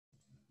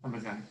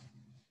Okay.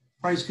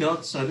 Praise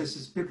God. So this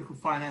is Biblical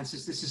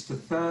Finances. This is the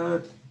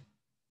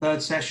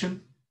third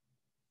session.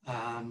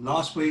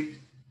 Last week,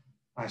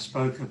 I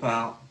spoke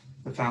about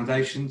the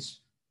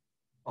foundations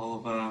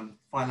of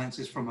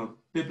finances from a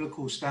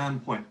biblical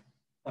standpoint.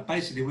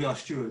 Basically, we are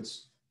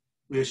stewards.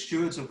 We are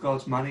stewards of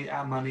God's money.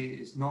 Our money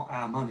is not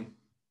our money.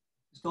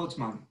 It's God's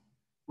money.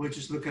 We're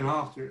just looking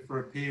after it for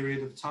a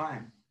period of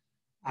time.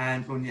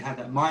 And when you have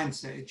that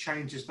mindset, it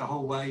changes the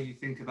whole way you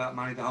think about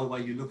money, the whole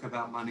way you look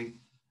about money.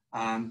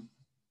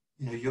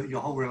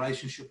 Your whole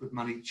relationship with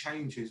money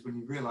changes when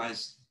you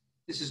realize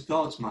this is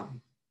God's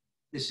money.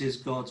 This is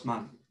God's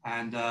money.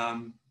 And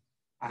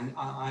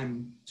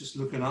I'm just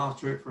looking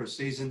after it for a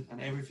season,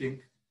 and everything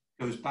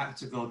goes back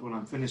to God when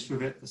I'm finished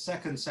with it. The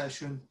second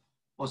session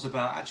was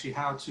about actually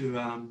how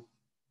to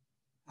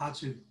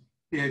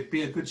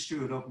be a good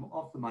steward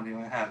of the money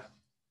I have,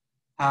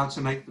 how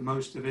to make the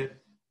most of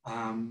it.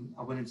 I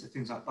went into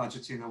things like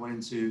budgeting. I went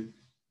into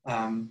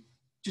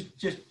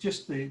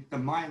just the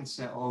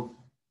mindset of,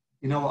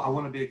 you know what, I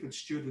want to be a good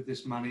steward of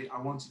this money.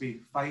 I want to be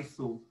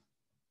faithful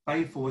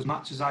as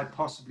much as I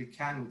possibly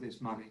can with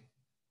this money.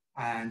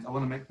 And I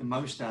want to make the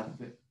most out of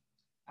it.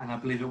 And I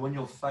believe that when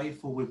you're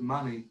faithful with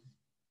money,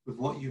 with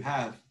what you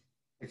have,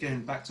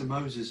 again, back to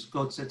Moses,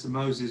 God said to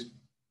Moses,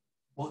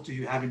 what do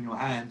you have in your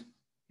hand?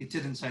 He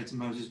didn't say to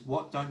Moses,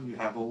 what don't you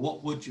have? Or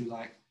what would you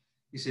like?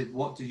 He said,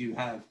 what do you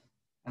have?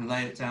 And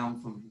lay it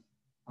down for me.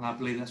 And I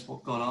believe that's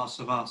what God asks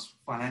of us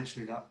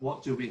financially, that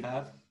what do we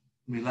have?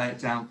 And we lay it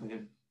down for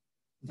him.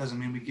 It doesn't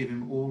mean we give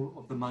him all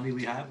of the money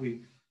we have.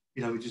 We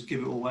just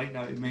give it all away.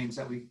 No, it means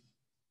that we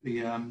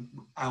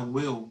our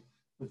will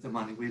with the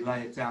money, we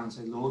lay it down and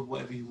say, Lord,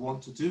 whatever you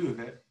want to do with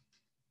it,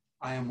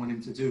 I am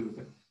willing to do with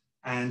it.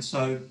 And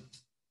so,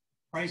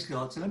 praise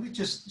God. So let me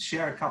just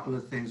share a couple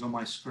of things on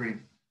my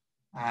screen.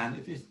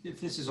 And if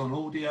this is on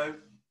audio,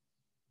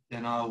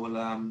 then I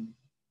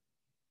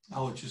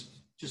will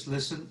just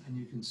listen and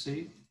you can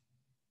see.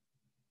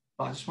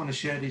 But I just want to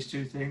share these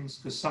two things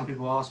because some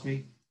people ask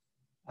me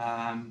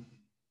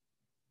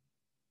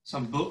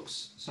some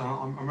books. So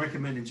I'm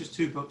recommending just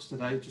two books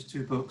today, just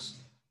two books.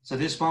 So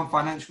this one,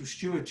 Financial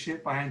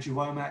Stewardship by Andrew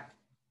Womack.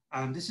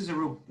 This is a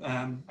real,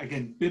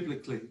 again,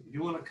 biblically, if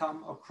you want to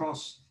come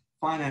across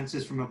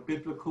finances from a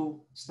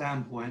biblical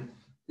standpoint,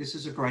 this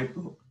is a great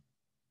book.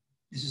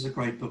 This is a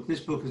great book.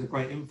 This book is a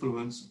great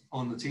influence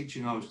on the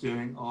teaching I was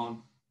doing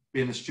on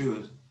being a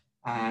steward.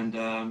 And,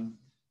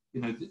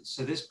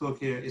 so this book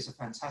here is a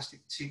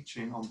fantastic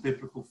teaching on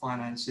biblical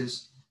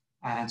finances.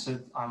 And so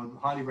I would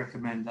highly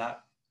recommend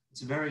that.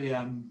 It's a very,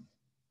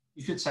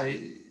 you could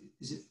say,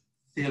 is it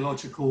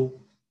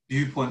theological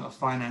viewpoint of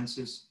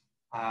finances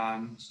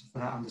for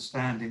that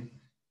understanding.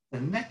 The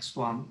next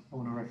one I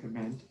want to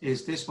recommend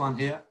is this one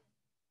here,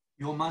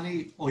 Your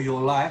Money or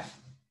Your Life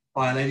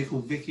by a lady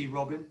called Vicky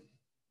Robin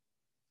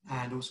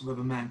and also with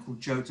a man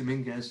called Joe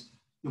Dominguez.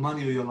 Your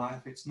Money or Your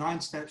Life. It's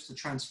 9 steps to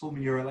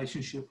transforming your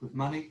relationship with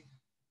money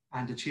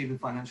and achieving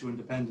financial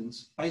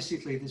independence.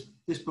 Basically,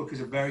 this book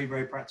is a very,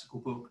 very practical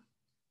book,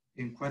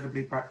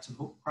 incredibly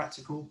practical. It's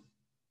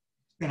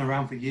been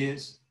around for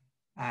years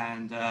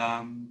and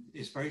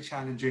it's very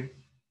challenging.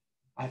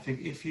 I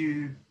think if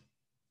you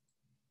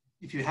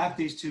have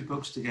these two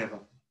books together,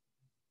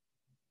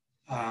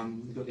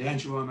 we've got the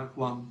Andrew Womack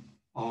one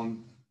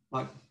on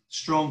like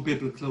strong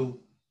biblical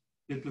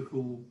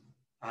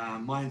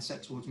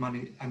mindset towards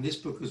money, and this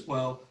book as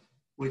well,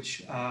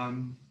 which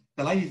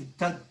the lady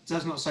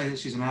does not say that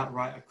she's an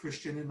outright a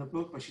Christian in the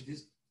book, but she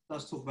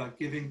does talk about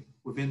giving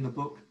within the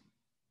book.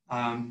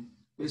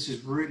 This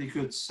is really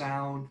good,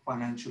 sound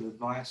financial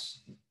advice.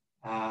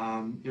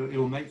 It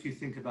will make you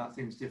think about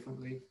things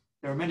differently.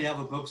 There are many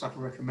other books I can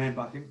recommend,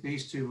 but I think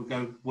these two will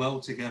go well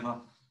together.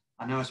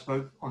 I know I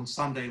spoke on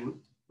Sunday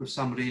with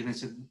somebody and they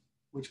said,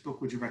 which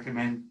book would you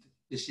recommend?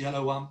 This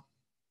yellow one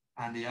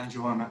and the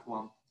Andrew Womack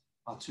one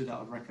are two that I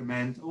would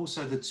recommend.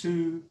 Also, the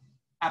two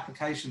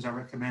applications I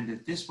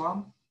recommended. This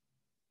one,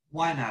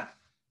 YNAB.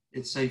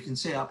 It's so you can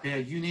see it up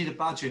here,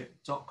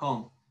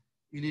 youneedabudget.com.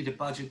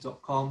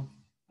 Youneedabudget.com.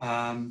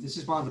 This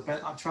is one of the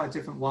best. I've tried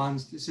different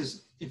ones. This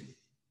is, if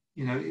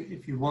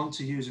you want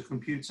to use a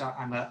computer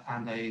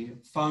and a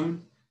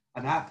phone,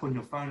 an app on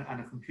your phone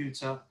and a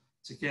computer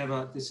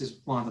together, this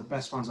is one of the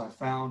best ones I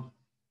found.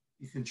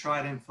 You can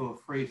try them for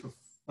free for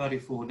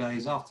 34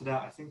 days. After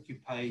that, I think you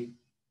pay,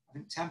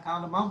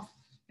 £10 a month.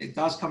 It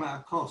does come at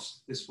a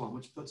cost, this one,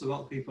 which puts a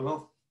lot of people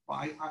off.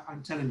 But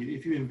I'm telling you,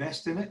 if you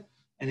invest in it,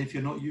 and if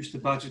you're not used to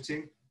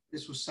budgeting,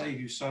 this will save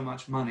you so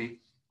much money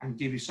and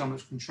give you so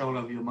much control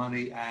over your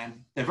money.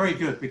 And they're very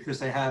good because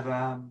they have,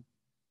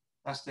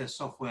 that's their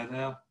software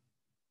there.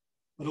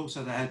 But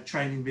also they have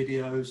training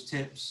videos,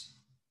 tips,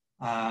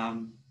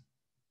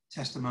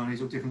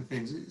 testimonies, or different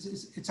things.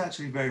 It's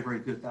actually very, very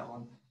good, that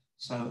one.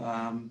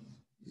 So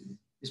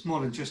it's more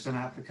than just an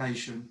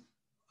application.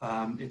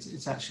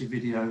 It's actually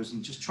videos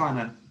and just trying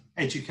to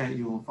educate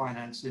you on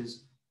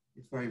finances.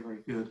 It's very, very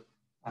good.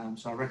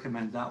 So I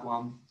recommend that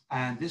one.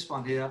 And this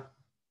one here,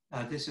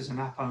 this is an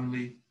app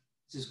only.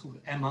 This is called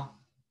Emma.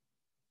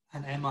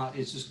 And Emma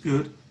is just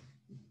good.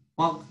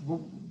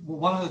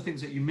 one of the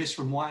things that you miss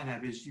from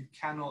YNAB is you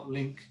cannot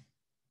link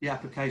the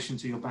application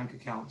to your bank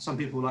account. Some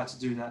people like to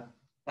do that.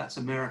 That's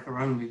America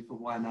only for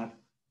YNAB.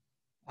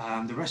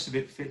 The rest of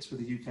it fits with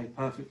the UK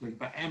perfectly.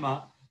 But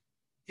Emma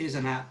is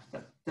an app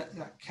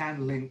that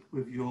can link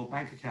with your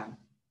bank account.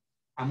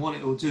 And what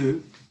it will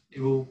do, it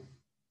will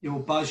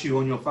buzz you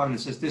on your phone and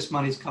says, this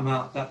money's come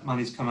out, that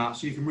money's come out.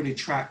 So you can really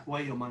track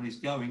where your money's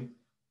going.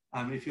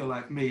 If you're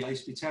like me, I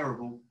used to be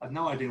terrible. I had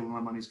no idea where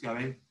my money's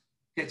going.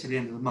 Get to the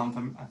end of the month,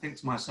 and I think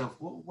to myself,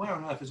 where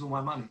on earth is all my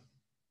money?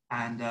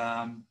 And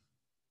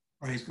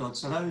praise God.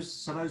 So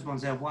those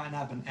ones there,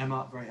 YNAB and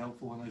Emma, very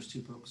helpful. And those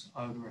two books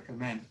I would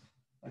recommend.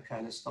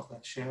 Okay, let's stop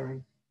that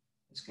sharing.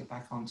 Let's get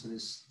back onto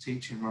this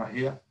teaching right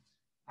here.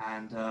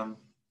 And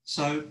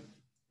so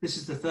this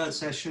is the third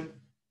session.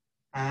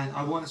 And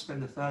I want to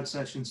spend the third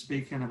session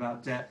speaking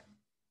about debt.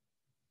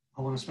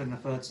 I want to spend the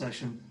third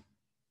session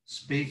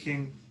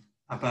speaking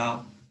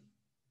about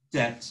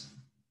debt.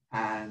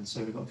 And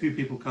so we've got a few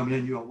people coming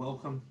in. You are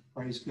welcome.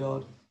 Praise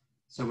God.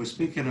 So we're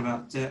speaking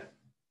about debt.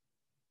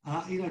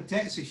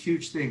 Debt is a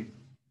huge thing.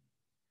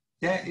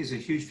 Debt is a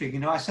huge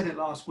thing. I said it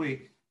last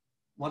week.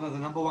 One of the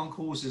number one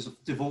causes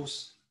of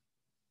divorce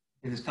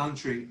in this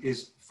country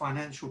is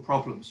financial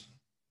problems.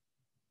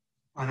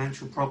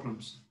 Financial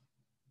problems.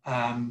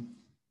 And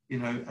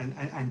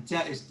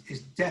debt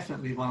is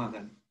definitely one of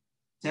them.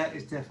 Debt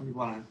is definitely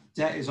one of them.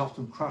 Debt is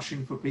often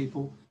crushing for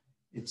people.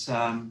 It's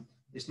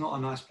not a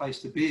nice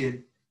place to be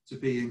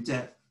in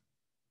debt.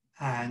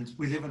 And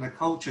we live in a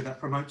culture that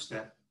promotes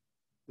debt.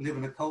 We live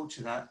in a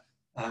culture that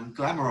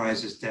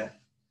glamorizes debt,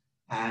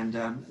 and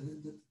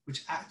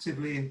which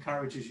actively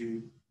encourages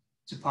you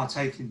to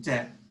partake in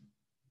debt.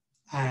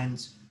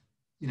 And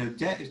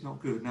debt is not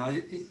good. Now,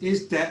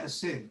 is debt a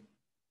sin?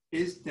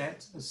 Is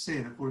debt a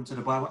sin according to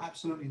the Bible?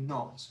 Absolutely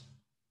not.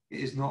 It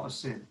is not a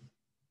sin.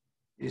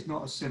 It is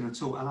not a sin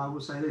at all. And I will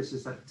say this,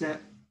 is that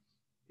debt,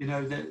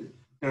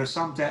 there are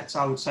some debts,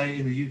 I would say,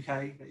 in the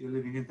UK that you're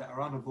living in that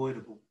are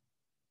unavoidable.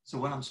 So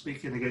when I'm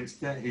speaking against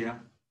debt here,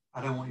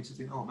 I don't want you to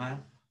think, oh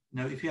man,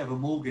 if you have a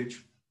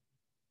mortgage,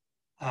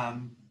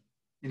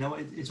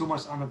 it's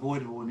almost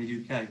unavoidable in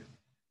the UK,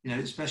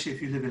 especially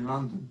if you live in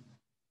London.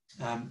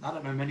 I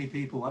don't know many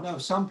people, I know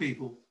some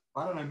people,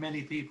 but I don't know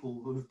many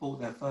people who have bought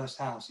their first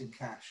house in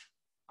cash.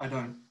 I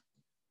don't.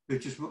 Who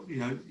just,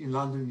 in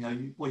London,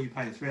 you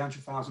pay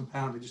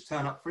 £300,000, they just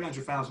turn up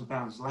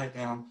 £300,000, lay it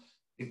down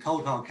in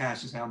cold hard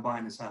cash and say, I'm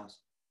buying this house.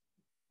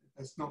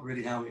 That's not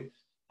really how it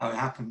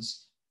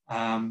happens.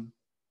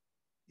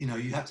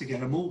 You have to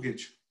get a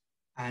mortgage.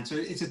 And so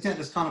it's a debt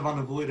that's kind of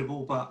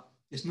unavoidable, but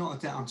it's not a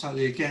debt I'm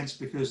totally against,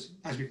 because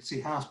as we can see,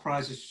 house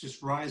prices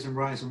just rise and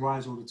rise and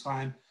rise all the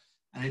time.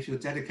 And if you're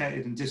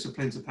dedicated and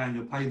disciplined to paying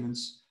your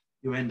payments,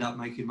 you end up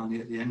making money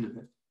at the end of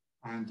it.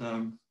 And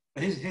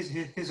but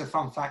here's a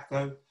fun fact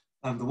though.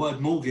 The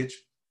word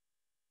mortgage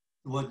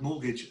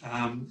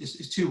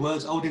is two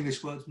words, Old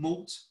English words,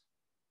 malt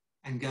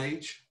and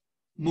gauge.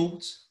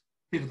 Malt,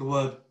 think of the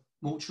word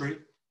mortuary.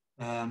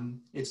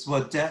 It's the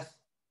word death,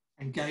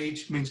 and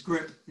gauge means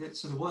grip.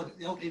 So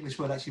the Old English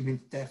word actually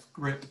means death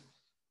grip.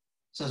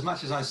 So as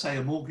much as I say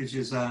a mortgage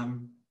is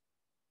an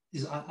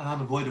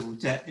unavoidable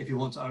debt if you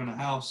want to own a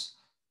house,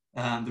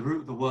 the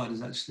root of the word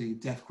is actually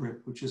death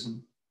grip, which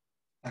isn't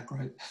that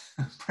great.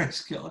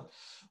 Praise God.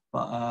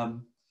 But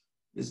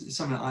it's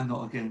something that I'm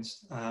not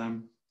against.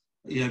 But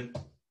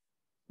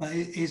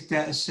is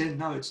debt a sin?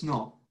 No, it's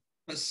not.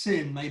 But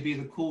sin may be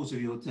the cause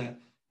of your debt.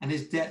 And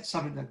is debt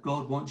something that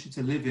God wants you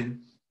to live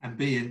in and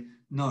be in?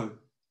 No.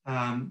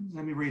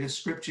 Let me read a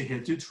scripture here.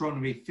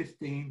 Deuteronomy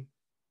 15:6.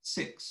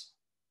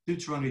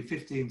 Deuteronomy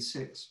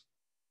 15:6.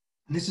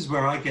 And this is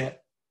where I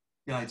get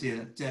the idea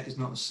that debt is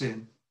not a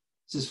sin.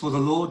 It says, for the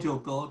Lord your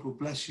God will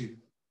bless you,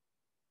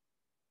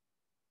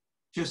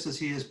 just as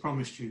he has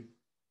promised you.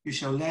 You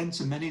shall lend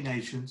to many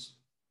nations,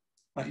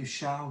 but you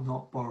shall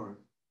not borrow.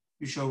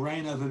 You shall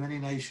reign over many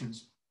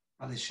nations,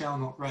 but they shall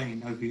not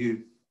reign over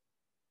you.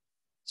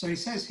 So he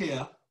says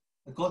here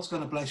that God's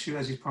going to bless you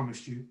as he's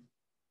promised you,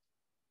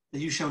 that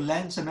you shall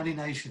lend to many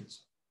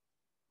nations,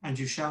 and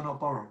you shall not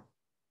borrow.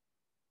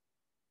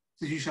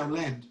 So you shall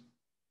lend,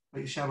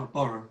 but you shall not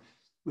borrow,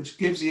 which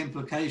gives the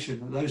implication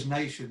that those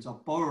nations are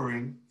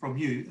borrowing from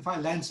you. If I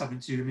lend something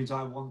to you, it means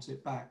I want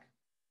it back.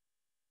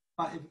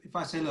 But if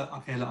I say, look,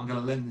 I'm going to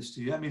lend this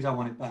to you, that means I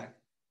want it back.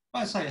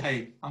 If I say,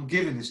 hey, I'm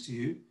giving this to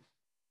you,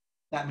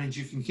 that means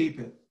you can keep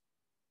it.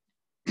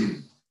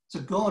 So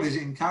God is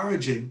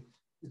encouraging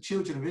the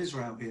children of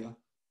Israel here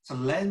to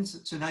lend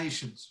to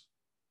nations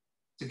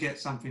to get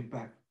something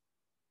back.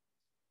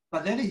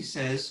 But then he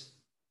says,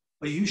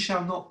 but you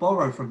shall not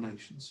borrow from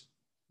nations,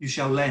 you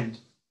shall lend.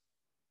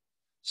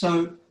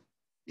 So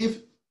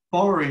if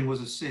borrowing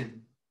was a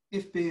sin,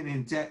 if being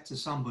in debt to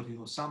somebody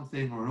or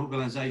something or an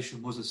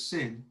organization was a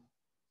sin,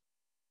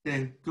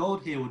 then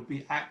God here would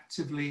be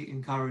actively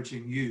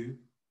encouraging you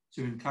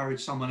to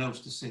encourage someone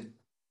else to sin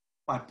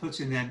by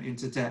putting them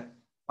into debt,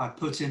 by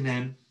putting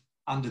them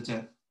under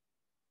debt.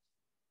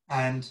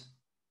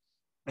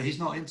 But he's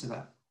not into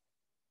that.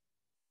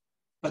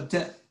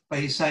 But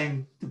he's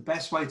saying the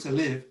best way to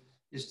live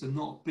is to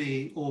not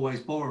be always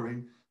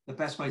borrowing. The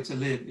best way to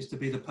live is to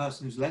be the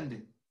person who's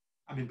lending.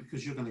 I mean,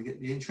 because you're going to get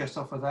the interest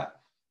off of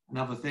that and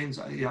other things.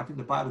 I think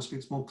the Bible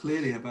speaks more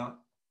clearly about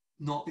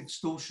not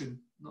extortion,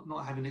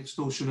 not having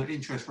extortionate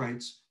interest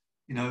rates,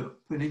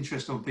 putting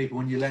interest on people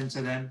when you lend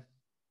to them,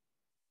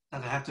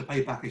 that they have to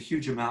pay back a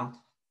huge amount.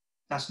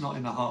 That's not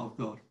in the heart of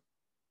God.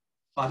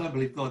 But I don't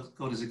believe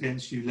God is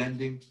against you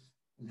lending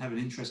and having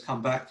interest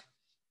come back.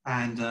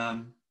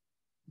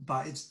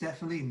 But it's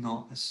definitely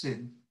not a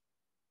sin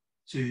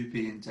to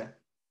be in debt.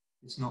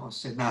 It's not a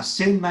sin. Now,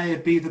 sin may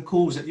be the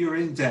cause that you're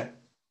in debt.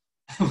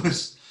 I'm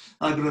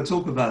going to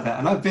talk about that.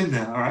 And I've been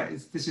there, all right?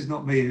 This is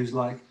not me who's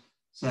like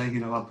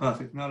saying, I'm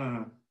perfect.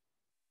 No.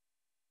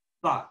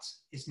 But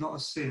it's not a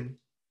sin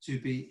to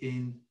be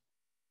in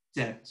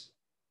debt.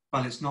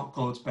 But it's not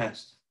God's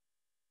best.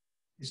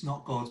 It's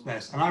not God's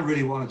best. And I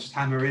really want to just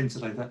hammer in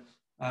today that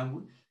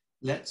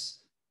let's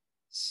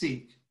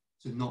seek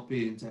to not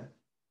be in debt.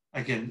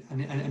 Again,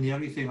 and the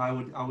only thing I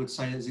would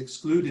say is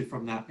excluded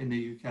from that in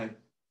the UK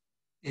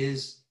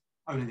is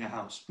owning a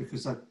house,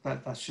 because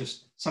that's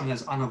just something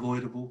that's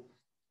unavoidable,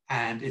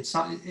 and it's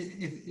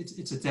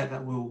a debt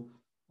that will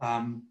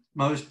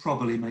most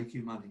probably make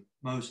you money,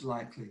 most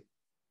likely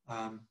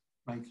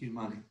make you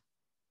money,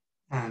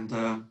 and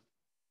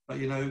but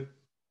it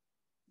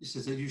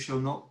says that you shall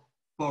not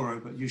borrow,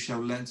 but you shall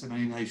lend to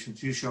many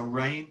nations. You shall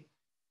reign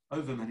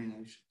over many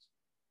nations.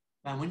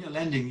 And when you're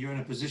lending, you're in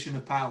a position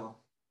of power.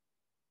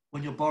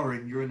 When you're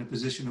borrowing, you're in a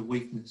position of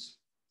weakness.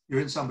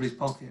 You're in somebody's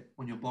pocket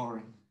when you're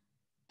borrowing.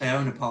 They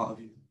own a part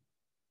of you.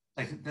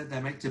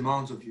 They make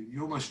demands of you.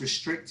 You're almost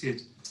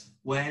restricted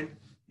when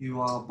you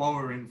are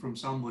borrowing from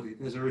somebody.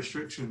 There's a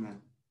restriction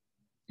there.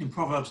 In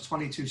Proverbs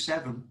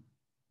 22:7,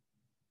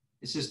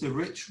 it says, the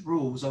rich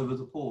rules over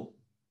the poor,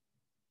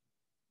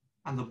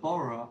 and the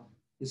borrower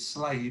is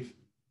slave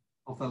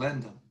of the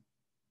lender.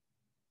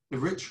 The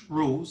rich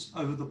rules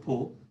over the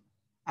poor,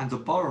 and the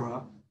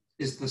borrower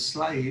is the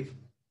slave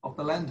of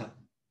the lender.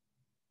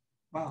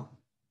 Wow.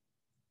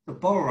 The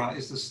borrower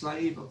is the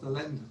slave of the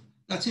lender.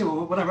 That's it.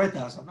 When I read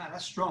that, I was like, man,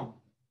 that's strong.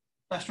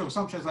 That's strong.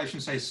 Some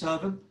translations say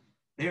servant.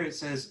 Here it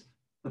says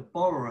the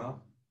borrower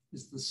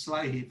is the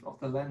slave of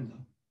the lender.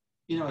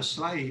 A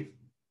slave,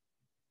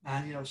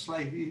 and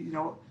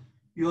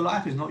your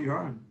life is not your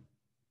own.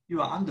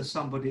 You are under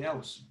somebody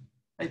else.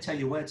 They tell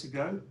you where to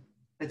go.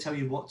 They tell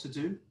you what to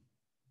do.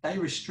 They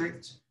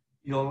restrict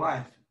your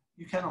life.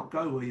 You cannot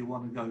go where you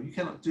want to go. You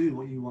cannot do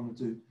what you want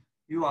to do.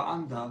 You are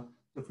under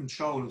the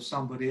control of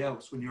somebody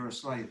else when you're a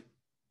slave.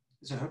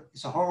 It's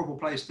a horrible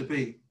place to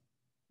be.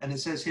 And it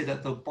says here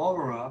that the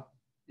borrower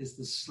is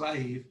the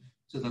slave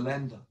to the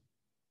lender.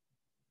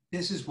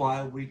 This is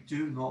why we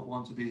do not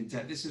want to be in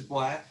debt. This is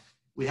why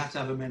we have to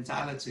have a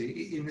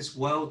mentality in this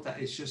world that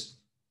is just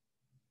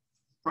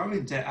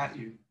throwing debt at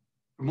you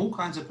from all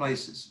kinds of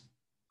places,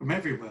 from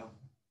everywhere,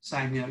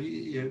 saying,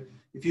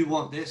 if you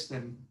want this,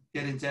 then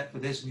get in debt for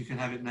this and you can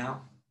have it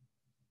now.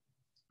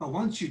 But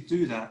once you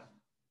do that,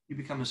 you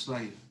become a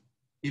slave.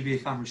 You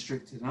become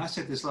restricted. And I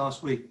said this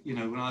last week, when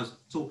I was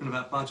talking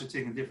about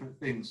budgeting and different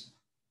things.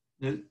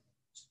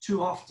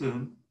 Too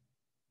often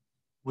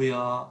we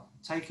are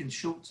taking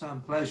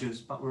short-term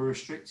pleasures, but we're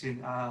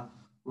restricting our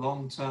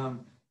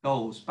long-term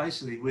goals.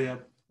 Basically,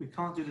 we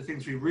can't do the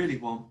things we really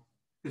want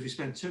because we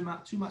spend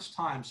too much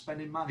time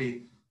spending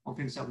money on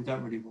things that we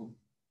don't really want,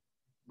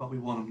 but we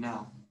want them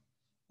now.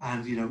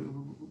 And,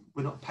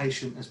 we're not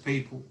patient as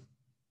people.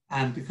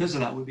 And because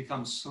of that, we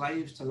become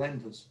slaves to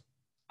lenders.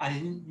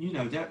 And,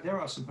 there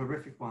are some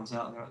horrific ones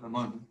out there at the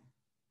moment.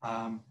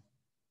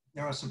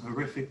 There are some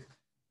horrific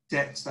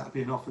debts that are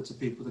being offered to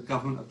people. The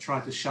government have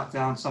tried to shut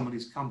down some of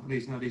these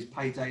companies, these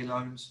payday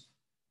loans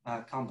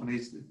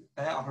companies.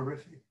 They are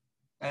horrific.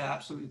 They are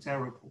absolutely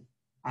terrible.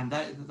 And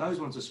those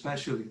ones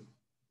especially,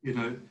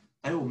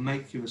 they will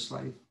make you a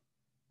slave.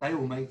 They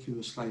will make you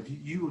a slave.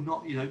 You will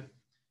not,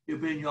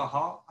 it'll be in your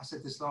heart. I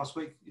said this last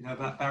week,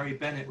 about Barry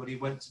Bennett when he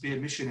went to be a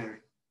missionary.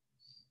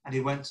 And he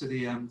went to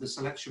the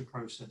selection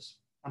process.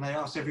 And they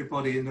asked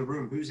everybody in the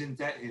room, who's in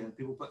debt here?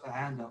 People put their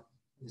hand up.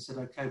 And they said,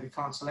 okay, we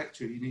can't select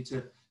you. You need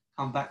to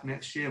come back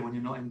next year when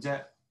you're not in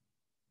debt.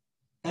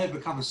 They have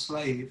become a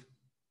slave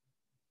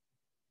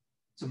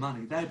to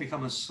money. They have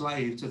become a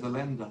slave to the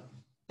lender.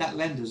 That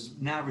lender's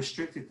now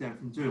restricted them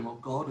from doing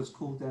what God has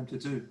called them to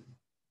do.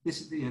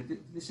 This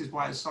is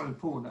why it's so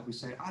important that we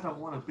say, I don't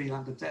want to be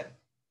under debt,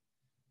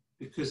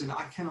 because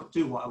I cannot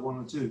do what I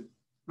want to do.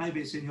 Maybe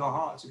it's in your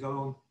heart to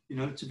go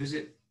on, to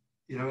visit,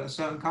 a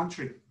certain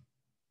country.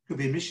 It could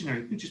be a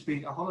missionary. It could just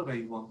be a holiday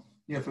you want.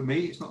 For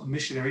me, it's not a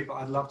missionary, but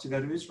I'd love to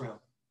go to Israel.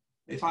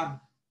 If I'm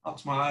up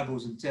to my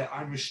eyeballs in debt,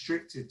 I'm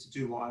restricted to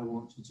do what I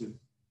want to do.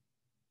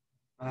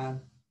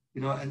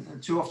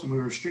 And too often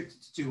we're restricted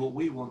to do what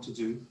we want to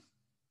do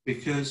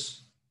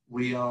because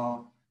we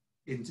are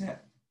in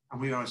debt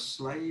and we are a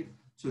slave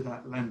to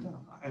that lender.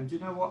 And you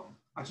know what?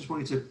 I just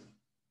want you to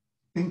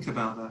think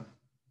about that.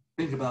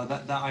 Think about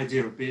that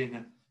idea of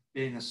being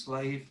a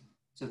slave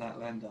to that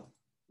lender.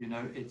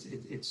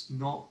 It's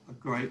not a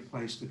great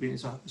place to be.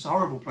 It's a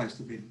horrible place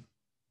to be.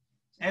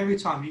 every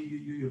time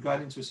you're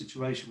going into a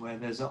situation where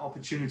there's an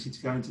opportunity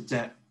to go into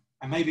debt,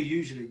 and maybe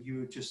usually you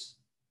would just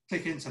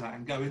click into that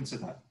and go into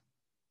that.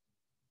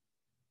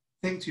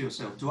 Think to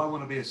yourself, do I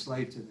want to be a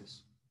slave to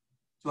this?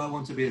 Do I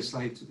want to be a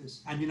slave to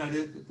this? And, you know,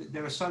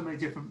 there are so many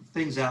different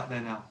things out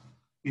there now.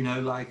 You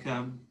know, like,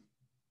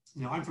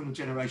 you know, I'm from the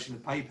generation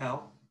of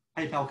PayPal.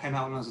 PayPal came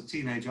out when I was a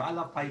teenager. I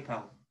love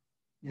PayPal.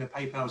 You know,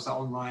 PayPal is that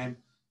online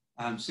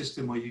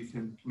system where you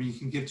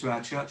can give to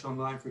our church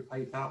online through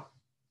PayPal.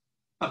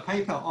 But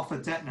PayPal offer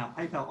debt now.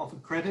 PayPal offer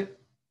credit.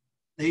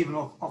 They even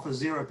offer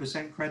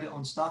 0% credit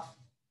on stuff,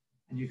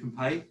 and you can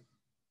pay.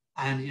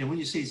 And, you know, when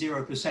you see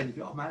 0%, you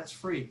go, oh man, it's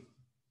free.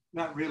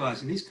 Without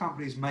realizing these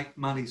companies make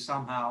money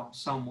somehow,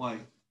 some way,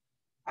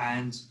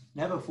 and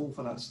never fall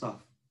for that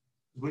stuff.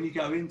 When you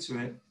go into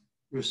it,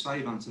 you're a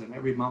slave unto them.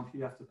 Every month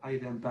you have to pay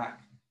them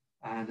back,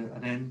 and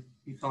then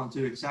you can't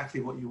do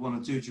exactly what you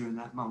want to do during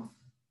that month.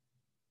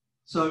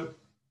 So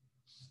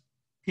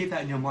keep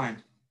that in your mind.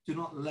 Do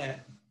not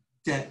let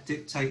debt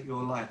dictate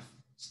your life.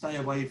 Stay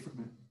away from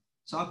it.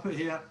 So I put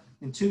here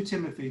in 2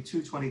 Timothy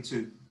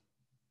 2:22.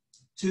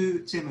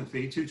 2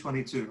 Timothy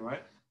 2:22,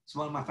 right? It's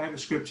one of my favorite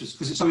scriptures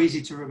because it's so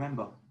easy to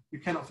remember. You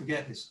cannot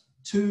forget this.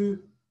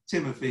 2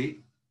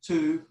 Timothy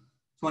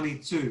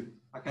 2:22.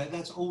 Okay,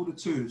 that's all the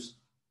twos.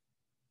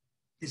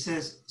 It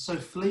says, so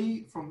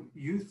flee from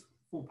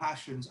youthful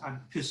passions and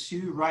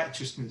pursue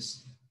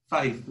righteousness,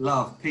 faith,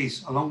 love,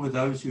 peace, along with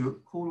those who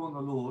call on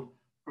the Lord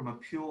from a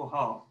pure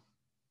heart.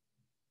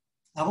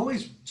 I've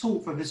always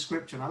taught from this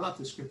scripture, and I love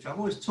this scripture. I've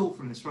always taught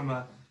from this from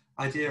an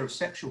idea of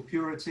sexual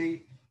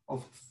purity,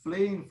 of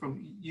fleeing from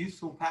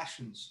youthful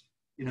passions.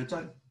 You know,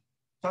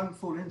 don't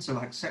fall into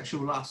like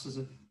sexual lust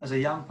as a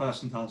young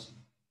person does.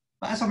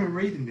 But as I've been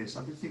reading this,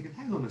 I've been thinking,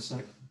 hang on a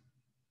sec.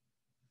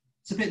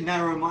 It's a bit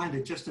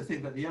narrow-minded just to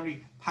think that the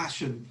only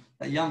passion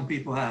that young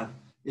people have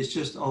is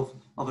just of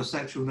a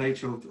sexual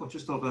nature, or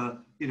just of a,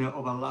 you know,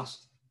 of a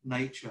lust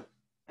nature.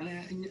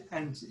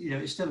 And you know,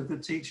 it's still a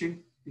good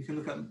teaching. You can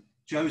look at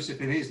Joseph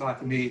in his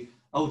life in the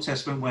Old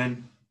Testament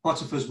when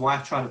Potiphar's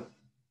wife tried to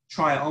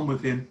try it on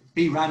with him.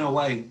 He ran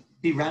away.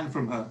 He ran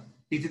from her.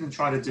 He didn't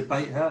try to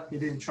debate her. He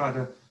didn't try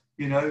to,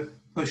 you know,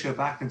 push her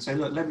back and say,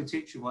 look, let me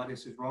teach you why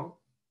this is wrong.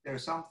 There are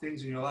some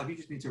things in your life you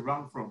just need to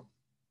run from.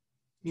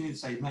 You need to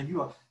say, man,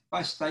 if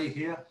I stay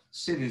here,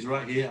 sin is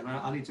right here, and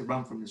I need to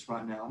run from this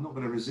right now. I'm not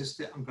going to resist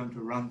it. I'm going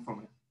to run from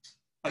it.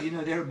 But, you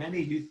know, there are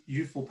many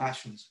youthful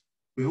passions.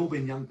 We've all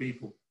been young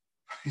people.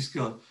 Praise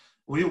God.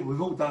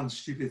 We've all done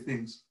stupid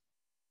things.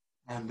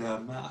 And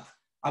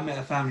I met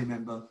a family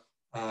member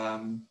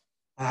I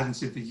hadn't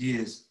seen for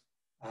years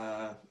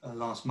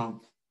last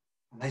month.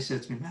 And they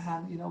said to me,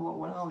 man, you know what,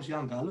 when I was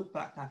younger, I look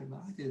back and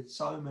I did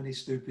so many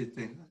stupid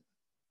things.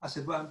 I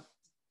said, well,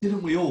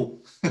 didn't we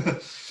all?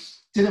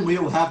 Didn't we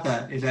all have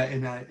that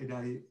in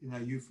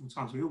our youthful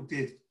times? We all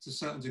did to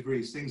certain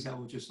degrees, things that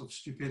were just of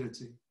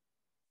stupidity.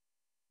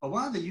 But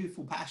one of the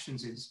youthful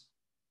passions is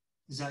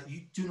that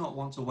you do not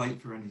want to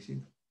wait for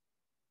anything.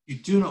 You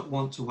do not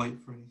want to wait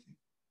for anything.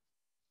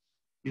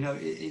 You know,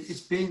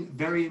 it's being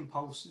very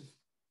impulsive.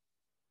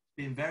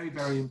 Being very,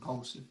 very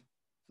impulsive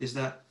is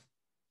that,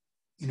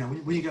 you know,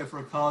 when you go for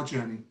a car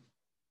journey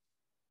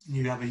and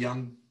you have a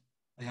young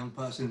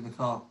person in the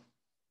car,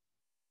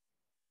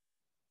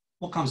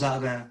 what comes out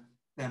of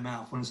their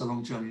mouth when it's a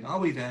long journey? Are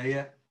we there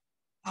yet?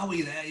 Are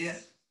we there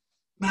yet?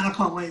 Man, I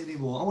can't wait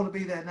anymore. I want to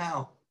be there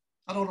now.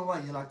 I don't want to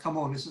wait. You're like, come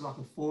on, this is like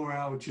a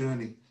 4-hour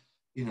journey,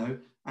 you know,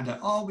 and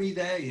are we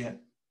there yet?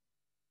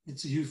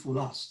 It's a youthful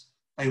lust.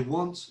 They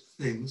want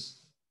things.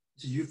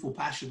 It's a youthful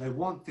passion. They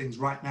want things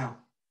right now.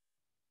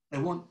 They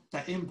want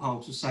that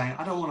impulse of saying,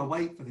 I don't want to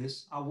wait for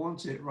this. I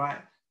want it right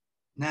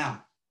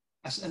now.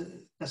 That's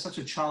such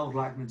a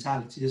childlike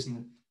mentality, isn't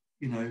it?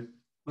 You know,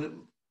 but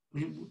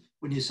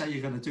when you say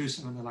you're going to do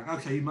something, they're like,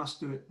 okay, you must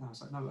do it now.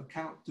 It's like, no, I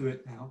can't do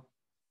it now.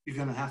 You're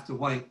going to have to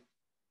wait.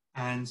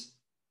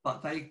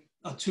 But they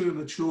are too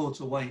immature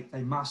to wait.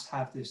 They must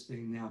have this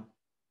thing now.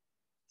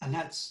 And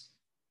that's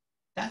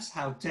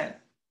how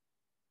debt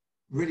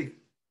really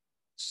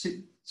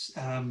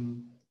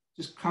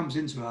just comes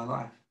into our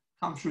life,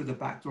 comes through the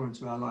back door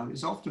into our life.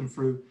 It's often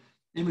through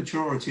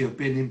immaturity of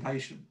being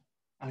impatient.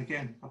 And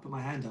again, I put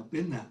my hand up,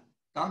 been there,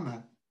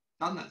 done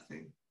that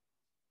thing.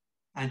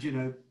 And, you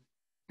know,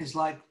 it's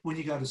like when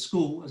you go to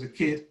school as a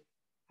kid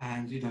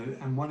and, you know,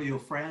 and one of your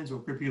friends or a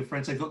group of your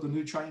friends, they got the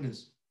new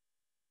trainers.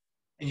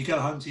 And you go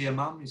home to your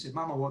mum, you say,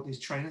 Mum, I want these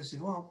trainers. You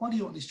say, well, why do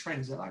you want these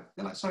trainers? They're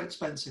like so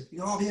expensive. You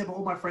go, oh yeah, but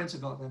all my friends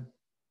have got them.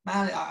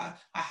 Man, I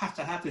have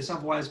to have this.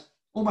 Otherwise,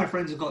 all my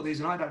friends have got these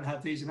and I don't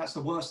have these. And that's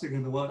the worst thing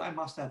in the world. I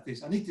must have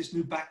this. I need this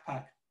new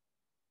backpack.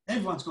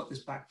 Everyone's got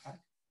this backpack.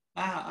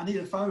 I need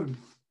a phone.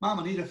 Mum,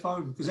 I need a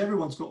phone because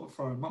everyone's got a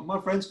phone. My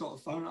friend's got a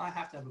phone. I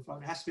have to have a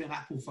phone. It has to be an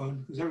Apple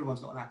phone because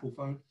everyone's got an Apple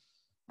phone.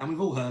 And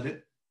we've all heard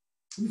it.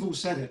 We've all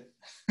said it.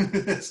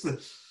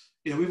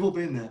 You know, we've all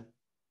been there.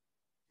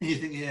 And you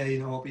think, yeah, you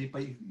know,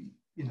 but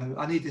you know,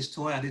 I need this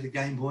toy. I need a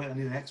Game Boy. I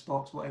need an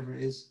Xbox, whatever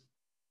it is.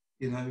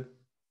 You know,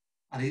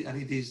 I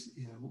need these,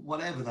 you know,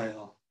 whatever they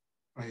are.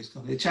 Praise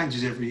God. It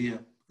changes every year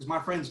because my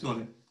friend's got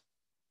it.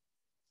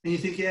 And you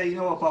think, yeah, you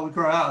know what, but we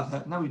grow out of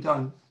that. No, we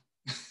don't.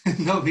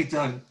 No, we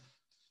don't.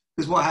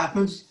 Because what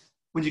happens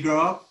when you grow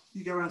up,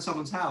 you go around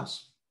someone's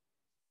house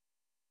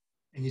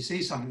and you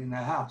see something in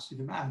their house. You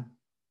think, man,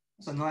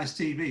 that's a nice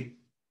TV.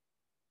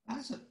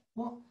 That's a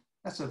what?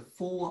 That's a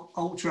 4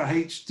 Ultra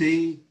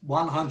HD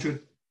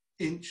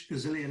 100-inch,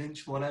 gazillion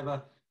inch,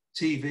 whatever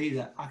TV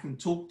that I can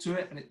talk to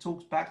it and it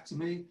talks back to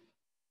me.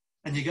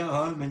 And you go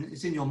home and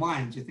it's in your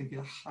mind. You're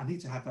thinking, I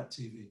need to have that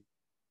TV.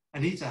 I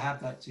need to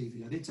have that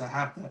TV. I need to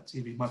have that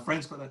TV. My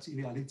friend's got that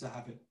TV. I need to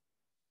have it.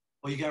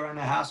 Or you go around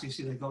their house and you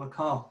see they've got a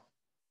car,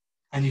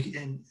 and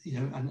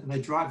and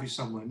they drive you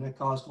somewhere, and their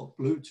car's got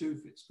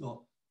Bluetooth. It's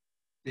got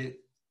the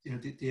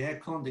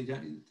aircon.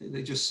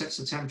 They just sets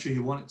the temperature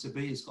you want it to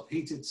be. It's got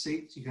heated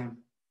seats. You can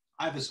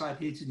either side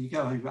heated. You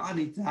go home. I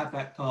need to have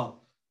that car.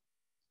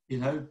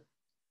 The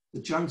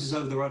Joneses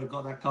over the road have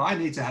got that car. I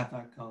need to have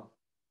that car.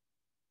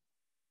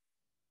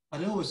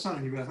 And all of a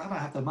sudden you realize I don't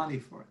have the money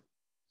for it.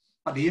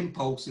 But the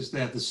impulse is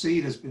there. The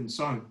seed has been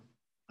sown.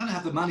 I don't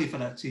have the money for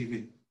that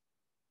TV.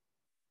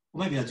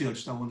 Well, maybe I do. I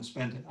just don't want to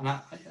spend it. And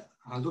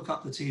I look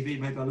up the TV.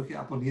 Maybe I look it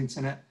up on the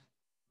internet.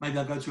 Maybe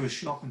I go to a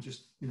shop and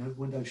just,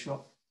 window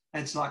shop.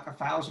 And it's like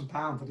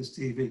 £1,000 for this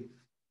TV.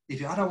 I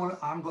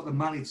haven't got the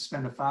money to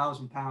spend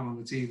 £1,000 on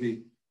the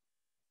TV.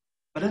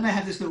 But then they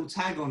have this little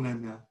tag on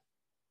them now.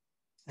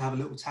 They have a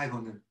little tag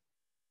on them.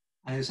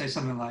 And they say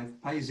something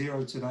like, pay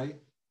 0 today,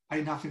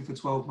 pay nothing for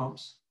 12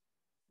 months,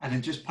 and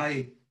then just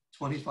pay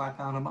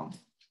 £25 a month.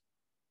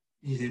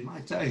 And you think, my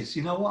days,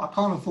 you know what? I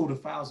can't afford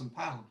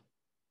 £1,000.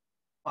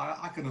 But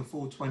I can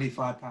afford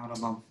 £25 a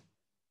month.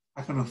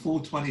 I can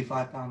afford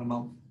 £25 a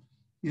month.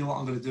 You know what?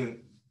 I'm going to do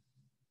it.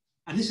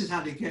 And this is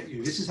how they get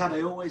you. This is how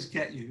they always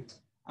get you.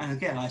 And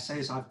again, I say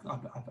this, I've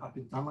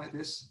been done like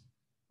this.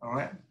 All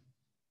right.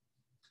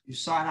 You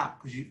sign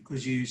up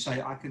because you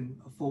say, I can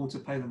afford to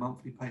pay the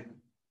monthly payment.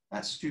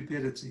 That's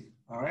stupidity.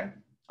 All right.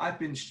 I've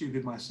been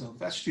stupid myself.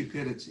 That's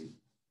stupidity.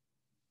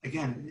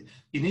 Again,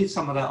 you need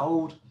some of that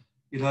old,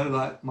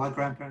 like my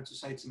grandparents would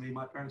say to me,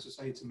 my parents would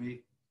say to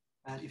me,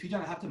 and if you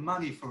don't have the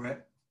money for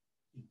it,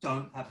 you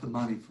don't have the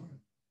money for it.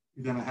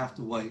 You're going to have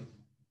to wait.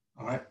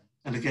 All right.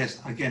 And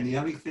again, the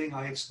only thing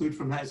I exclude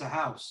from that is a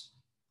house,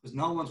 because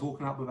no one's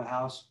walking up with a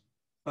house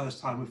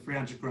first time with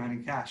 300 grand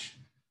in cash.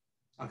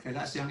 Okay.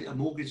 That's the only, a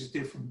mortgage is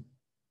different,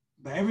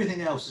 but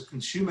everything else is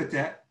consumer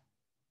debt.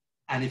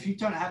 And if you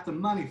don't have the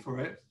money for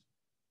it,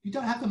 you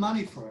don't have the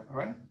money for it. All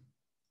right.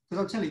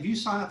 Because I'm telling you, if you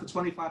sign up for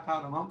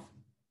 £25 a month,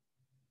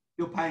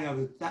 you're paying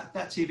over that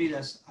TV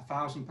that's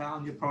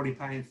 £1,000, you're probably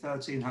paying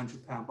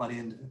 £1,300 by the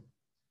end of it.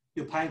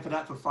 You're paying for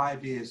that for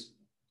 5 years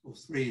or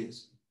 3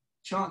 years.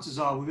 Chances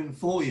are within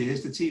 4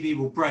 years, the TV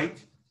will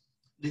break.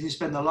 Then you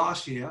spend the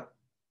last year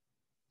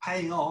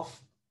paying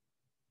off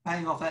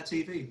that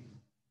TV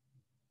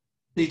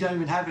that you don't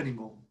even have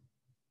anymore.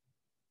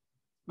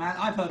 Man,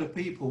 I've heard of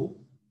people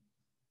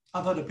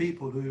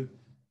who,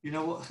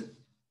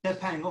 they're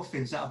paying off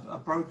things that are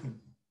broken.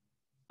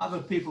 I've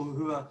heard people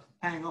who are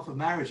paying off of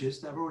marriages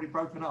that have already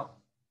broken up.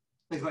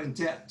 They got in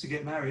debt to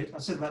get married. I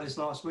said about this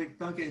last week.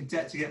 Don't get in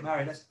debt to get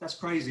married. That's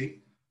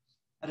crazy.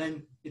 And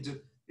then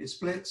it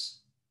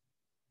splits,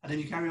 and then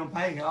you carry on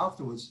paying it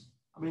afterwards.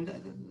 I mean,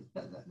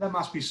 that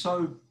must be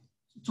so.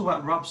 Talk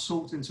about rub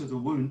salt into the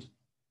wound.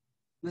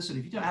 Listen,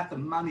 if you don't have the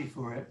money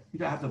for it, you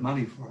don't have the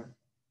money for it.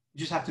 You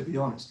just have to be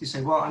honest. You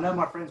say, well, I know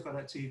my friend's got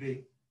that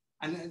TV.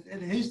 And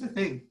here's the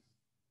thing.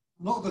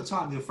 A lot of the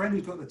time, your friend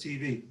who's got the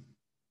TV,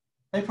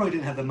 they probably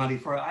didn't have the money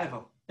for it either.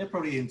 They're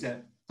probably in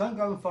debt. Don't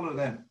go and follow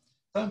them.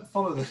 Don't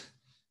follow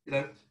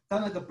don't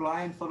let the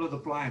blind follow the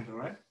blind, all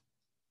right?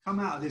 Come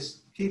out of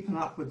this keeping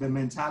up with the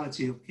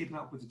mentality of keeping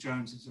up with the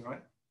Joneses, all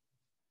right?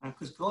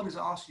 Because God has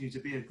asked you to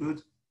be a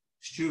good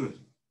steward.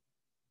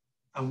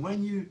 And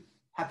when you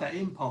have that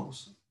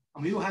impulse,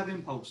 and we all have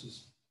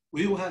impulses,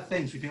 we all have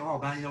things we think, oh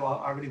man,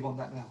 I really want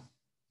that now.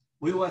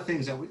 We all have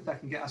things that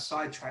can get us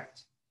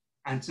sidetracked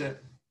and to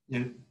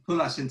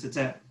pull us into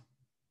debt.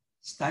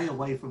 Stay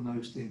away from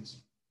those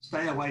things.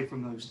 Stay away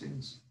from those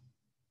things.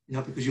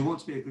 Because you want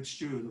to be a good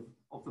steward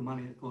of the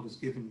money that God has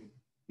given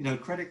you.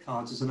 Credit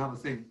cards is another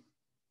thing.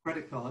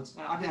 Credit cards.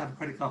 I didn't have a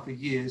credit card for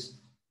years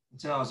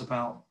until I was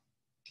about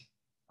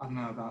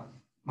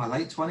my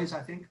late 20s,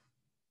 I think.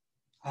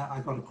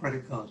 I got a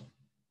credit card.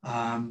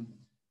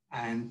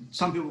 And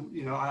some people,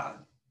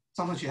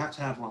 sometimes you have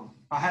to have one.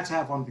 I had to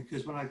have one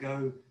because when I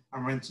go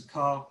and rent a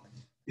car,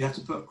 you have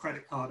to put a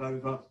credit card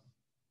over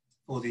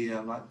for the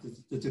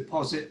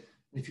deposit.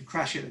 And if you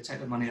crash it, they take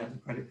the money out of the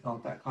credit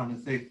card, that kind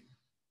of thing.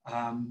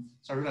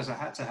 So I realized I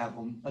had to have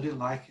one. I didn't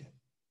like it.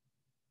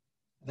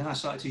 And then I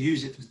started to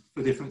use it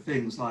for different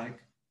things, like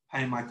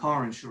paying my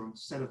car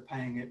insurance. Instead of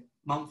paying it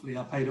monthly,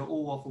 I paid it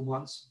all off at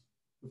once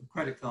with a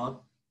credit card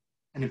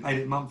and then paid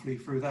it monthly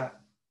through that.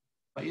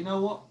 But you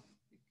know what?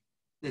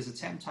 There's a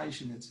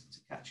temptation to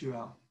catch you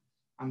out.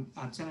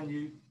 I'm telling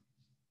you,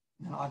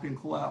 I've been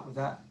caught out with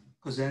that,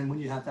 because then when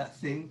you have that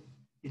thing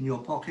in your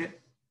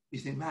pocket, you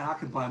think, man, I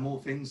can buy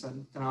more things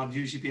than I'd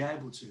usually be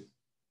able to.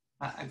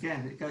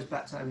 Again, it goes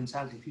back to that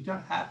mentality. If you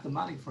don't have the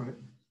money for it,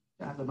 you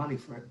don't have the money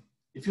for it.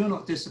 If you're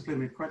not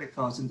disciplined with credit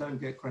cards, then don't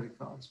get credit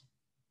cards.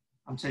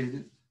 I'm telling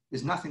you,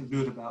 there's nothing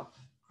good about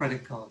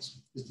credit cards.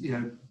 You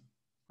know,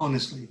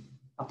 honestly,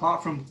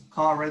 apart from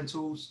car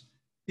rentals,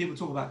 people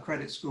talk about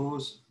credit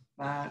scores.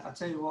 Man, I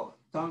tell you what,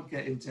 don't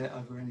get in debt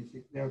over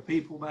anything. There are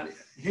people, man.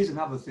 Here's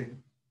another thing.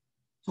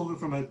 Talking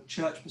from a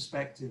church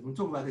perspective, we'll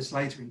talk about this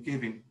later in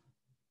giving.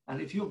 And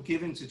if you're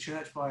giving to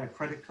church via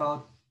credit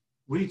card,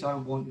 we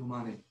don't want your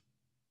money.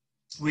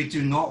 We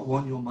do not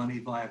want your money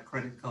via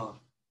credit card,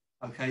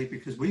 okay?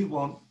 Because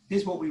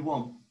here's what we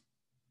want.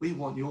 We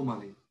want your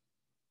money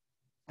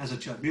as a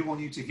church. We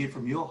want you to give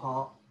from your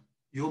heart,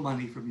 your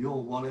money from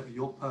your wallet or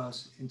your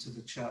purse into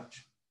the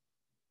church.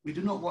 We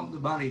do not want the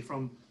money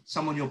from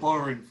someone you're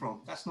borrowing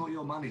from. That's not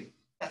your money.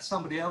 That's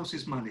somebody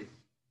else's money.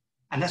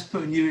 And that's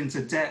putting you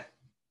into debt.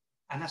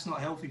 And that's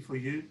not healthy for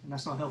you. And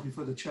that's not healthy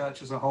for the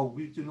church as a whole.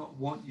 We do not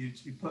want you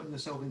to be putting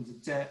yourself into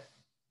debt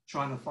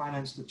trying to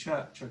finance the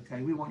church,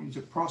 okay? We want you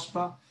to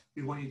prosper.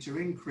 We want you to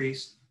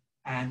increase.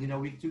 And, you know,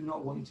 we do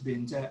not want you to be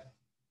in debt.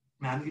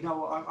 Man, you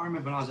know, I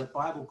remember when I was at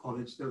Bible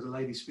college, there was a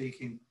lady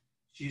speaking.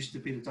 She used to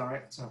be the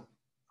director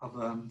of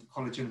the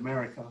college in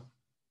America,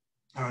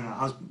 her and her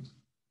husband.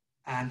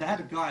 And they had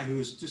a guy who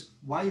was just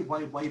way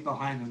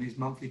behind on his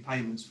monthly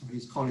payments for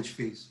his college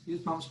fees. He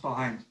was months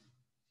behind.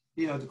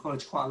 He owed the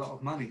college quite a lot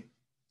of money.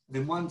 And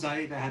then one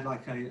day they had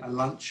like a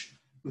lunch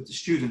with the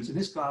students. And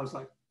this guy was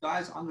like,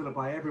 guys, I'm going to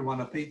buy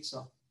everyone a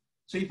pizza.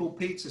 So he bought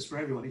pizzas for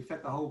everyone. He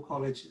fed the whole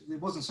college. It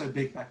wasn't so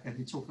big back then.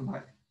 He's talking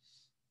like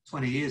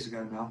 20 years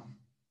ago now.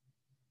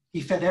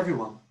 He fed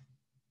everyone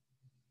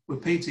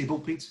with pizza. He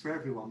bought pizza for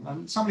everyone.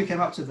 And somebody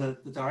came up to the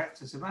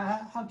director and said,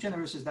 man, how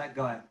generous is that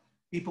guy?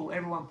 He bought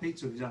everyone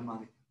pizza with his own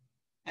money.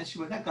 And she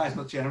went, that guy's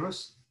not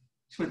generous.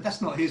 She went,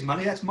 that's not his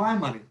money. That's my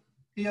money.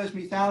 He owes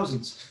me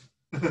thousands.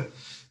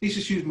 He's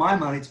just used my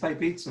money to pay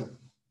pizza.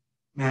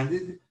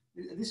 Man,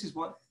 this is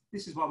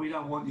why we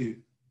don't want you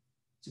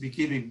to be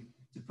giving,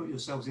 to put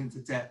yourselves into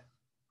debt.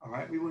 All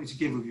right? We want you to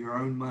give with your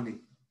own money,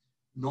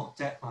 not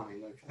debt money,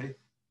 okay?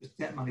 Because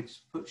debt money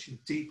just puts you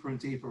deeper and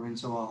deeper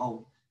into a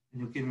hole,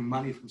 and you're giving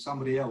money from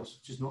somebody else,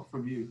 which is not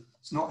from you.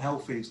 It's not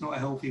healthy. It's not a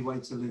healthy way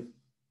to live.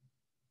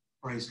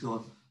 Praise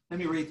God. Let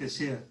me read this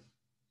here.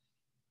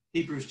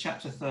 Hebrews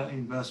chapter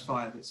 13, verse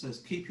 5. It says,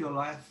 keep your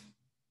life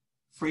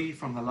free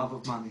from the love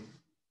of money.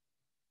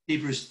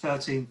 Hebrews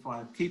 13,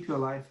 5. Keep your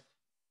life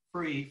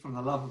free from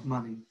the love of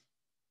money.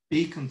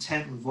 Be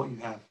content with what you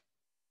have.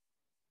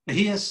 But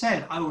he has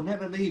said, I will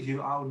never leave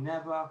you. I will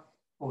never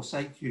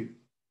forsake you.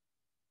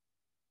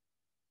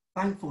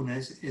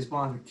 Thankfulness is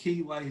one of the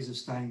key ways of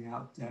staying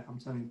out of debt. I'm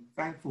telling you,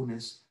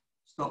 thankfulness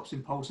stops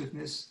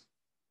impulsiveness.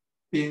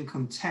 Being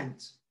content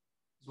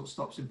is what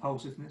stops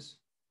impulsiveness.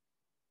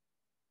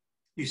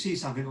 You see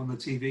something on the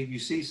TV, you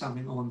see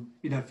something on,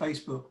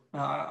 Facebook.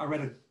 I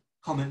read a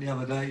comment the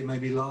other day, it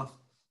made me laugh.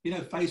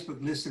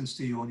 Facebook listens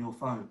to you on your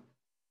phone.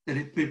 Then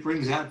it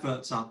brings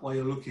adverts up while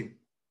you're looking.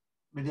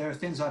 I mean, there are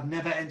things I've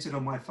never entered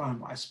on my phone,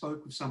 but I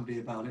spoke with somebody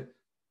about it.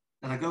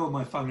 And I go on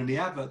my phone and the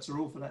adverts are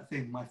all for that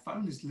thing. My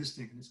phone is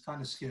listening and it's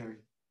kind of scary.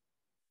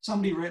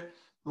 The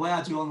way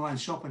I do online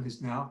shopping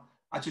is now,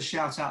 I just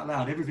shout out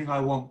loud everything I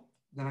want.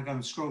 Then I go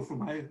and scroll through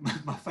my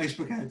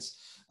Facebook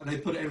ads and they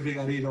put everything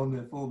I need on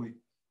there for me,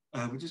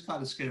 which is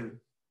kind of scary.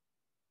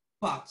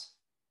 But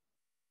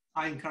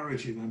I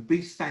encourage you, man,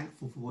 be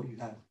thankful for what you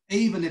have,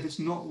 even if it's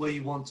not where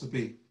you want to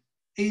be.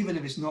 Even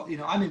if it's not,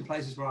 I'm in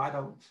places where I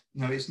don't,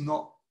 it's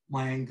not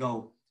my end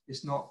goal.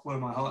 It's not where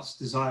my heart's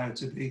desire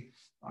to be.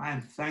 I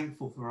am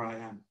thankful for where I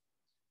am.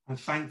 I'm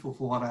thankful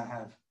for what I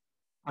have.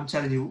 I'm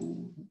telling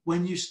you,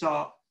 when you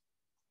start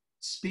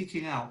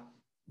speaking out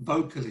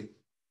vocally,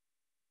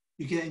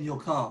 you get in your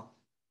car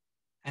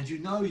and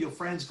your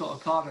friend's got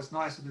a car that's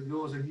nicer than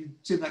yours and you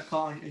sit in that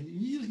car and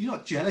you're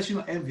not jealous, you're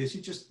not envious,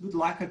 you just would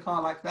like a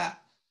car like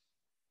that.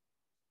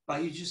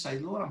 But you just say,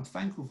 Lord, I'm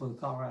thankful for the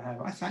car I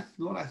have.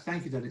 Lord, I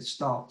thank you that it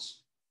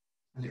starts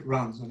and it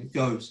runs and it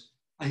goes.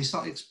 And you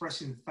start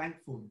expressing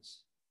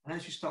thankfulness. And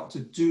as you start to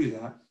do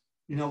that,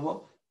 you know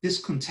what?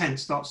 Discontent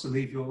starts to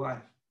leave your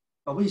life.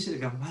 But when you sit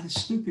there going, man, this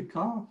stupid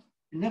car,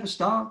 it never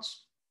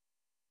starts.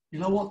 You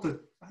know what?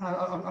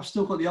 I've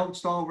still got the old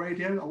style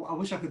radio. I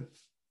wish I could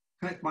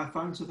connect my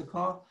phone to the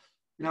car.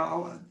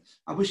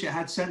 I wish it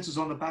had sensors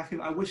on the back of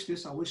it. I wish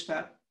this, I wish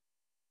that.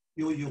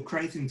 You're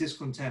creating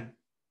discontent.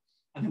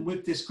 And then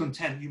with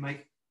discontent, you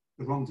make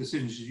the wrong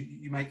decisions.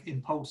 You make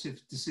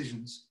impulsive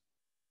decisions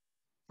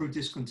through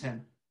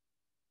discontent.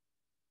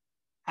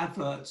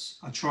 Adverts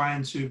are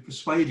trying to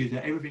persuade you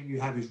that everything you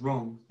have is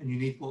wrong and you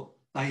need what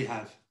they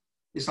have.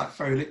 It's like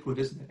Fairy Liquid,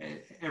 isn't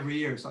it? Every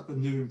year it's like the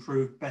new,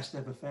 improved, best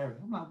ever fairy.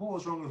 I'm like, what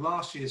was wrong with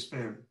last year's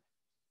fairy?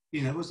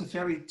 Was the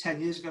fairy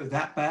 10 years ago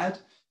that bad?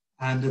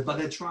 But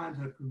they're trying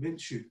to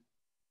convince you,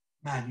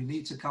 man, you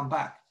need to come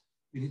back.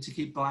 You need to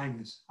keep buying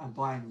this and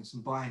buying this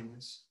and buying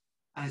this.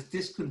 And it's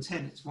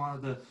discontent. It's one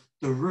of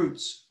the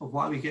roots of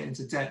why we get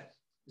into debt.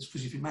 It's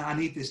because you think, man, I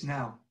need this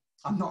now.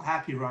 I'm not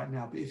happy right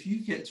now. But if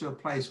you get to a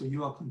place where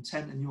you are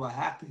content and you are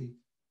happy,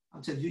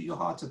 I'm telling you, you're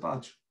hard to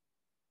budge.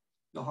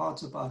 You're hard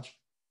to budge.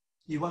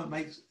 You won't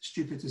make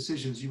stupid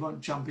decisions. You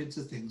won't jump into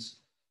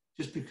things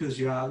just because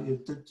you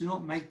do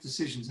not make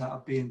decisions out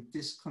of being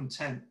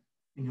discontent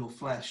in your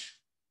flesh.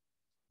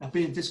 Now,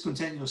 being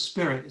discontent in your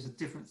spirit is a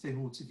different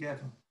thing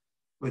altogether,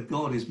 where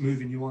God is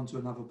moving you on to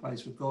another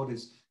place, where God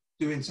is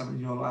doing something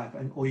in your life,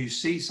 or you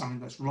see something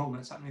that's wrong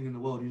that's happening in the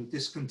world and you're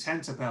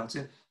discontent about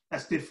it.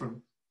 That's different.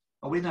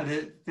 But we know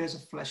that there's a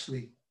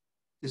fleshly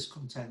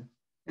discontent.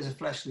 There's a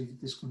fleshly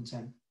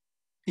discontent.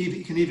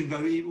 You can even go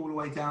all the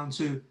way down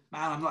to,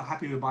 man, I'm not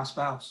happy with my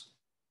spouse.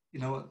 You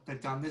know what?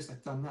 They've done this,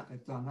 they've done that,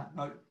 they've done that.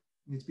 No,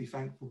 you need to be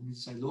thankful. You need to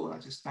say, Lord, I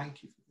just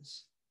thank you for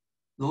this.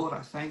 Lord,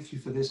 I thank you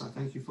for this. I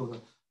thank you for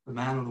the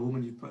man or the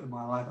woman you put in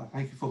my life. I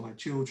thank you for my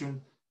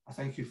children. I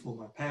thank you for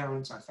my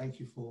parents. I thank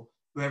you for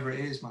whoever it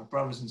is, my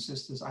brothers and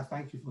sisters. I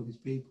thank you for these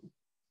people.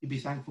 You be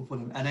thankful for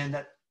them. And then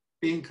that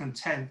being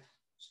content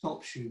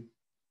stops you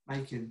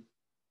making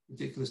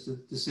ridiculous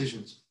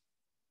decisions.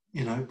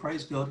 You know,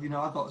 praise God. You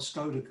know, I got a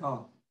Skoda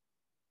car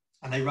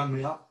and they rang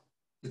me up,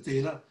 the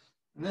dealer,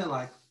 and they're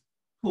like,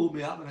 called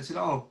me up and they said,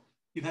 oh,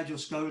 you've had your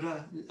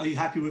Skoda. Are you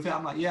happy with it?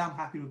 I'm like, yeah, I'm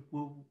happy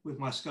with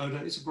my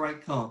Skoda. It's a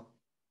great car.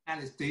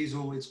 And it's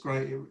diesel. It's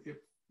great.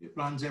 It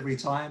runs every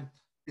time.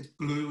 It's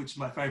blue, which is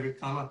my favorite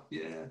color.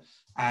 Yeah.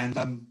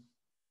 And,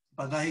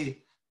 but they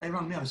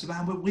rang me up and said,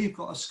 man, we've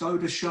got a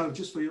Skoda show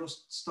just for your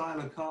style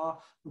of car,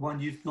 the one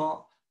you've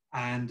got.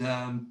 And,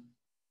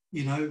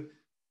 you know,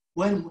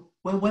 when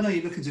are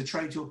you looking to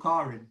trade your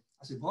car in?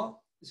 I said, what?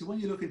 They said, when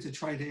you're looking to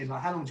trade it in,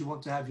 like, how long do you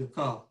want to have your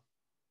car?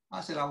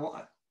 I said, I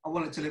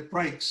want it till it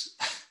breaks.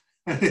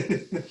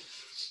 I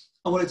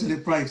want it till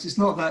it breaks. It's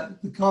not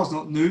that, the car's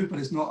not new, but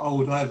it's not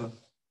old either.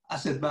 I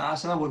said,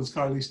 I want this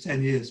car at least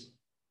 10 years.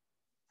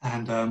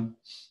 And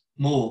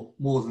more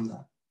than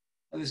that.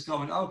 And this guy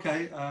went,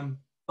 okay,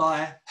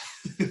 bye.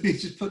 He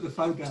just put the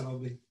phone down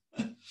on me.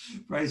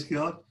 Praise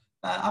God.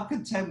 I'm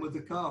content with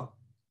the car.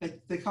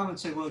 They come and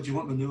say, well, do you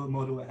want the newer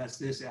model? It has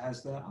this, it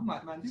has that. I'm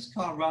like, man, this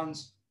car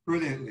runs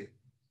brilliantly.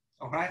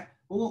 All right.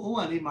 All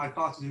I need my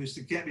car to do is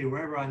to get me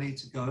wherever I need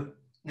to go.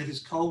 And if it's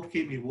cold,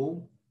 keep me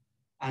warm.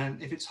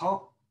 And if it's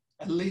hot,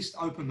 at least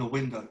open the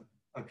window.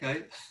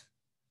 Okay.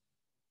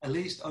 At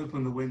least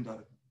open the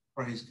window.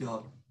 Praise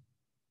God.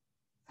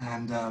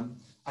 And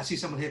I see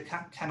someone here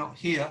cannot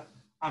hear.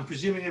 I'm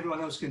presuming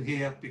everyone else can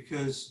hear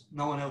because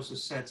no one else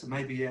has said. So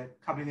maybe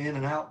coming in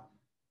and out,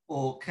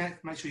 or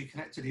make sure you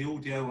connect to the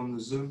audio on the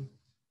Zoom.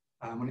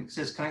 When it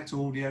says connect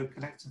to audio,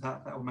 connect to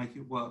that. That will make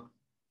it work.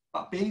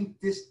 But being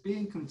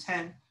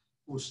content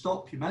will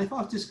stop you, man. If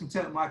I was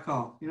discontent with my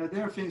car, you know,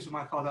 there are things with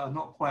my car that are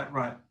not quite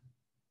right.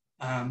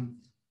 And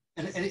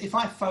if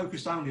I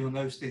focused only on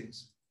those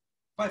things,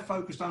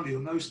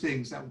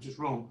 that were just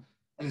wrong,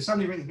 and then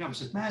somebody rings me up and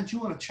says, man, do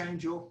you want to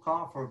change your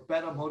car for a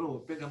better model or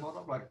a bigger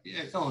model? I'm like,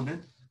 yeah, go on then,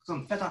 because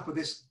I'm fed up with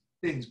these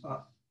things.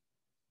 But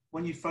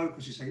when you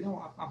focus, you say, you know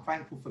what, I'm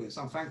thankful for this.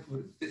 I'm thankful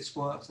that this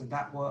works and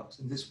that works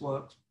and this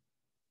works.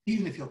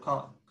 Even if your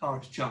car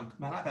is junk,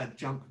 man, I've had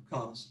junk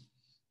cars.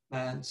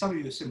 Man, some of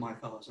you have seen my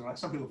cars, all right?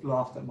 Some people have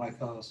laughed at my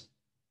cars.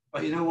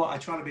 But you know what? I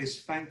try to be as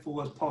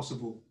thankful as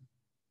possible.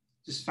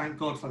 Just thank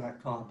God for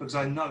that car, because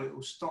I know it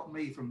will stop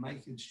me from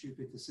making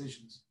stupid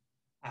decisions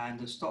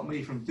and stop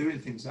me from doing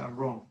things that are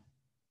wrong.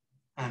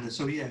 And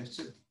so, yeah,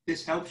 so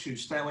this helps you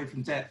stay away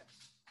from debt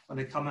when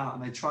they come out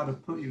and they try to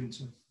put you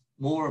into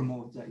more and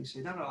more debt. You say,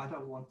 no, I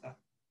don't want that.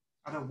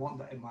 I don't want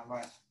that in my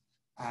life.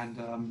 And,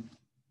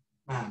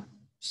 man,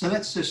 so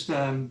let's just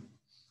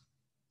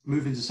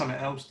move into something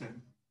else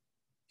then.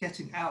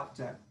 Getting out of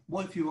debt.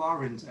 What if you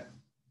are in debt?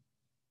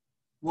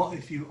 What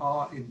if you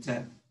are in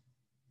debt?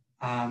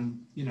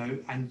 You know,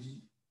 and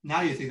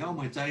now you think, oh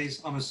my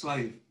days, I'm a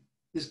slave.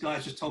 This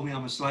guy's just told me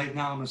I'm a slave.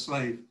 Now I'm a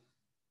slave.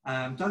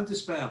 Don't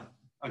despair.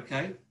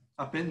 Okay,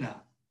 I've been there.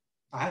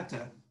 I have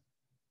debt.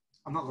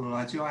 I'm not going to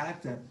lie to you. I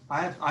have debt.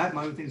 I have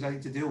my own things I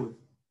need to deal with.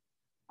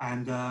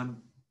 And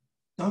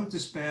don't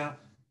despair.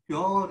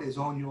 God is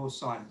on your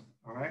side.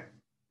 All right,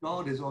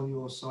 God is on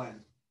your side.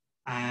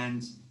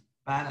 And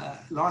man,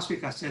 last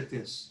week I said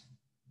this.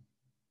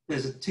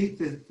 There's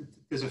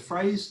a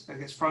phrase that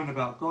gets thrown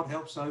about, God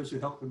helps those who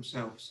help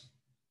themselves.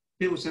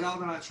 People say, oh,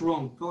 no, that's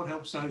wrong. God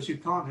helps those who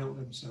can't help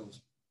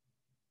themselves.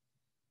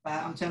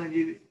 I'm telling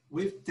you,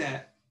 with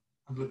debt,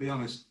 I'm going to be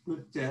honest,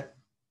 with debt,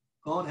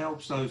 God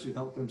helps those who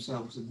help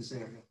themselves in this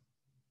area.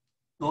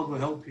 God will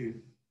help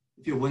you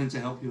if you're willing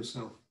to help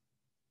yourself.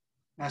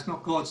 That's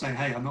not God saying,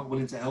 hey, I'm not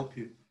willing to help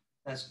you.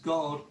 That's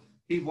God.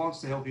 He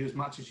wants to help you as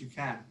much as you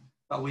can,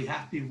 but we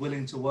have to be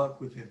willing to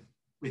work with him.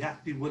 We have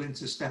to be willing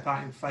to step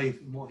out in faith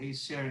in what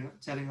he's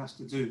telling us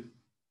to do.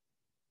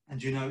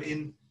 And, you know,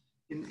 in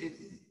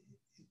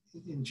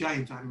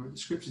James, I don't remember the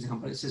scriptures,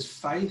 but it says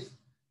faith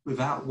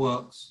without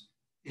works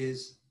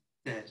is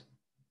dead.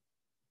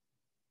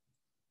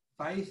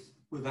 Faith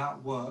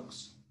without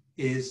works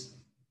is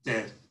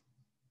dead.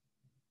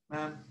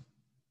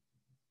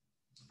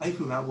 Faith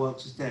without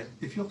works is dead.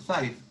 If your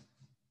faith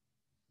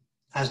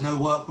has no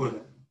work with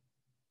it,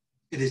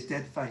 it is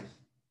dead faith.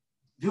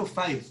 If your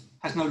faith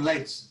has no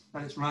legs,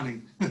 that it's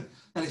running, that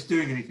it's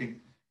doing anything,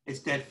 it's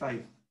dead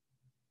faith.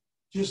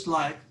 Just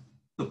like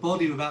the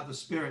body without the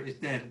spirit is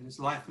dead and it's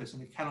lifeless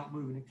and it cannot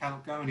move and it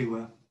cannot go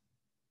anywhere.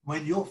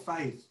 When your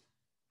faith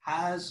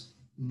has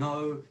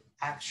no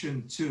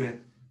action to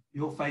it,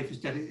 your faith is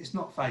dead. It's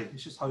not faith,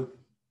 it's just hope.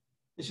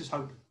 It's just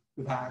hope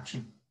without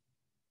action.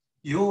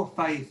 Your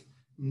faith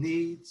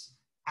needs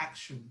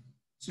action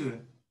to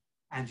it,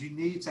 and you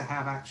need to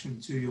have action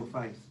to your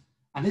faith.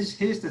 And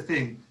here's the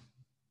thing.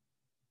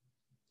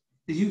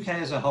 The UK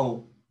as a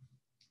whole,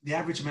 the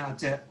average amount of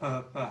debt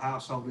per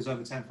household is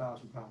over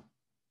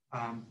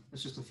 £10,000.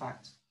 It's just a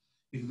fact.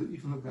 You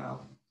can look that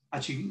up.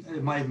 Actually,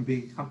 it might even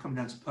be coming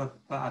down to per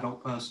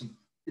adult person.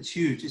 It's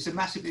huge. It's a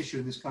massive issue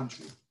in this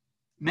country.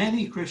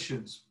 Many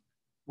Christians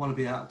want to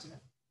be out of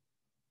debt.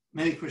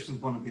 Many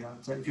Christians want to be out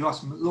of debt. If you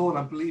ask them, Lord,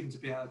 I'm believing to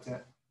be out of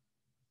debt.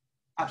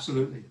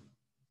 Absolutely.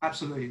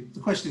 Absolutely. The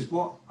question is,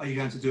 what are you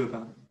going to do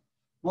about it?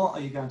 What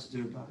are you going to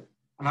do about it?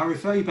 And I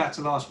refer you back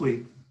to last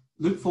week,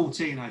 Luke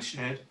 14 I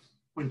shared,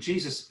 when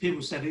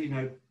people said,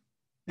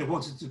 they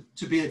wanted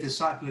to be a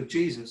disciple of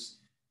Jesus.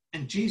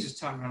 And Jesus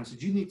turned around and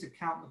said, you need to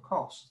count the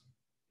cost.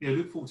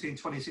 Luke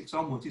 14:26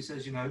 onwards, he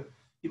says,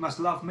 you must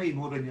love me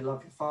more than you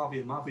love your father,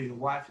 your mother, your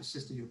wife, your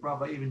sister, your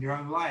brother, even your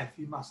own life.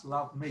 You must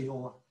love me,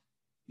 or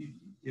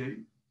you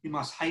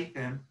must hate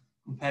them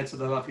compared to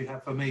the love you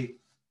have for me.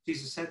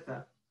 Jesus said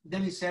that.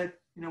 Then he said,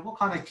 what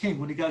kind of king,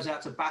 when he goes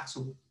out to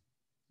battle,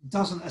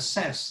 doesn't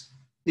assess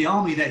the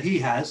army that he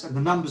has and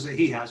the numbers that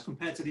he has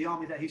compared to the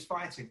army that he's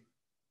fighting?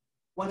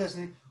 Why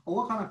doesn't he? Or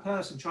what kind of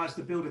person tries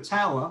to build a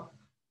tower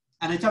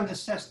and they don't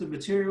assess the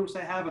materials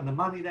they have and the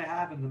money they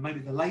have and maybe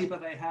the labor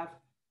they have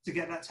to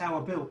get that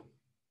tower built?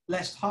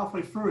 Lest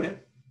halfway through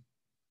it,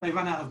 they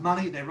run out of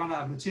money, they run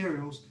out of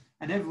materials,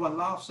 and everyone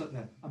laughs at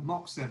them and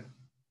mocks them.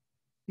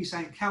 He's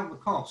saying, count the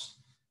cost.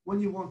 When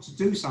you want to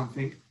do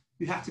something,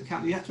 you have to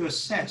count, you have to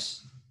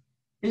assess.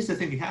 Here's the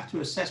thing, you have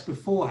to assess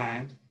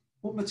beforehand,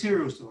 what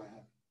materials do I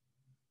have?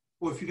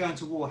 Or if you're going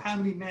to war, how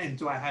many men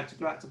do I have to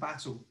go out to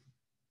battle?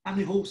 How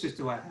many horses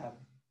do I have?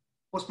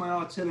 What's my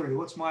artillery?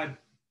 What's my,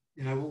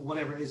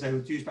 whatever it is they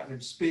would use back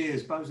then,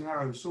 spears, bows and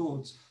arrows,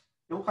 swords.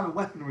 What kind of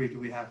weaponry do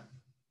we have?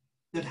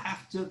 They'd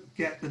have to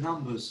get the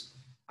numbers.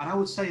 And I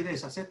would say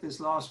this, I said this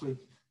last week,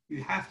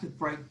 you have to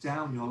break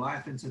down your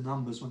life into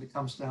numbers when it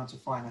comes down to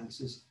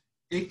finances.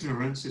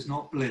 Ignorance is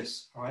not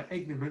bliss, all right?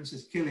 Ignorance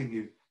is killing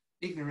you.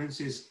 Ignorance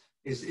is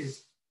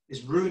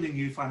ruining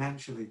you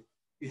financially.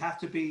 You have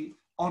to be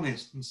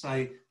honest and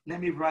say,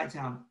 let me write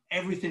down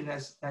everything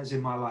that's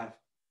in my life,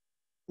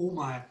 all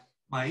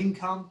my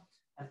income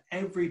and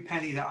every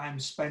penny that I'm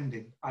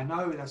spending. I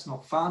know that's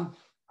not fun.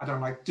 I don't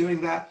like doing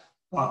that.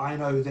 But I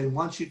know then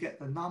once you get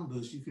the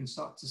numbers, you can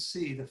start to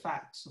see the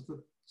facts of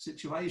the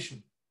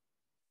situation.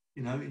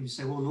 And you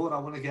say, well, Lord, I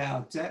want to get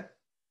out of debt.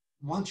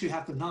 Once you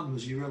have the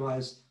numbers, you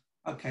realize,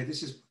 okay,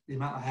 this is the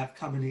amount I have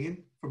coming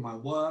in from my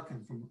work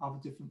and from other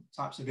different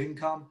types of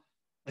income.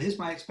 But here's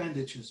my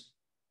expenditures.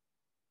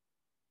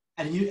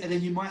 And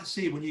then you might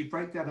see when you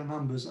break down the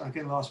numbers,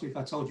 again, last week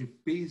I told you,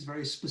 be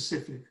very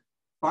specific.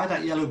 Buy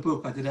that yellow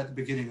book I did at the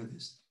beginning of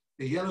this.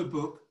 The yellow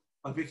book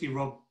by Vicky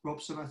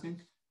Robson, I think,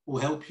 will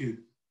help you.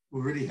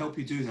 Will really help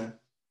you do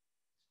that.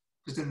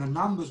 Because then the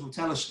numbers will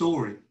tell a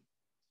story.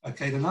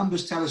 Okay, the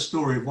numbers tell a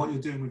story of what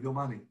you're doing with your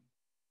money.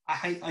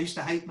 I used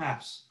to hate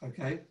maths,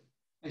 okay?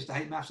 I used to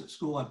hate maths at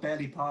school. I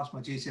barely passed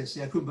my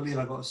GCSE. I couldn't believe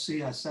I got a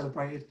C. I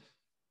celebrated.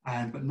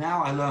 But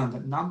now I learned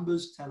that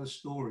numbers tell a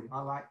story.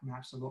 I like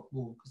maths a lot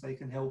more because they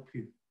can help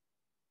you.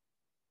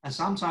 And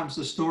sometimes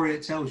the story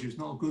it tells you is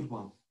not a good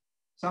one.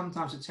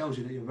 Sometimes it tells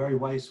you that you're very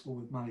wasteful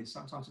with money.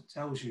 Sometimes it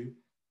tells you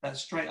that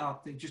straight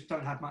up, they just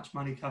don't have much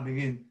money coming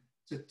in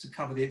to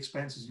cover the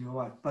expenses in your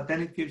life. But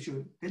then it gives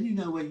you, then you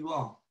know where you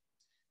are.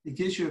 It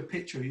gives you a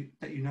picture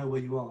that you know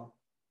where you are.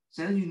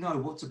 So then you know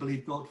what to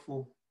believe God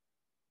for.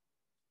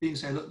 You can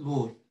say, look,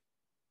 Lord,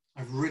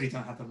 I really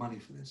don't have the money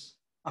for this.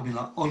 I mean,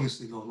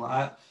 honestly, Lord,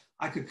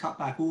 I could cut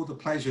back all the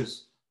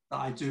pleasures that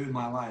I do in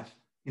my life.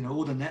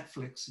 All the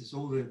Netflixes,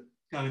 all the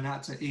going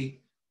out to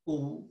eat,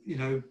 all,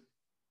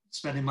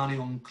 spending money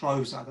on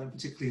clothes that I don't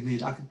particularly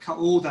need. I could cut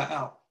all that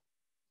out.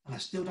 And I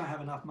still don't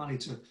have enough money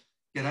to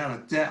get out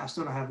of debt. I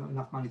still don't have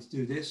enough money to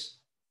do this.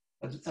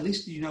 But at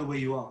least you know where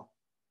you are.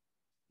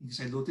 You can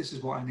say, Lord, this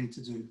is what I need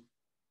to do.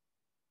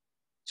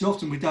 Too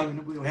often we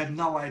have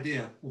no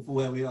idea of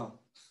where we are.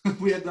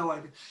 We have no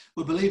idea.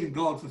 We're believing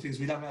God for things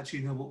we don't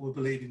actually know what we're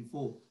believing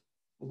for.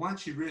 But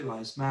once you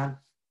realize, man,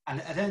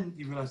 and then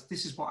you realize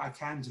this is what I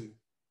can do.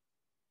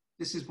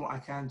 This is what I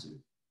can do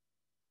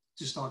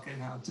to start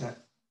getting out of debt.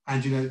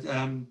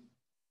 And,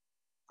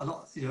 a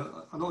lot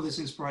of this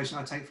inspiration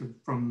I take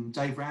from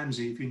Dave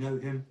Ramsey, if you know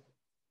him.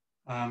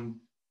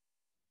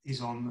 He's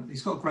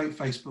got a great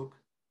Facebook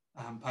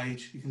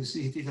page. You can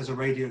see he does a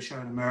radio show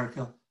in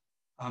America.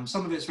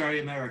 Some of it's very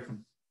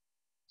American.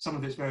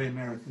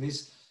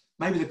 He's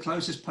maybe the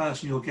closest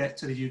person you'll get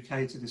to the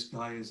UK to this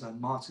guy is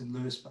Martin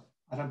Lewis, but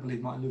I don't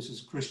believe Martin Lewis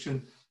is a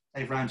Christian.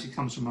 Dave Ramsey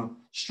comes from a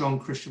strong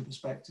Christian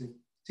perspective,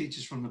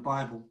 teaches from the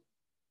Bible.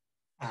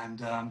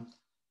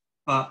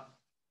 But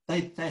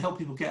they help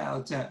people get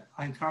out of debt.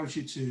 I encourage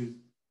you to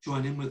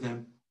join in with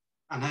them.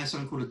 And there's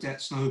something called a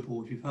debt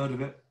snowball. If you've heard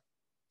of it,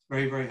 it's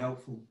very, very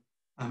helpful.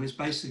 It's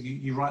basically,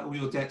 you write all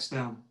your debts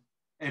down,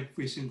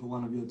 every single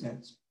one of your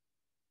debts.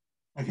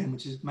 Again,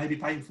 which is maybe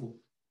painful.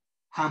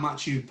 How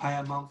much you pay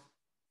a month,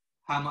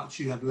 how much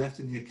you have left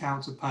in the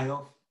account to pay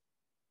off,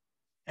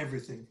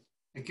 everything.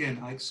 Again,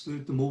 I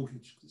exclude the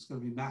mortgage because it's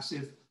going to be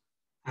massive.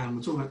 And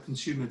we're talking about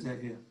consumer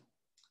debt here.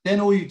 Then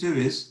all you do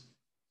is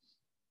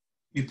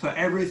you put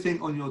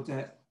everything on your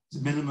debt to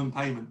minimum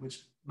payment,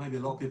 which maybe a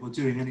lot of people are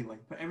doing anyway.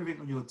 Put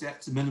everything on your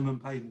debt to minimum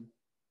payment,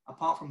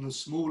 apart from the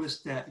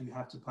smallest debt you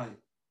have to pay.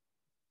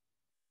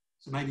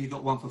 So maybe you've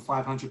got one for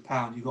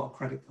 £500, you've got a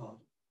credit card.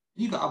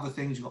 You've got other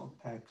things, you've got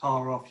to pay a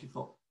car off, you've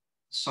got a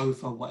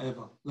sofa,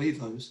 whatever. Leave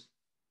those.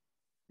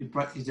 You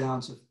break you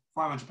down to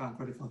 £500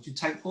 credit card. You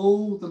take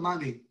all the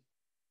money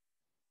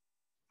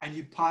and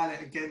you pile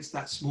it against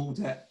that small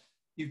debt.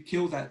 You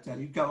kill that debt.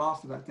 You go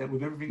after that debt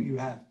with everything you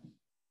have.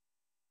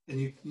 And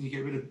you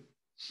get rid of it.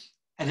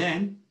 And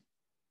then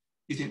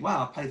you think,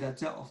 wow, I paid that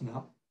debt off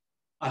now.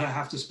 I don't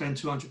have to spend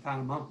 £200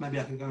 a month. Maybe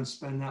I can go and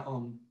spend that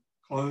on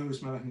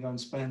clothes. Maybe I can go and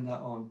spend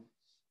that on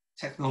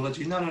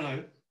technology.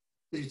 No.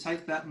 So you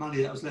take that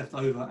money that was left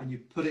over and you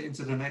put it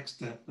into the next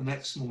debt, the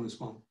next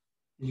smallest one,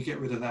 and you get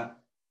rid of that.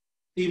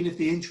 Even if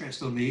the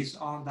interest on these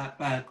aren't that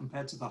bad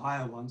compared to the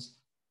higher ones,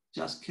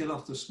 just kill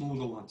off the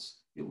smaller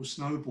ones. It will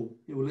snowball.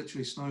 It will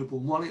literally snowball.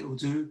 And what it will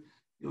do,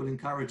 it will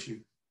encourage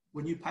you.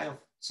 When you pay off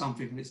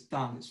something and it's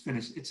done, it's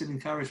finished, it's an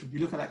encouragement. You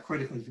look at that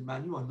credit card, you think,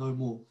 man, you are no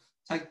more.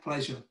 Take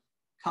pleasure.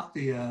 Cut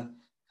the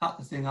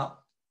thing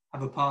up.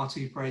 Have a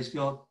party. Praise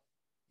God.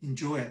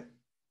 Enjoy it.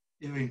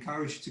 It will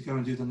encourage you to go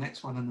and do the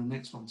next one and the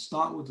next one.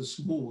 Start with the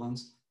small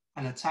ones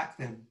and attack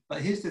them.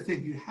 But here's the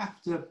thing. You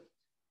have to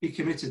be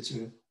committed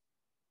to it.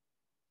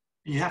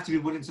 And you have to be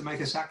willing to make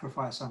a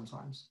sacrifice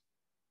sometimes.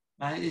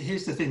 Now,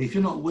 here's the thing. If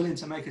you're not willing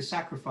to make a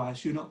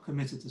sacrifice, you're not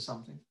committed to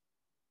something.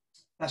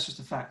 That's just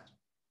a fact.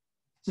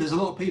 So there's a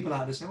lot of people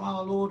out there saying,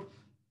 oh, Lord,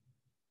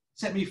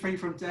 set me free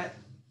from debt.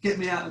 Get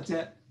me out of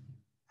debt.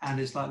 And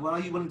it's like, well, are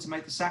you willing to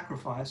make the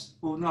sacrifice?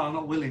 Well, no, I'm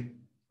not willing.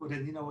 Well,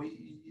 then, you know what?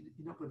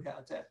 You're not going to get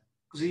out of debt.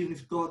 Because even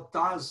if God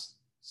does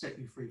set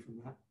you free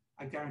from that,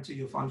 I guarantee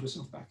you'll find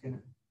yourself back in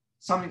it.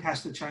 Something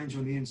has to change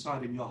on the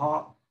inside, in your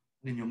heart,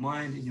 and in your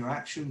mind, in your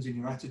actions, in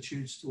your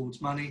attitudes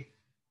towards money,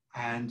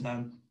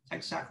 and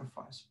take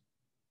sacrifice.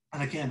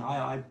 And again,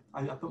 I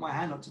put my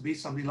hand up to be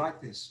somebody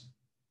like this.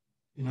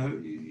 You know,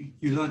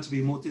 you learn to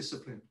be more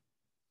disciplined.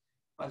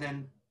 But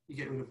then you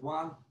get rid of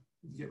one,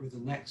 you get rid of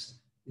the next,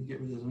 you get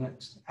rid of the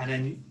next.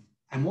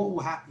 And what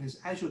will happen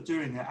is, as you're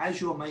doing that, as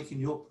you're making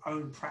your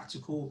own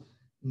practical,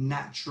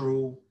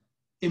 natural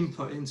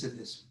input into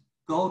this,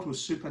 God will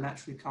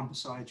supernaturally come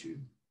beside you,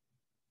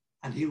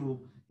 and he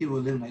will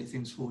eliminate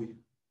things for you.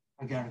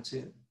 I guarantee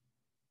it.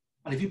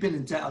 And if you've been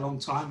in debt a long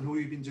time and all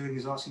you've been doing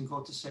is asking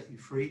God to set you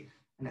free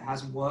and it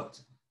hasn't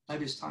worked,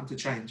 maybe it's time to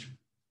change.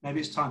 Maybe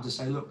it's time to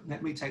say, look,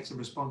 let me take some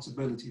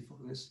responsibility for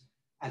this,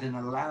 and then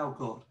allow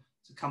God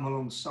to come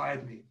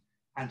alongside me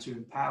and to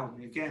empower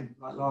me. Again,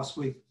 like last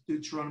week,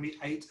 Deuteronomy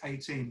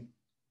 8:18,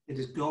 it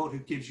is God who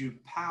gives you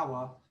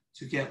power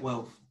to get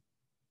wealth.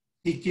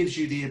 He gives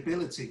you the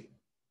ability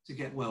to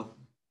get wealth.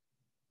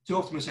 Too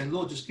often we're saying,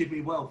 Lord, just give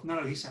me wealth.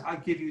 No, he said, I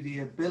give you the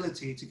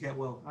ability to get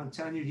wealth. I'm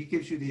telling you, he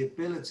gives you the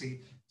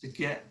ability to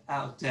get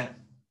out of debt.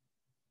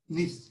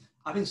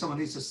 I think someone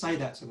needs to say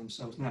that to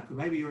themselves now, because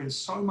maybe you're in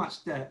so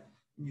much debt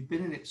and you've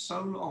been in it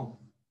so long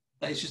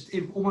that it's just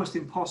almost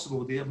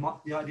impossible, the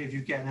idea of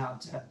you getting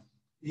out of debt.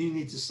 You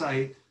need to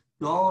say,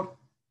 God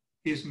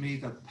gives me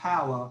the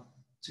power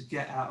to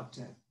get out of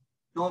debt.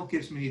 God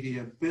gives me the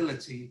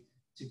ability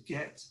to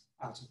get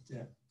out of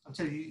debt. I'm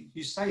telling you,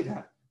 you say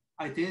that,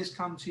 ideas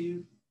come to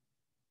you,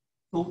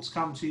 thoughts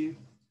come to you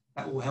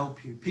that will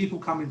help you. People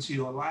come into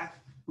your life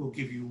who will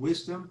give you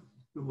wisdom,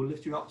 who will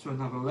lift you up to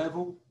another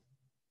level.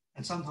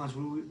 And sometimes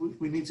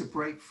we need to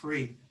break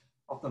free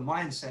of the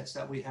mindsets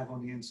that we have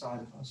on the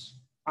inside of us.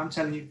 I'm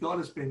telling you, God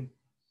has been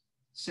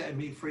setting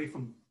me free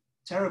from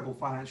terrible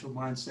financial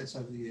mindsets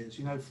over the years.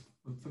 You know,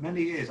 for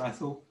many years, I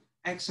thought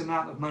X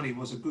amount of money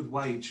was a good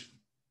wage,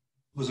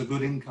 was a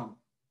good income.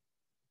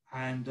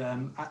 And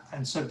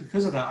so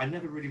because of that, I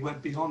never really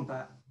went beyond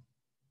that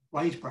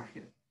wage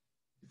bracket.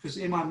 Because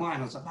in my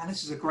mind, I was like, man,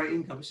 this is a great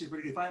income. This is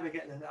really good. If I ever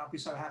get there, I'll be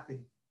so happy.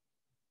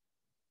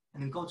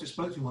 And then God just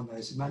spoke to me one day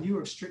and said, man, you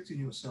are restricting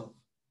yourself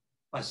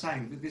by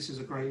saying that this is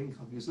a great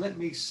income. He goes, let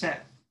me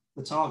set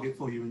the target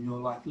for you in your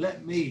life.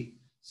 Let me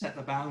set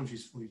the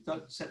boundaries for you.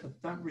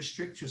 Don't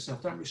restrict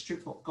yourself. Don't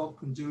restrict what God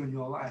can do in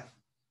your life.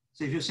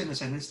 So if you're sitting there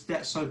saying, this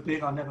debt's so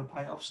big, I'll never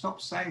pay it off, stop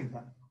saying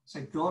that.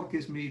 Say, God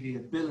gives me the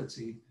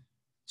ability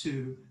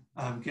to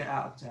get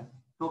out of debt.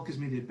 God gives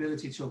me the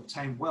ability to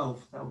obtain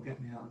wealth that will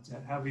get me out of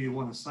debt. However you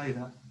want to say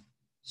that,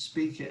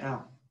 speak it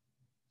out.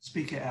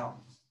 Speak it out.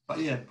 But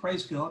yeah,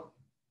 praise God.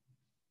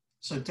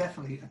 So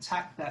definitely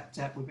attack that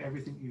debt with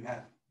everything you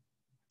have.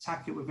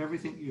 Attack it with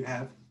everything you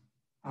have.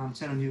 And I'm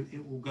telling you,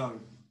 it will go.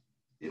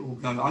 It will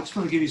go. I just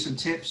want to give you some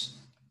tips.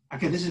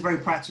 Again, this is very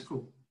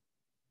practical.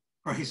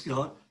 Praise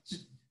God.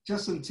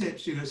 Just some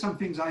tips. You know, some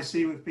things I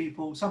see with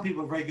people. Some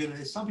people are very good at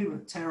this. Some people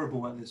are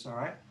terrible at this. All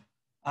right.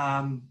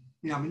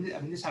 You know, I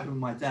mean, this happened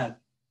with my dad.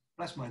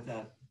 Bless my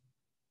dad.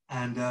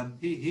 And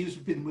he's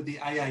been with the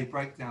AA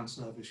breakdown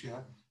service,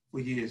 yeah,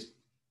 for years.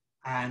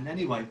 And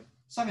anyway,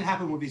 something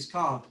happened with his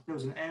card. There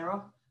was an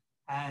error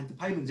and the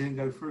payment didn't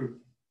go through.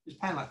 He was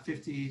paying like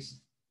 50, I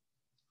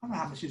don't know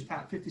how much he was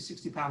paying, 50,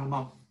 60 pounds a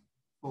month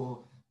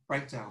for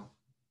breakdown.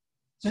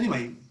 So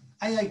anyway,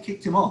 AA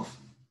kicked him off.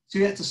 So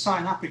he had to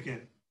sign up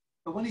again.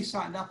 But when he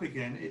signed up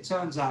again, it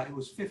turns out it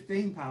was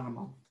 £15 a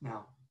month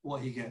now,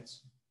 what he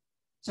gets.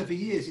 So for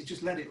years, he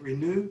just let it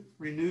renew.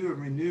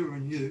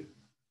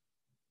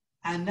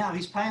 And now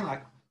he's paying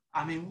like,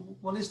 I mean,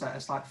 what is that?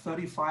 It's like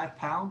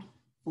 £35,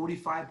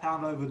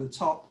 £45 over the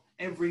top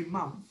every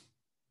month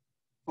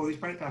for his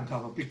breakdown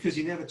cover because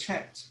he never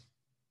checked.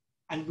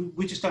 And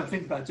we just don't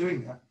think about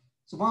doing that.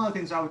 So one of the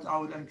things I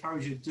would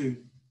encourage you to do,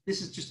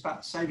 this is just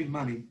about saving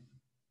money,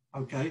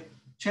 okay?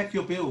 Check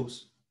your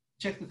bills.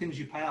 Check the things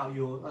you pay out,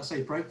 your, let's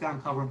say,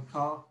 breakdown cover on the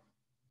car.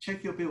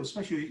 Check your bills,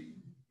 especially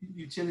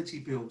utility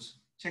bills.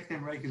 Check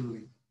them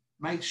regularly.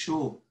 Make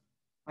sure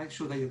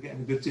that you're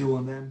getting a good deal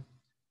on them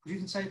because you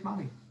can save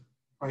money.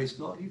 Praise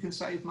God, you can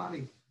save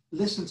money.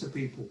 Listen to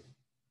people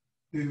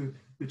who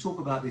talk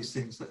about these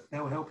things, that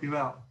they'll help you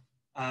out.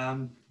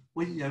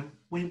 When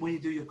you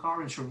do your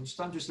car insurance,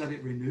 don't just let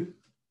it renew.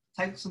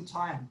 Take some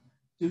time,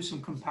 do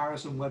some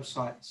comparison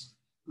websites,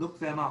 look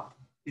them up.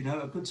 You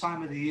know, a good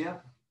time of the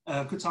year,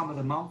 a good time of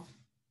the month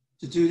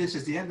to do this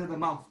is the end of the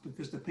month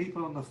because the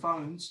people on the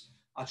phones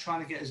are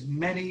trying to get as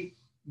many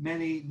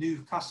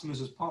new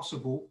customers as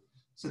possible.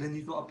 So then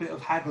you've got a bit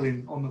of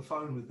haggling on the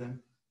phone with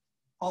them.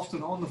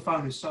 Often on the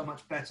phone is so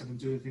much better than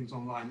doing things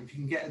online. If you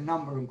can get a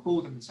number and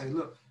call them and say,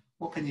 look,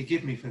 what can you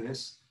give me for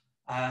this?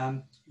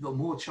 You've got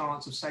more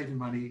chance of saving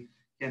money,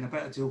 getting a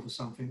better deal for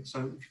something.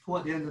 So if you call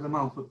at the end of the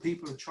month, but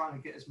people are trying to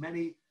get as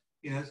many,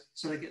 you know,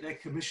 so they get their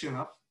commission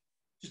up,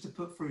 just to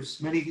put through as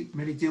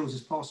many deals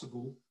as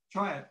possible.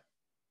 Try it.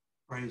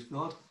 Praise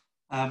God.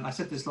 I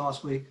said this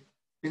last week,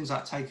 things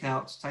like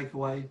takeouts,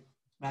 takeaway.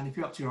 Man, if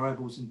you're up to your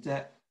eyeballs in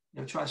debt, you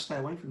know, try to stay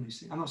away from these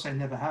things. I'm not saying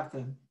never have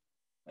them,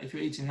 but if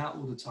you're eating out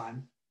all the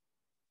time,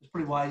 it's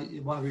probably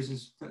one of the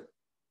reasons that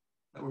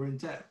we're in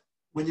debt.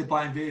 When you're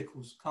buying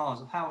vehicles, cars,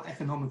 how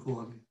economical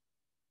are they?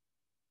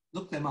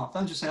 Look them up.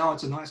 Don't just say, oh,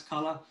 it's a nice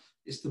color.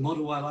 It's the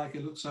model I like.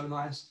 It looks so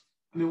nice.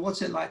 I mean,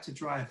 what's it like to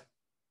drive?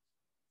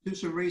 Do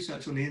some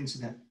research on the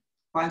internet.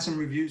 Find some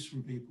reviews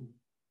from people.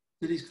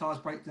 Do these cars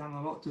break down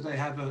a lot? Do they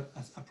have a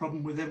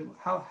problem with them?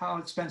 How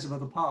expensive are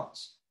the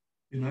parts?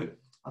 You know,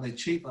 are they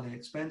cheap? Are they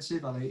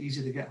expensive? Are they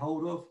easy to get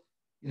hold of?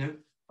 You know,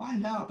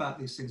 find out about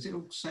these things. It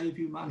will save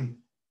you money.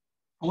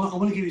 I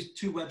want to give you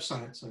 2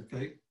 websites,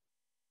 okay?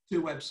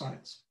 2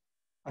 websites.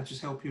 That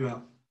just help you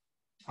out,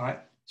 all right?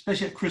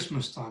 Especially at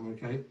Christmas time,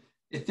 okay?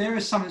 If there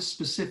is something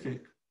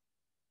specific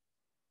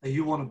that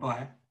you want to buy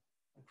at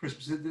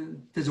Christmas,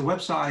 there's a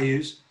website I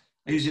use.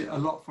 I use it a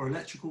lot for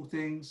electrical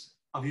things.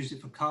 I've used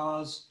it for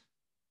cars.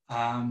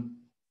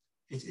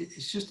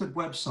 It's just a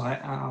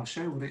website, and I'll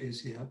show you what it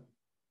is here.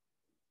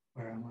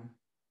 Where am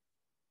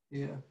I?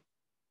 Here.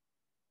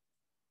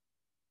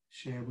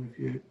 Share with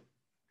you.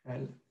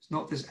 Okay, it's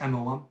not this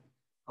Emma one.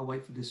 I'll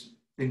wait for this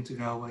thing to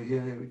go away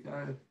here. There we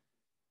go.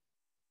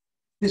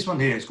 This one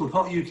here is called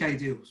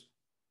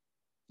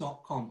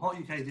hotukdeals.com,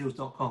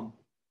 hotukdeals.com.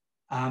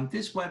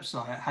 This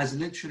website has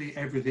literally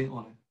everything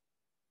on it.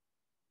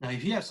 Now,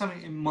 if you have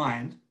something in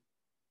mind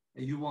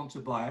that you want to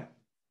buy,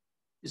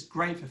 it's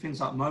great for things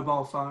like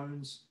mobile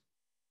phones.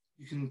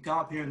 You can go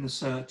up here in the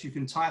search, you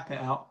can type it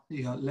out.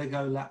 You got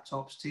Lego,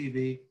 laptops,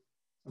 TV.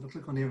 If I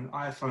click on here an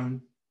iPhone,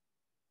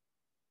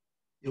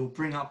 it'll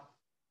bring up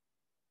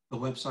the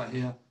website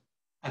here.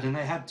 And then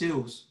they have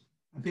deals.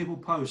 And people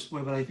post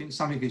whether they think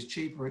something is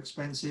cheap or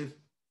expensive.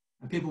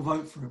 And people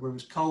vote for it, whether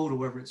it's cold or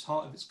whether it's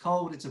hot. If it's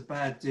cold, it's a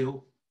bad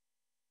deal.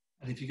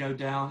 And if you go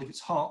down, if it's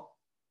hot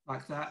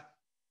like that,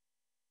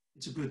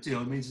 it's a good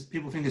deal. It means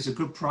people think it's a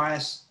good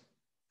price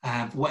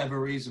for whatever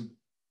reason.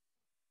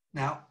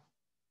 Now,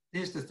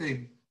 here's the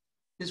thing.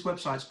 This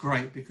website's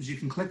great because you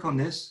can click on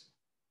this.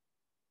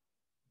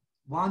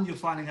 One, you're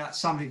finding out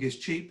something is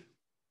cheap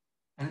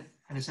and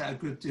it's at a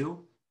good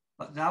deal.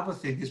 But the other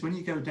thing is when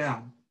you go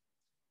down,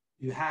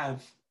 you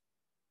have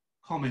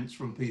comments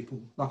from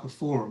people, like a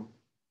forum.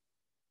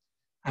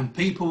 And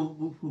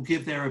people will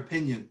give their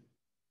opinion.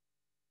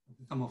 I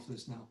can come off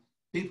this now.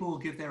 People will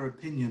give their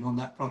opinion on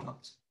that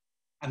product.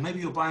 And maybe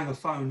you're buying a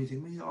phone, you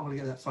think, well, I'm going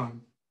to get that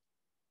phone.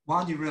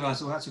 One, you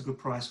realize, oh, that's a good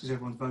price because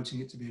everyone's voting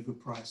it to be a good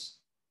price.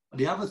 But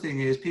the other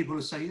thing is people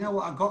will say, you know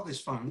what, I got this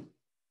phone,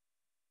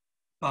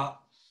 but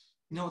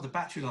you know what, the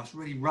battery life's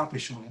really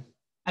rubbish on it.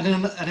 And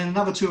then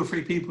another 2 or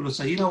 3 people will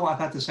say, you know what, I've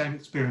had the same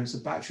experience. The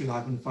battery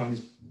life on the phone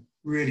is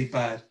really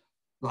bad.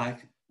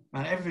 Like,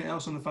 man, everything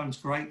else on the phone is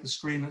great. The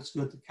screen looks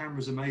good. The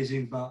camera's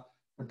amazing, but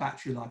the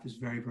battery life is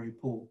very, very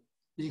poor.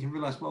 Then you can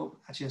realize, well,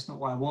 actually, that's not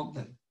what I want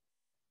then.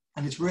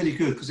 And it's really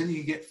good because then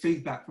you can get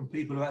feedback from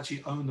people who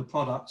actually own the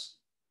products.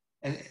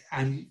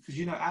 And because,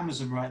 you know,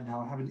 Amazon right now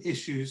are having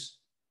issues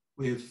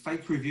with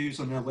fake reviews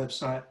on their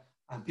website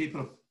and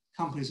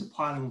companies are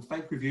piling on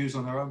fake reviews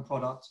on their own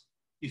products.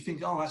 You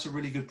think, oh, that's a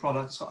really good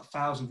product. It's got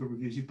 1,000 good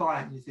reviews. You buy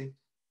it and you think,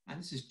 man,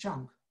 this is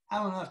junk.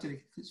 how on earth did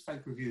it get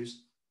fake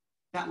reviews?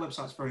 That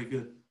website's very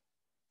good.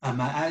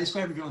 It's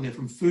got everything on there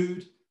from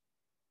food.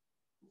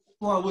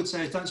 What I would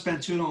say is don't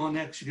spend too long on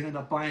there because you can end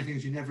up buying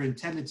things you never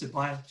intended to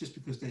buy just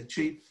because they're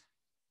cheap.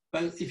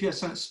 But if you have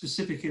something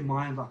specific in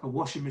mind, like a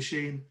washing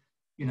machine,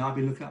 you know, I've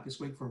been looking up this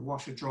week for a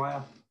washer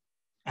dryer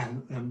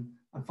and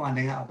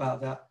finding out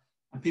about that.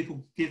 And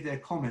people give their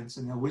comments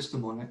and their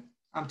wisdom on it.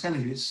 I'm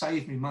telling you, it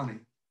saved me money.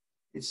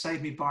 It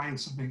saved me buying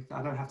something that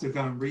I don't have to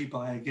go and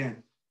rebuy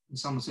again. And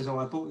someone says, oh,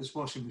 I bought this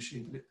washing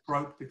machine, but it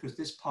broke because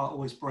this part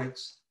always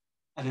breaks.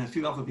 And then a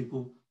few other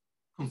people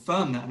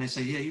confirm that and they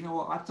say, yeah, you know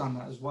what, I've done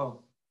that as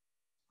well.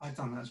 I've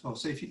done that as well.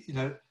 So if you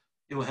know,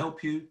 it will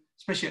help you,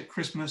 especially at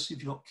Christmas. If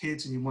you've got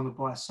kids and you want to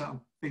buy certain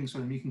things for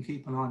them, you can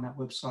keep an eye on that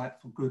website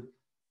for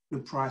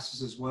good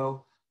prices as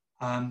well.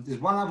 There's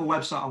one other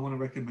website I want to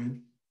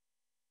recommend.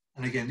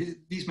 And again,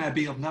 these may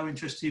be of no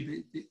interest to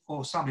you,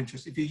 or some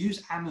interest. If you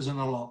use Amazon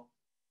a lot,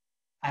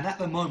 and at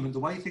the moment, the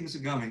way things are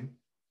going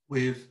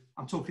with,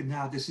 I'm talking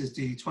now, this is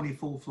the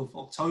 24th of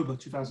October,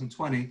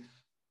 2020.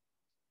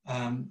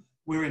 I'm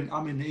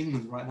in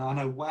England right now. I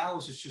know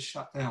Wales has just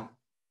shut down.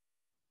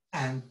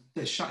 And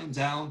they're shutting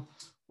down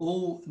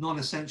all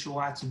non-essential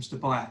items to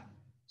buy.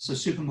 So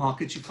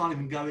supermarkets, you can't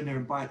even go in there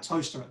and buy a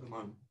toaster at the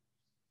moment,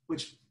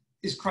 which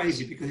is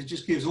crazy because it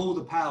just gives all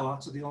the power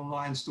to the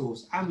online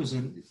stores.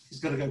 Amazon is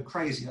going to go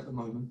crazy at the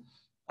moment.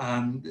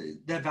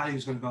 Their value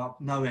is going to go up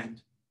no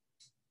end.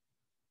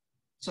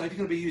 So if you're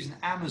going to be using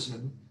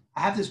Amazon,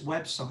 I have this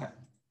website.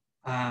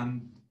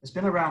 It's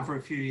been around for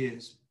a few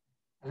years.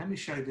 And let me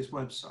show you this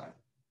website.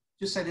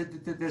 Just say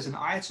that there's an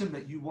item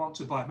that you want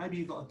to buy. Maybe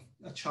you've got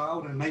a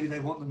child and maybe they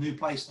want the new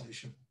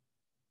PlayStation.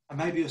 And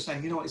maybe you're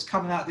saying, you know what, it's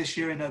coming out this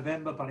year in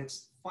November, but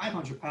it's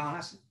 £500.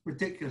 That's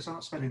ridiculous. I'm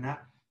not spending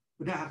that.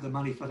 We don't have the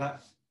money for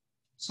that.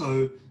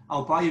 So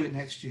I'll buy you it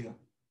next year.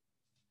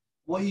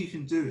 What you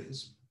can do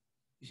is,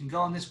 you can go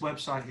on this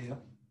website here.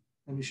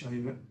 Let me show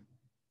you it.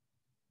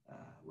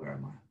 Where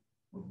am I?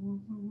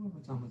 What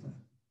have I done with that?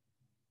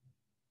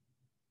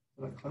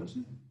 Did I close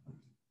it?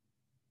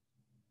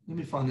 Let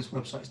me find this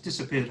website. It's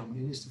disappeared on me.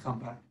 It needs to come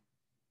back.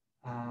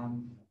 Let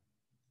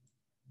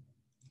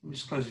me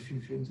just close a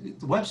few things.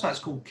 The website's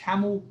called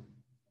Camel,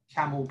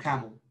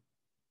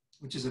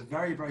 which is a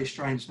very, very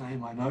strange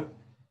name, I know.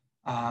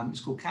 It's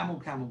called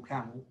Camel.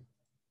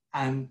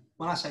 And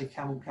when I say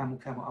camel,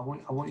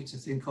 I want you to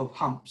think of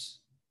humps.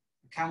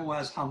 A camel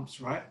has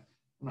humps, right?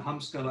 And the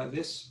humps go like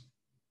this.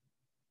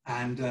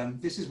 And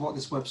this is what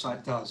this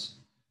website does.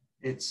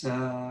 It's,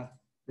 there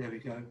we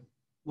go.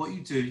 What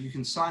you do, you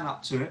can sign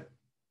up to it.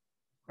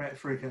 Create a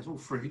free account, it's all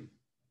free.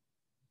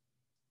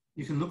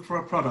 You can look for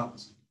a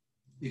product.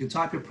 You can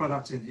type your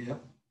product in here.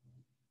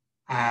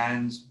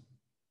 And,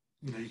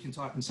 you know, you can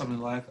type in something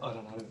like, I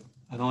don't know,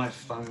 an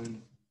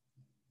iPhone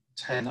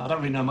 10. I don't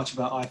really know much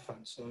about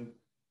iPhones, so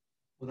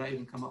will that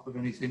even come up with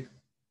anything?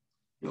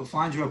 It'll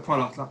find you a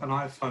product like an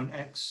iPhone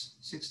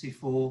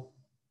X64.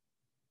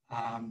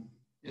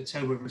 It'll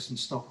tell you whether it's in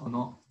stock or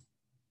not.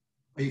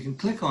 Or you can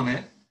click on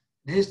it.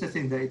 And here's the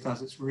thing that it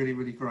does. It's really,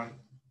 really great.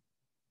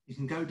 You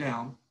can go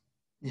down.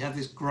 You have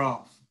this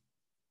graph.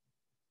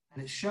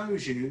 And it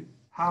shows you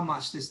how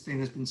much this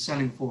thing has been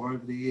selling for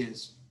over the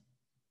years.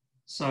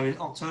 So in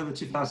October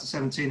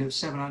 2017, it was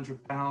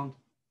 £700.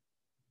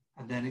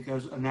 And then it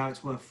goes, and now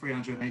it's worth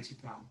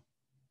 £380.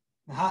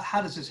 Now,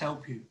 how does this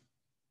help you?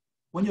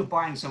 When you're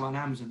buying something on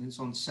Amazon and it's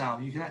on sale,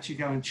 you can actually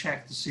go and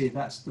check to see if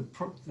that's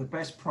the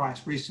best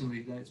price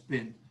recently that it's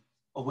been,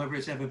 or whether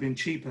it's ever been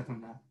cheaper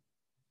than that.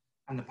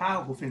 And the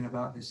powerful thing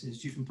about this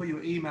is you can put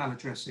your email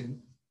address in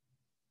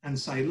and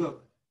say,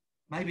 look,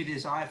 maybe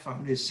this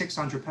iPhone is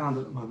 £600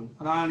 at the moment,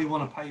 and I only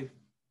want to pay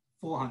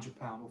 £400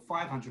 or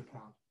 £500.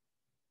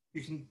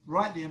 You can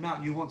write the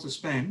amount you want to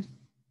spend,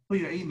 put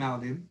your email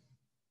in,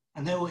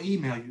 and they will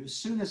email you. As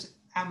soon as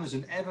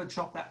Amazon ever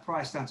drop that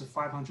price down to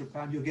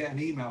 £500, you'll get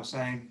an email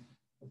saying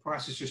the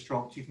price has just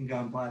dropped. You can go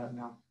and buy that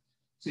now.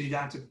 So you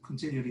don't have to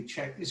continually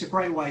check. It's a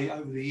great way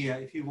over the year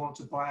if you want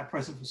to buy a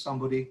present for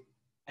somebody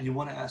and you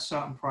want it at a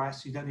certain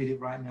price, you don't need it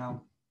right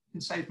now. You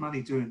can save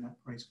money doing that,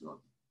 praise God.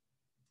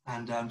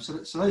 And so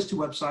those two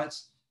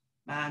websites,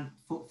 man,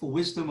 for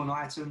wisdom on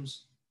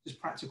items, just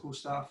practical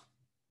stuff,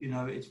 you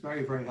know, it's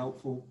very, very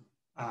helpful.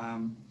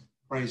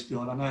 Praise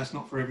God. I know it's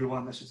not for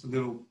everyone. That's just a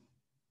little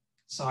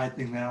side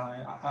thing there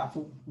I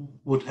thought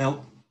would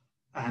help.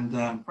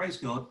 And praise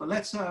God. But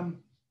let's,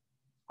 I'm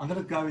going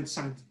to go into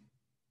something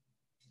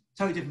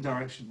totally different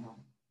direction now.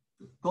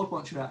 God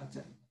wants you out of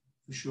debt,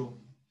 for sure.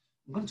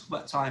 I'm going to talk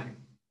about tithing.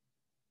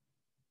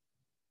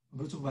 I'm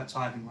going to talk about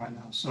tithing right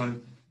now. So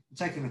I'm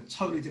taking a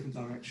totally different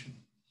direction.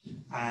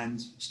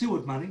 And still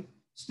with money,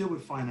 still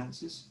with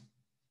finances.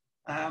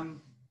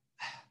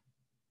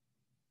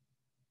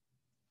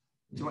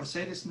 Do I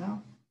say this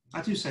now?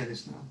 I do say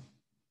this now.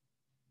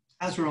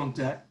 As we're on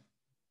debt,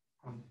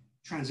 I'm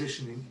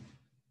transitioning.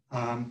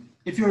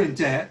 If you're in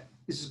debt,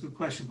 this is a good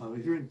question, by the way.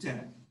 If you're in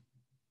debt,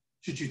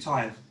 should you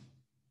tithe?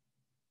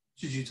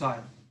 Should you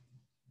tithe?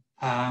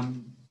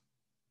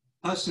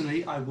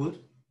 Personally, I would.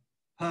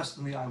 I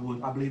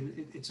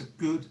believe it's a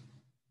good,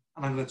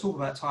 And I'm going to talk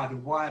about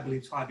tithing, why I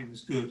believe tithing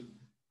is good.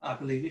 I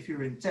believe if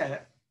you're in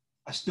debt,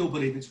 I still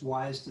believe it's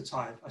wise to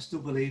tithe. I still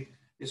believe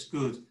it's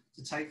good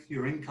to take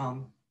your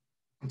income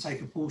and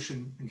take a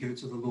portion and give it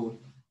to the Lord.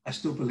 I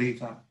still believe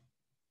that.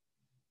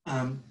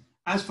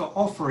 As for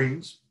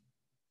offerings,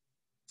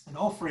 I'm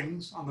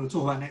going to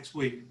talk about next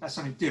week. That's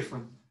something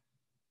different.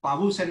 But I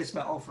will say this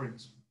about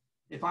offerings.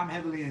 If I'm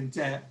heavily in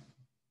debt,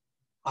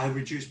 I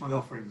reduce my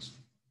offerings.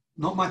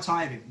 Not my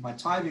tithing. My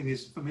tithing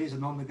is, for me, is a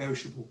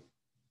non-negotiable.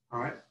 All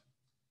right?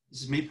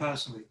 This is me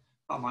personally.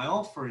 But my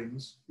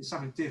offerings is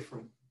something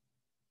different.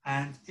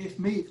 And if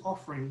me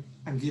offering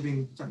and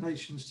giving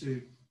donations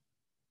to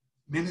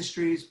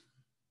ministries,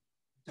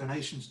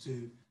 donations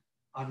to,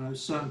 I don't know,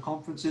 certain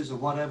conferences or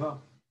whatever,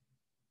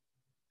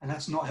 and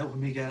that's not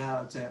helping me get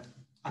out of debt,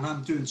 and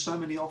I'm doing so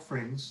many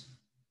offerings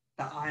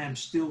that I am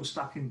still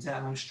stuck in debt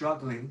and I'm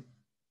struggling,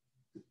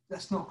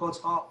 that's not God's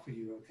heart for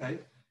you, okay?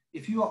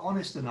 If you are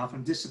honest enough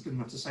and disciplined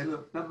enough to say,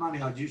 look, that money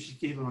I'd usually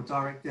give on a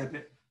direct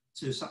debit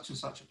to such and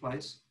such a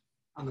place,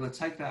 I'm going to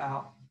take that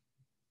out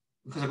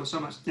because I've got so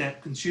much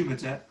debt, consumer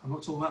debt. I'm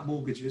not talking about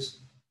mortgages.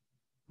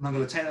 And I'm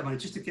going to take that money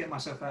just to get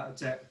myself out of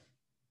debt,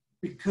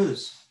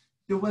 because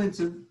you're willing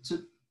to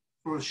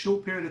for a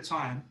short period of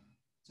time,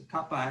 to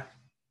cut back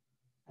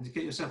and to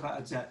get yourself out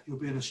of debt, you'll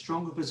be in a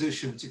stronger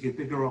position to give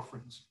bigger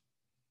offerings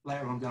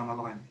later on down the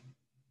line.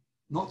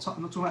 I'm not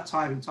talking about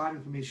tithing.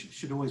 Tithing for me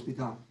should always be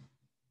done.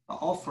 But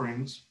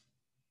offerings,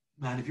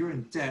 man, if you're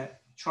in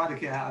debt, try to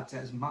get out of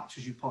debt as much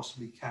as you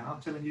possibly can.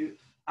 I'm telling you,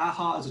 our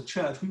heart as a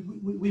church,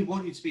 we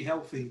want you to be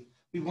healthy.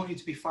 We want you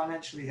to be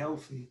financially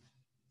healthy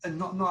and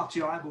not up to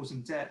your eyeballs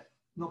in debt,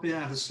 not being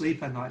able to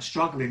sleep at night,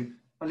 struggling,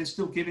 but it's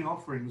still giving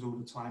offerings all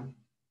the time.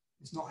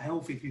 It's not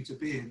healthy for you to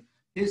be in.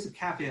 Here's the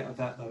caveat of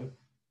that, though.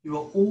 You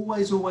are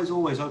always, always,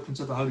 always open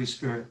to the Holy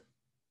Spirit.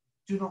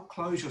 Do not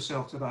close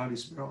yourself to the Holy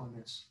Spirit on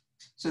this.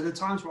 So the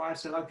times where I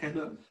said, okay,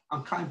 look,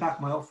 I'm cutting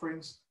back my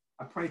offerings.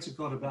 I pray to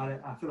God about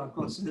it. I feel like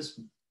God says,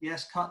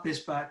 yes, cut this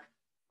back,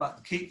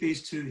 but keep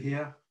these two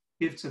here,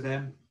 give to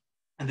them.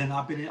 And then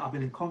I've been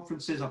in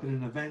conferences, I've been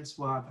in events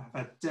where I've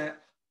had debt,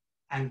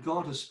 and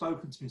God has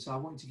spoken to me. So I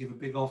want you to give a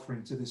big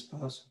offering to this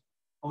person.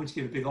 I want you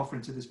to give a big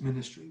offering to this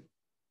ministry.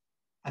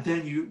 And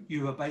then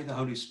you obey the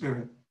Holy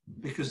Spirit,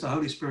 because the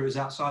Holy Spirit is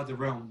outside the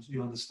realms,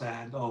 you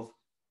understand, of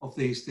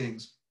these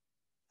things.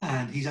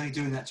 And he's only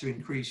doing that to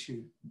increase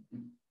you.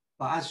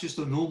 But as just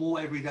a normal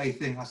everyday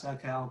thing, I say,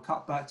 okay, I'll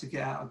cut back to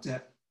get out of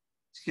debt,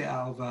 to get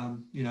out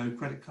of,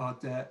 credit card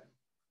debt,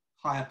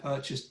 hire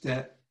purchase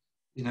debt,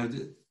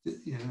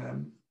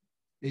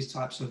 these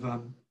types of,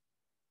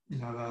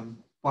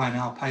 buy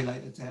now, pay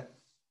later debt.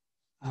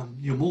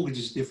 Your mortgage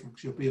is different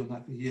because you'll be on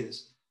that for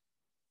years.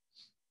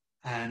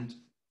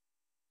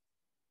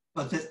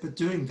 But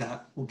doing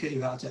that will get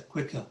you out of debt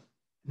quicker.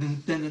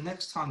 And then the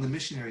next time the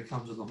missionary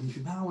comes along, you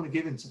think, man, I want to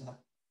give into that.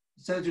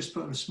 Instead of just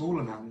putting a small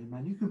amount in,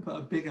 man, you can put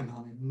a big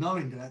amount in,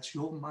 knowing that that's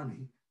your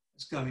money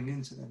that's going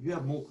into them. You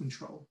have more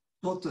control.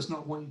 God does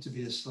not want you to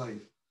be a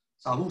slave.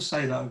 So I will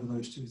say that over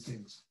those two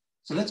things.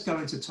 So let's go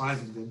into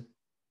tithing then.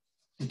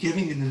 And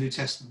giving in the New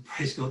Testament.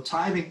 Praise God.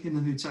 Tithing in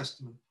the New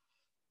Testament.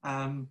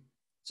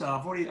 So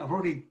I've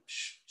already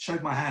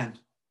showed my hand.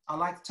 I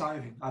like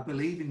tithing. I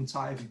believe in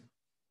tithing.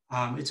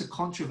 It's a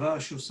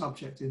controversial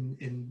subject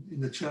in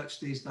the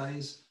church these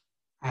days.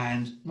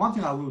 And one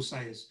thing I will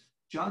say is,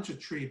 judge a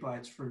tree by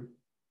its fruit.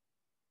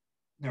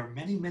 There are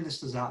many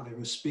ministers out there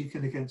who are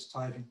speaking against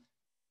tithing.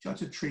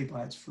 Judge a tree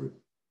by its fruit.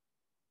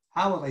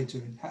 How are they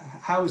doing?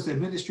 How is their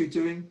ministry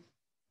doing?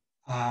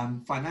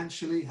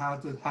 Financially, how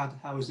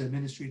is their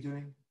ministry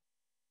doing?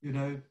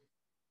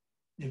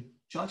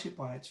 Judge it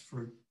by its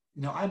fruit.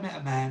 I met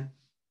a man,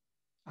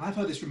 and I've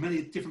heard this from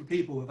many different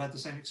people who have had the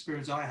same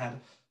experience I had.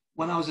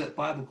 When I was at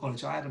Bible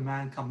college, I had a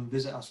man come and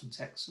visit us from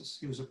Texas.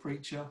 He was a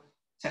preacher,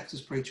 Texas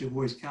preacher,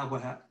 wore his cowboy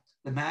hat.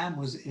 The man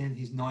was in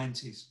his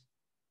 90s.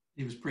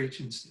 He was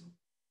preaching still.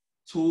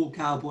 Tall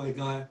cowboy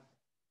guy.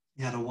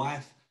 He had a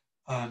wife.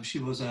 She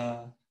was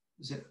I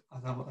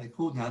don't know what they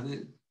called now.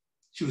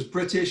 She was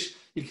British.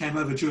 He came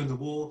over during the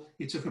war.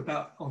 He took her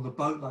back on the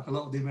boat like a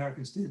lot of the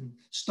Americans did and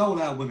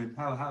stole our women.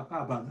 How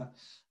about that?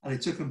 And they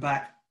took them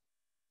back.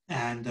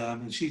 And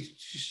she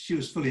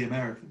was fully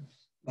American.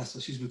 That's her.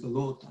 She's with the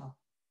Lord now.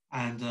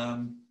 And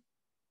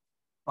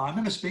but I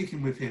remember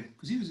speaking with him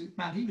because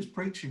he was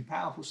preaching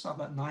powerful stuff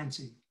at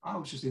 90. I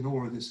was just in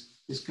awe of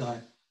this guy.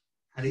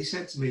 And he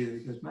said to me,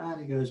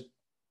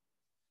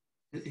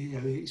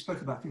 he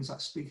spoke about things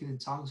like speaking in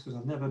tongues, because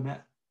I've never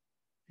met,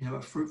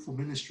 a fruitful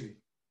ministry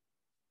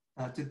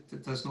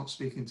that does not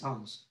speak in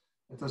tongues,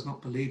 that does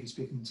not believe in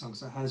speaking in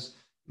tongues, that has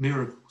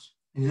miracles.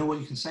 And you know what?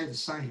 You can say the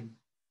same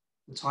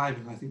for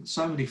tithing. I think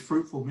so many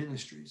fruitful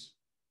ministries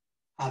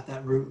have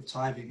that root of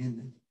tithing in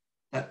them,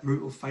 that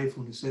root of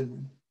faithfulness in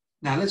them.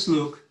 Now let's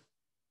look.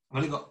 I've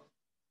only got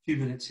a few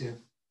minutes here.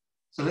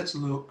 So let's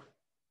look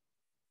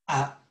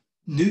at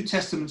New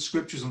Testament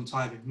scriptures on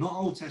tithing, not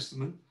Old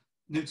Testament,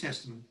 New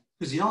Testament.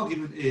 Because the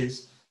argument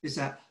is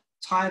that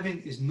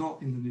tithing is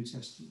not in the New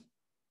Testament.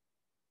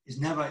 It's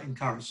never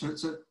encouraged.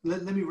 So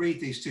let me read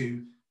these to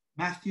you.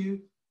 Matthew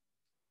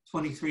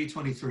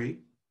 23:23,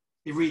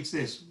 it reads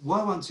this: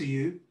 "Woe unto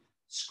you,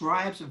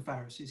 scribes and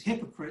Pharisees,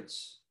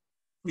 hypocrites,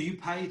 for you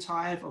pay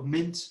tithe of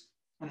mint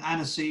and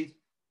aniseed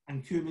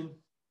and cumin,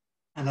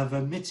 and have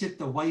omitted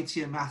the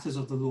weightier matters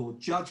of the law,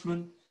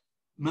 judgment,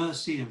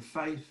 mercy, and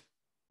faith.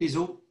 These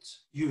ought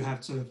you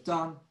have to have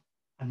done,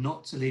 and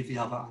not to leave the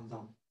other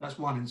undone." That's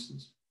one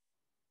instance.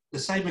 The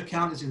same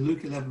account is in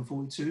Luke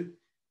 11:42.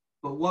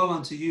 "But woe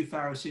unto you,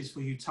 Pharisees,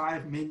 for you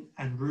tithe mint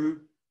and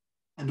rue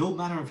and all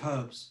manner of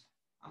herbs,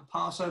 and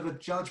pass over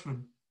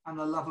judgment and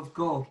the love of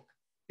God.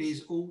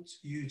 These ought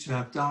you to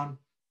have done,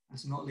 and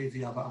to not leave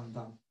the other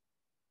undone."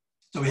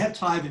 So we have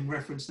tithing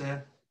reference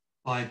there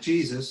by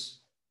Jesus.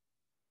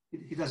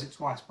 He does it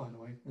twice, by the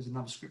way. There's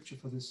another scripture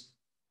for this.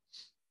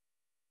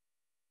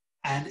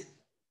 And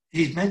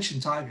he's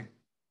mentioned tithing.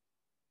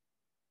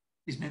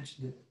 He's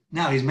mentioned it.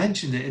 Now, he's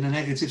mentioned it in a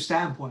negative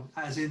standpoint,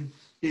 as in,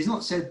 he's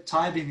not said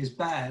tithing is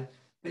bad,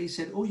 but he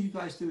said, all you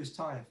guys do is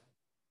tithe.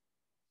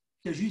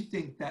 Because you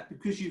think that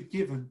because you've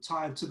given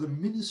tithe to the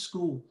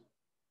minuscule,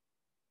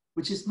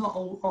 which is not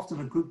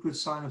often a good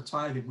sign of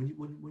tithing,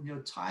 when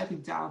you're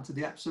tithing down to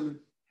the absolute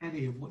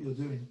penny of what you're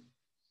doing.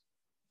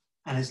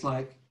 And it's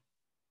like,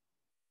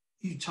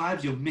 you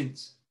tithe your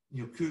mint and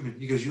your cumin,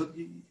 because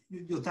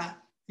you're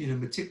that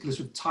meticulous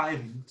with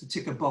tithing to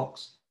tick a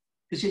box,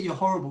 because yet you're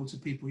horrible to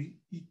people. You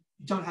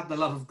don't have the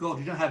love of God.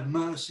 You don't have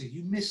mercy.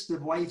 You miss the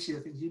weightier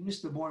things. You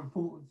miss the more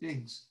important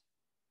things.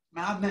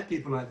 Man, I've met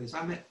people like this.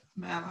 I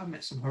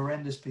met some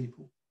horrendous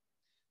people.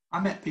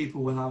 I met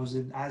people when I was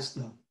in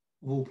Asda,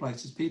 of all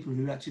places, people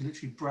who actually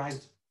literally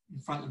bragged in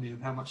front of me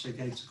of how much they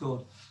gave to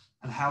God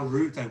and how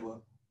rude they were.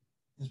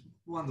 It's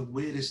one of the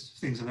weirdest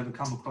things I've ever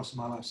come across in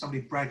my life.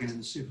 Somebody bragging in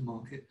the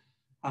supermarket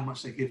how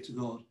much they give to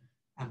God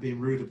and being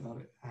rude about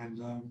it.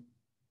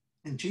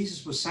 And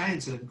Jesus was saying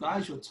to them,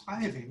 guys, you're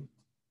tithing,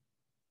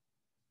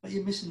 but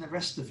you're missing the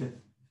rest of it.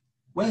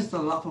 Where's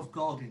the love of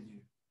God in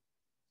you?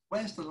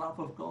 Where's the love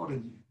of God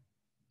in you?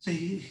 So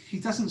he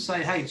doesn't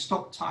say, hey,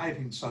 stop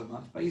tithing so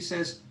much, but he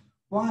says,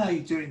 why are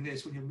you doing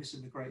this when you're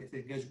missing the greater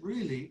thing? He goes,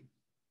 really?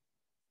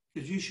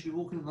 Because you should be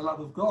walking in the love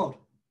of God.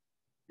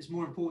 It's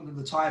more important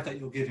than the tithe that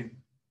you're giving.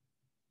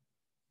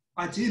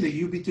 Ideally,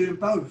 you'd be doing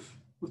both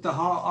with the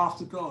heart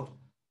after God.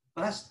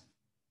 But that's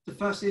the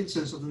first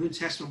instance of the New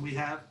Testament we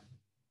have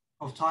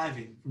of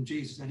tithing from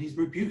Jesus. And he's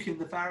rebuking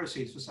the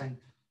Pharisees for saying,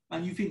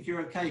 man, you think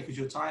you're okay because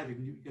you're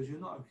tithing, because you're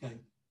not okay.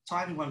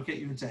 Tithing won't get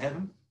you into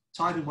heaven.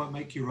 Tithing won't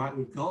make you right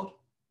with God.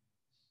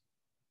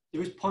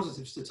 There is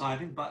positives to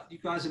tithing, but you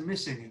guys are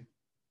missing it.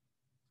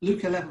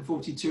 Luke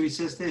 11:42, he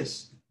says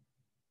this.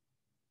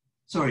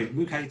 Sorry,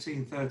 Luke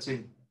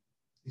 18:13.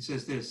 He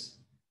says this.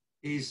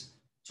 He's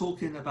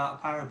talking about a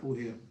parable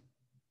here.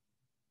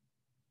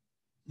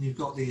 You've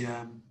got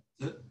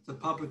the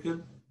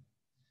publican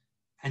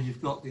and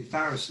you've got the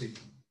Pharisee.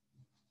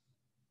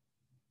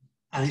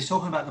 And he's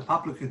talking about the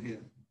publican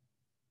here.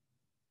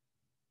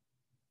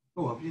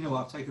 Oh, you know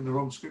what? I've taken the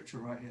wrong scripture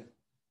right here.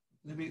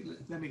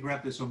 Let me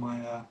grab this on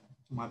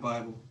my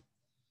Bible.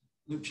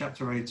 Luke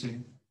chapter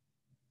 18.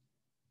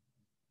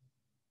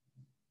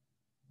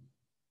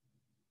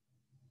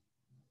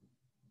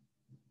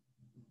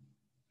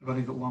 I've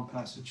only got one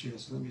passage here,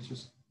 so let me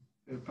just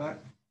go back.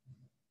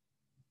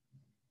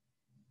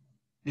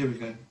 Here we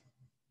go.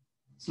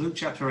 It's Luke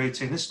chapter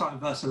 18. Let's start in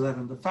verse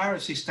 11. The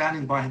Pharisee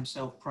standing by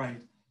himself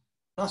prayed,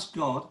 "Thus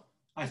God,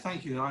 I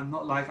thank you that I'm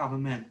not like other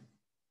men,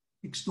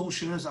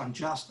 extortioners,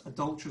 unjust,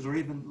 adulterers, or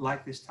even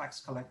like this tax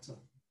collector."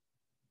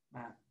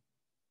 Man,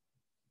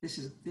 this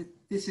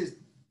is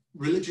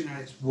religion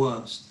at its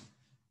worst,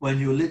 when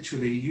you're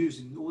literally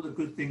using all the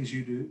good things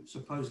you do,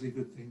 supposedly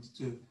good things,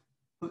 to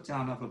put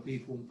down other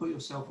people and put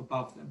yourself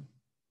above them.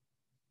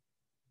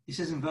 He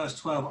says in verse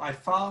 12, "I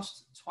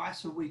fast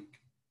twice a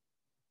week.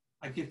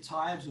 I give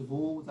tithes of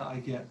all that I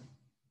get."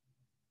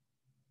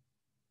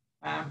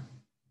 And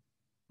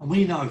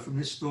we know from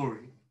this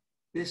story,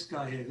 this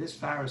guy here, this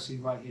Pharisee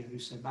right here, who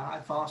said, man,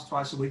 I fast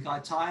twice a week. I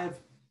tithe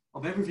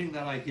of everything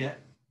that I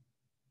get.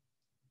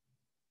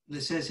 And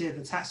it says here,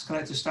 the tax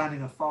collector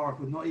standing afar off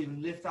would not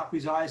even lift up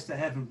his eyes to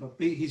heaven, but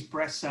beat his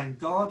breast, saying,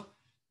 "God,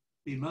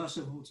 be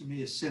merciful to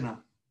me, a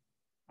sinner."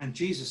 And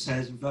Jesus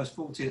says in verse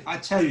 14, "I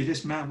tell you,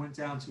 this man went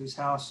down to his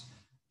house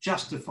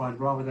justified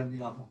rather than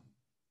the other."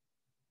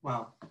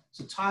 Wow.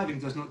 So tithing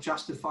does not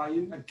justify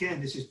you.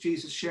 Again, this is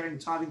Jesus sharing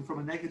tithing from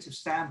a negative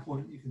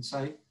standpoint, you can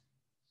say,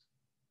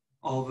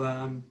 of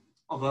a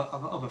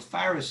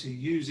Pharisee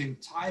using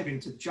tithing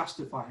to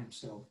justify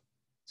himself.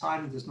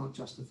 Tithing does not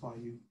justify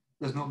you.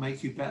 It does not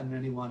make you better than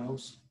anyone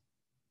else.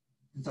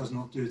 It does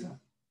not do that.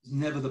 It's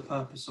never the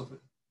purpose of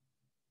it.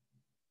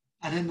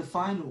 And then the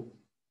final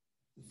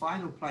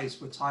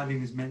place where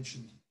tithing is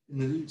mentioned in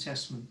the New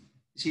Testament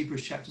is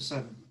Hebrews chapter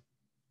 7.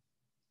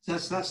 So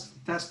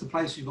that's the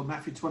place. You've got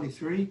Matthew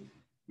 23,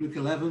 Luke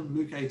 11,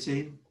 Luke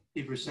 18,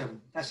 Hebrews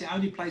 7. That's the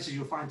only places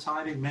you'll find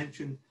tithing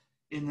mentioned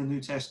in the New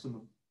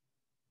Testament.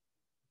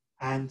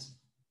 And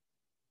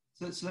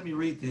so let me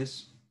read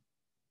this.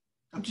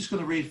 I'm just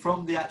going to read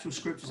from the actual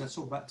scriptures that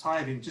talk about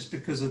tithing, just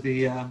because of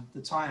the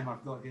time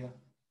I've got here.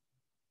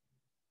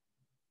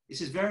 It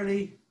says,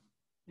 "Verily,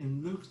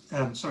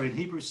 in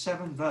Hebrews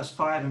 7 verse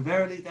 5, and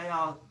verily they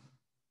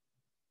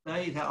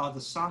that are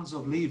the sons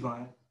of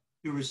Levi,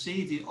 who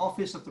receive the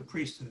office of the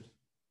priesthood,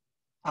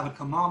 have a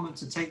commandment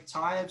to take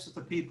tithes of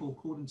the people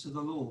according to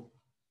the law,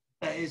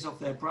 that is, of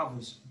their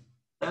brothers,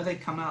 though they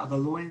come out of the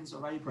loins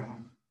of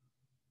Abraham.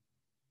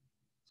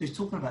 So he's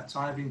talking about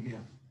tithing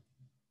here.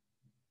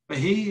 But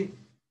he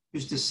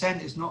whose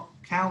descent is not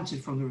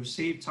counted from the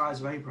received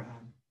tithes of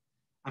Abraham,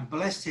 and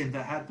blessed him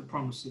that had the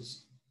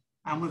promises,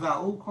 and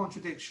without all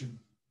contradiction,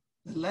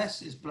 the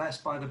less is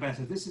blessed by the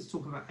better. This is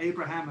talking about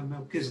Abraham and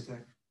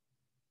Melchizedek.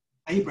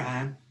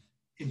 Abraham,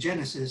 in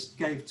Genesis,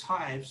 gave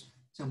tithes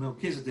to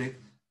Melchizedek,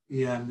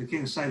 the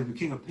king of Salem, the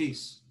king of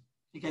peace.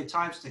 He gave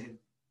tithes to him.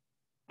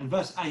 And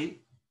verse 8,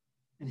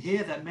 and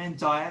here men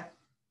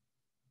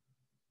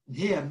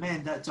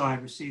that die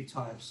receive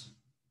tithes.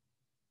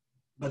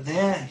 But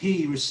there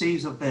he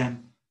receives of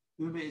them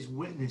whom it is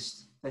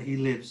witnessed that he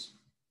lives.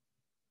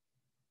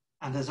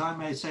 And as I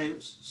may say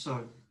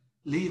so,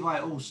 Levi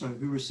also,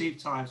 who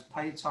received tithes,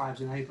 paid tithes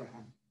in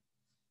Abraham.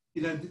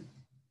 You know,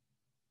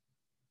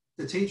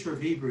 the teacher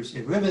of Hebrews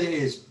here, whoever it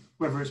is,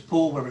 whether it's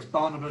Paul, whether it's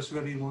Barnabas,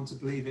 whoever you want to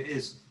believe it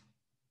is,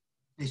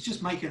 he's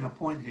just making a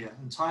point here,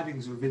 and tithing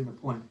is within the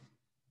point.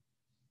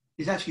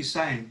 He's actually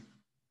saying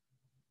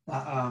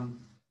that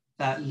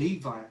that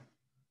Levi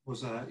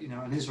was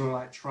an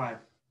Israelite tribe,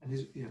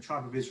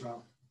 tribe of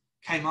Israel,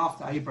 came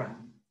after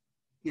Abraham.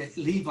 Yet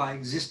Levi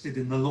existed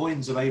in the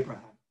loins of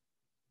Abraham.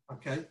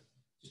 Okay,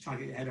 just trying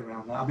to get your head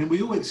around that. I mean,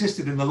 we all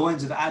existed in the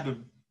loins of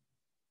Adam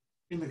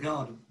in the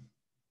garden.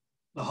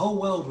 The whole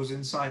world was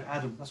inside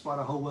Adam. That's why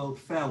the whole world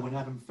fell when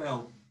Adam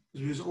fell,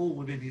 because we was all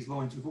within his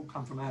loins. We've all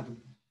come from Adam.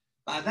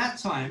 But at that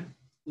time,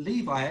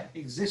 Levi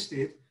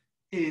existed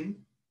in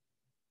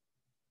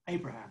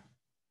Abraham.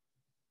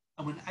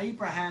 And when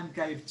Abraham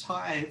gave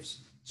tithes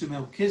to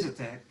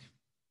Melchizedek,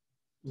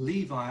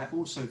 Levi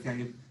also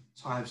gave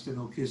tithes to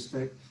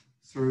Melchizedek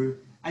through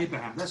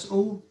Abraham. That's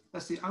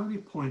the only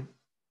point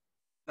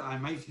that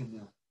I'm making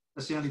there.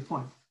 That's the only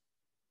point,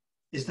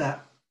 is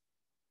that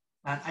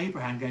and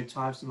Abraham gave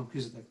tithes to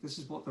Melchizedek. This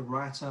is what the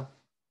writer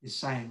is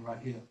saying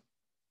right here.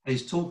 And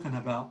he's talking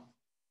about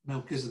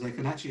Melchizedek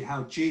and actually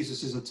how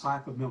Jesus is a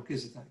type of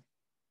Melchizedek.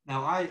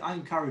 Now, I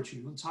encourage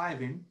you, on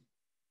tithing,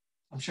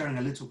 I'm sharing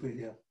a little bit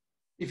here.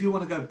 If you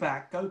want to go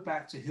back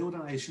to Hill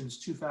Donations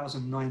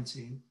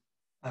 2019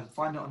 and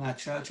find it on our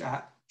church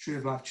app, Tree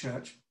of Life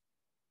Church,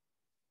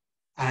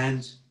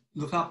 and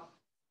look up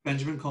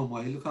Benjamin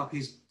Conway, look up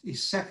his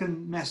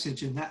second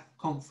message in that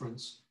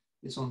conference.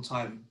 It's on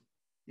tithing.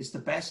 It's the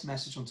best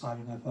message on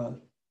tithing I've heard.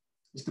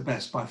 It's the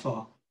best by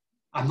far.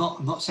 I'm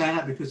not saying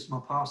that because it's my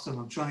pastor and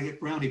I'm trying to get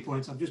brownie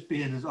points. I'm just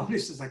being as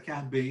honest as I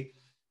can be.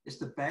 It's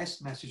the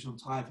best message on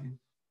tithing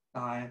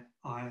that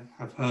I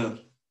have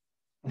heard.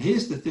 And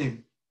here's the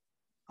thing.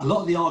 A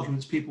lot of the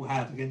arguments people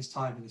have against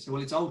tithing, they say,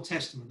 well, it's Old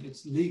Testament,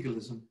 it's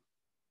legalism.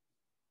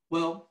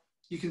 Well,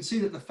 you can see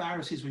that the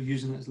Pharisees were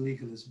using it as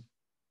legalism.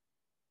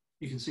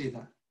 You can see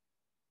that.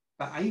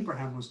 But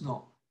Abraham was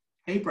not.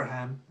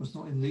 Abraham was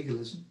not in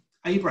legalism.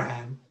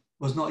 Abraham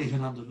was not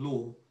even under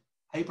law.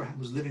 Abraham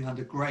was living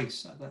under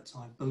grace at that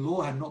time. The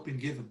law had not been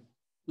given.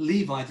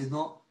 Levi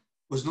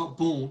was not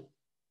born.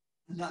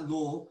 And that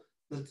law,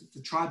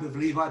 the tribe of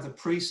Levi, the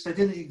priests, they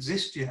didn't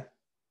exist yet.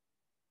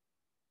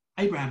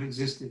 Abraham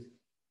existed.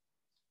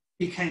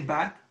 He came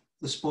back,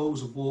 the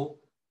spoils of war.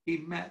 He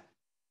met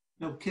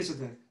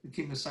Melchizedek, the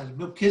king of Salem.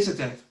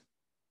 Melchizedek,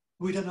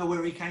 we don't know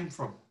where he came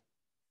from.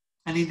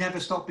 And he never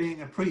stopped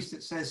being a priest,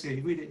 it says here.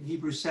 You read it in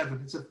Hebrews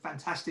 7. It's a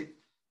fantastic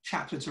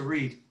chapter to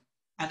read.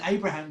 And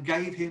Abraham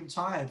gave him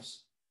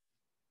tithes.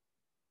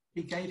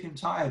 He gave him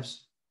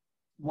tithes.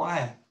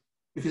 Why?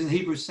 Because in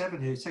Hebrews 7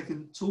 here, it's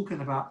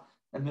talking about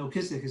that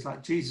Melchizedek is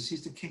like Jesus.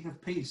 He's the king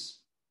of peace.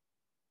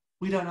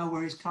 We don't know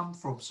where he's come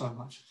from so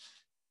much.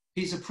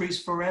 He's a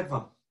priest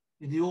forever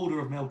in the order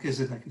of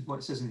Melchizedek, is what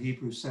it says in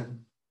Hebrews 7.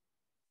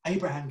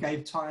 Abraham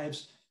gave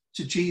tithes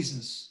to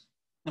Jesus.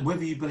 And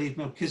whether you believe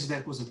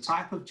Melchizedek was a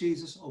type of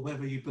Jesus or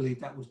whether you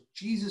believe that was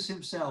Jesus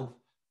himself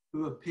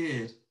who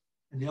appeared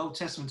in the Old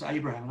Testament to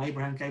Abraham, and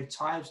Abraham gave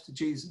tithes to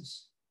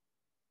Jesus.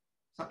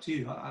 It's up to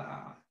you.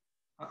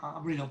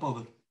 I'm really not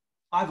bothered.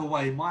 Either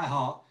way, in my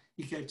heart,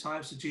 he gave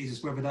tithes to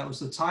Jesus, whether that was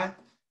the type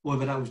or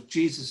whether that was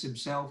Jesus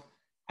himself.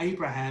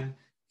 Abraham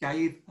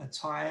gave a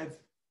tithe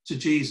to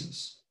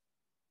Jesus.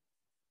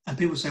 And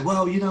people say,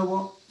 well, you know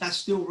what? That's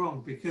still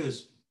wrong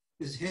because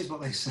here's what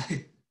they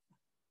say.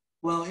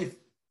 Well,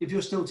 if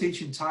you're still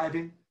teaching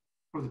tithing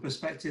from the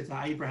perspective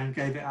that Abraham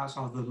gave it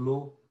outside of the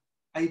law,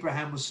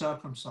 Abraham was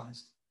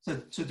circumcised.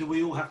 So do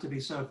we all have to be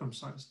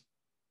circumcised?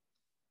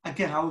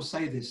 Again, I will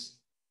say this.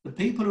 The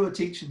people who are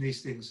teaching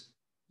these things,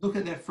 look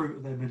at their fruit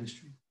of their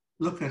ministry.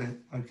 Look at it,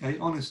 okay,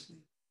 honestly.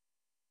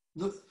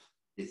 Look,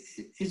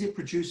 is it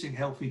producing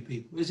healthy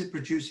people? Is it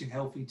producing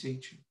healthy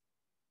teaching?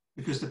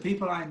 Because the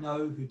people I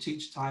know who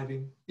teach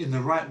tithing in the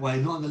right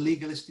way, not in a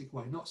legalistic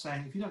way, not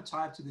saying if you don't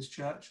tithe to this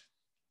church,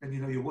 then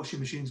your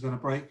washing machine's going to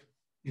break,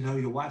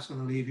 your wife's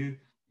going to leave you,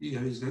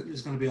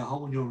 there's going to be a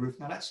hole in your roof.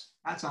 Now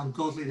that's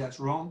ungodly,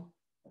 that's wrong,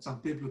 that's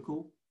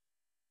unbiblical.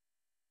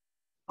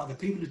 But the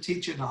people who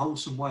teach it in a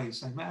wholesome way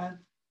say, man,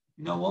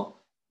 you know what?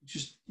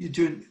 You're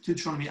doing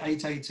Deuteronomy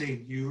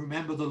 8:18. You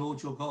remember the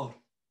Lord your God.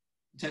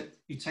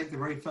 You take the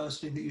very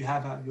first thing that you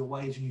have out of your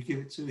wage and you give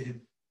it to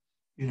him,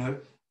 you know,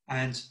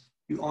 and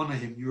you honor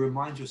him. You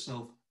remind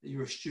yourself that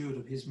you're a steward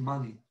of his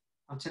money.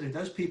 I'm telling you,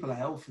 those people are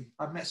healthy.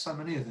 I've met so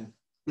many of them.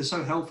 They're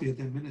so healthy in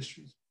their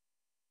ministries.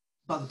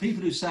 But the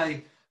people who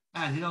say,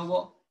 man, you know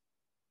what?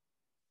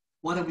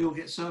 Why don't we all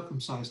get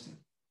circumcised then?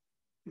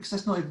 Because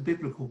that's not even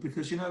biblical.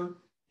 Because, you know,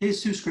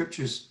 here's 2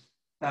 scriptures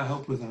that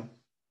help with that.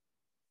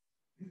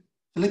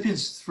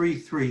 Philippians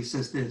 3:3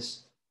 says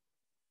this: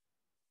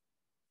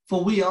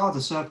 for we are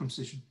the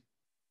circumcision,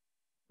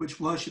 which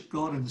worship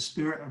God in the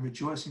spirit and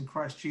rejoice in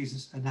Christ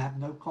Jesus and have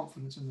no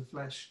confidence in the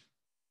flesh.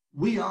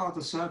 We are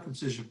the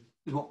circumcision,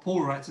 is what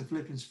Paul writes in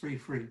Philippians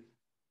 3:3.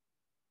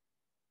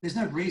 There's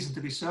no reason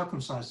to be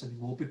circumcised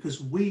anymore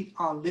because we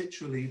are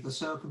literally the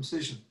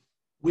circumcision.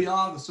 We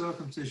are the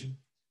circumcision.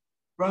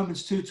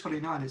 Romans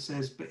 2:29, it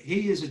says, but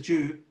he is a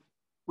Jew,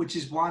 which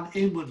is one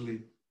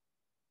inwardly.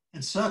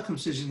 And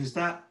circumcision is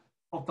that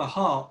of the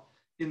heart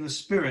in the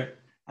spirit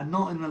and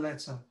not in the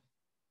letter,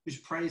 whose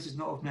praise is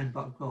not of men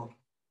but of God.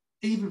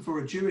 Even for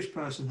a Jewish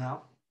person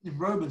now, in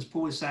Romans,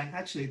 Paul is saying,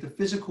 actually, the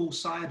physical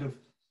side of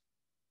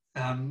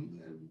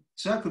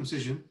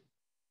circumcision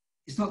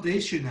is not the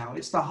issue now.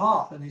 It's the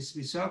heart that needs to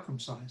be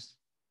circumcised.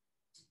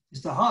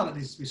 It's the heart that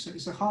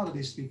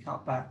needs to be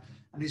cut back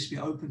and needs to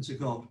be open to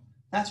God.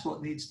 That's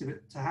what needs to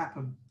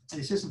happen.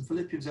 And he says in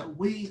Philippians that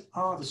we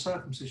are the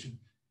circumcision.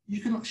 You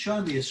cannot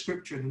show me a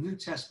scripture in the New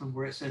Testament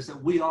where it says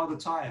that we are the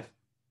tithe.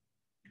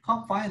 You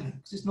can't find it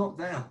because it's not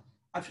there.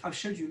 I've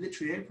showed you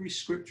literally every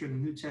scripture in the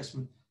New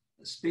Testament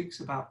that speaks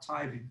about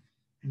tithing,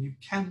 and you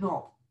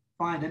cannot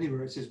find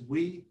anywhere it says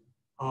we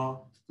are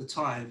the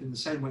tithe in the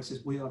same way it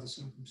says we are the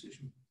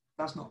circumcision.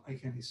 It does not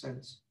make any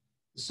sense.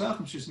 The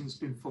circumcision has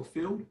been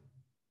fulfilled.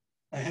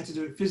 They had to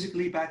do it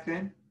physically back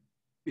then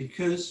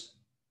because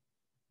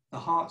the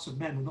hearts of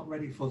men were not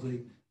ready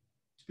to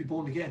be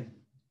born again.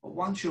 But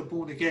once you're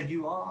born again,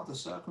 you are the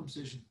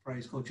circumcision,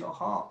 praise God. Your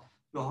heart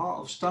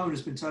of stone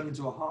has been turned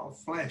into a heart of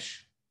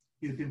flesh.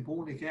 You've been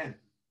born again.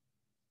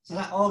 So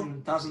that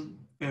argument doesn't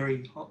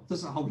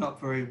hold up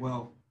very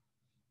well,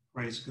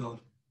 praise God.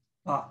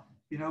 But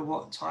you know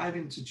what?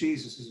 Tithing to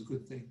Jesus is a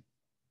good thing.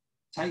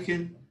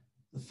 Taking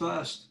the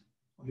first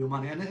of your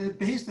money.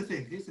 But here's the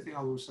thing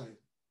I will say.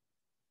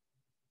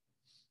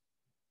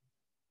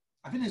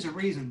 I think there's a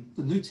reason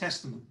the New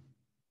Testament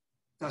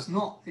does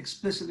not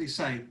explicitly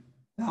say,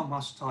 thou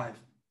must tithe.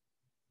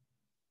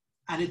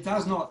 And it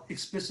does not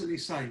explicitly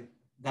say,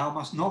 thou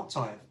must not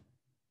tithe.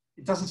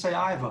 It doesn't say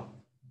either.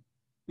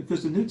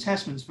 Because the New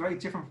Testament is very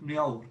different from the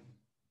Old.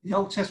 The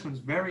Old Testament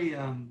is very,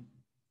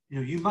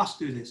 you must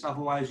do this,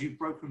 otherwise you've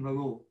broken the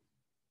law.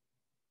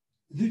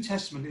 The New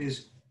Testament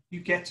is, you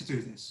get to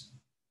do this.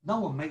 No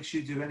one makes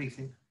you do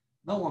anything.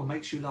 No one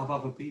makes you love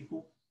other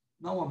people.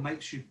 No one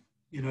makes you,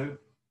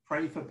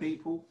 pray for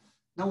people.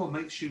 No one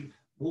makes you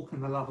walk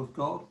in the love of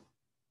God.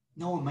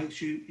 No one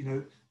makes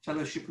you,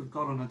 fellowship with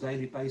God on a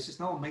daily basis.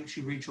 No one makes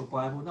you read your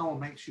Bible. No one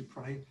makes you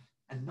pray.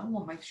 And no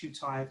one makes you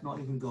tithe, not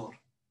even God.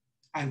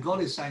 And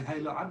God is saying, hey,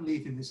 look, I'm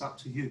leaving this up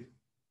to you.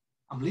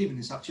 I'm leaving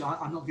this up to you.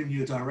 I'm not giving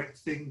you a direct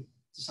thing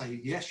to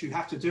say, yes, you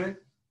have to do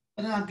it.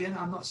 But then again,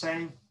 I'm not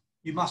saying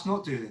you must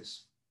not do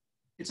this.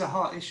 It's a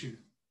heart issue.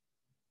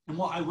 And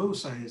what I will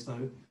say is,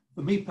 though,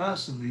 for me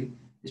personally,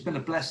 it's been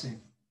a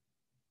blessing.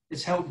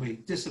 It's helped me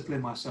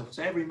discipline myself.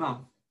 So every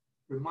month,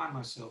 remind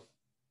myself,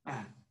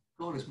 man,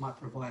 God is my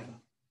provider.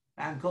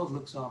 And God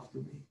looks after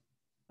me.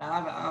 And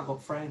I've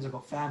got friends, I've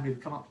got family who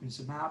come up to me and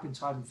say, man, I've been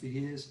tithing for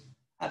years.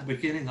 At the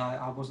beginning,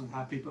 I wasn't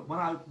happy. But when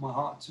I opened my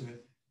heart to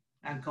it,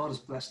 and God has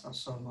blessed us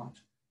so much.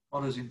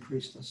 God has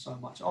increased us so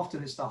much.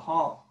 Often it's the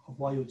heart of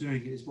why you're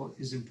doing it is what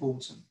is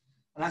important.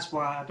 And that's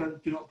why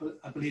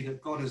I believe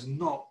that God has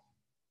not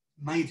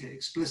made it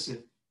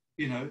explicit.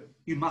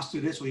 You must do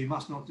this or you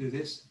must not do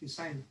this. He's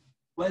saying,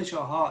 where's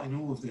your heart in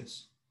all of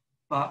this?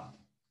 But,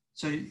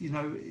 and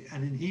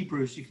in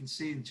Hebrews, you can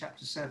see in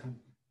chapter 7,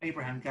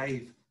 Abraham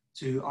gave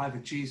to either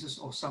Jesus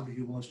or somebody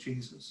who was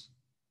Jesus.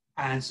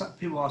 And some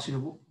people ask,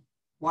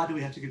 why do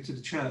we have to give it to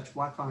the church?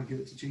 Why can't I give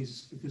it to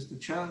Jesus? Because the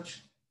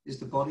church is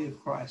the body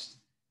of Christ.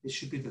 It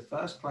should be the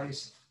first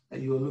place that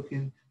you are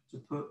looking to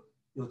put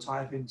your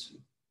tithe into.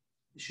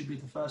 It should be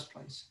the first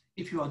place.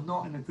 If you are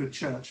not in a good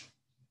church,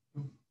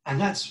 and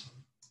that's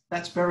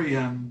very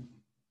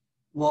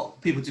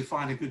what people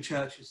define a good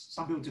church is.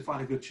 Some people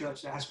define a good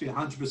church that has to be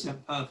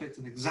 100% perfect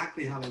and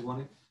exactly how they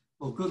want it.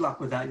 Well, good luck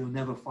with that. You'll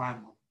never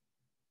find one.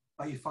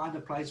 But you find a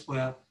place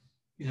where,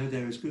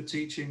 there is good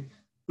teaching,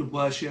 good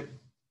worship,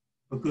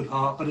 a good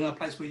heart, but in a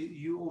place where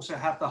you also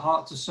have the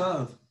heart to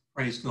serve,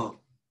 praise God.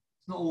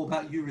 It's not all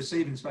about you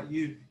receiving, it's about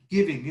you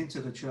giving into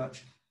the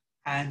church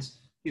and,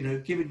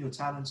 giving your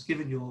talents,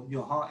 giving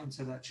your heart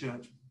into that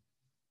church.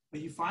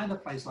 But you find a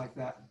place like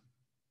that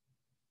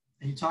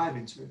and you tithe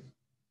into it.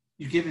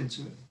 You give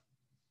into it.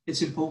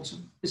 It's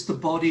important. It's the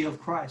body of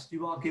Christ.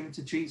 You are given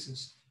to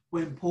Jesus.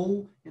 When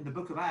Paul, in the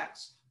book of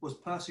Acts, was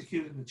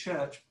persecuting the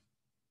church,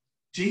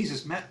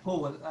 Jesus met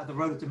Paul at the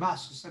road of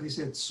Damascus, and he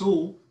said,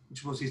 Saul,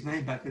 which was his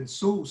name back then,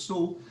 Saul,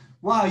 Saul,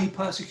 why are you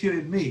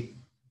persecuting me?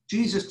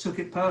 Jesus took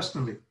it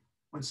personally.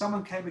 When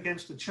someone came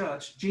against the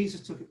church,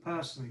 Jesus took it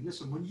personally.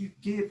 Listen, when you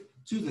give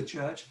to the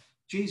church,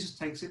 Jesus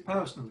takes it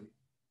personally.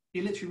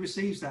 He literally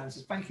receives that and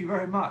says, thank you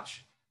very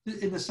much.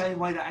 In the same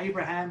way that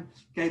Abraham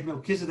gave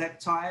Melchizedek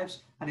tithes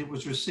and it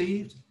was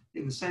received,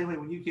 in the same way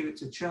when you give it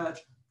to church,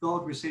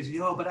 God receives it.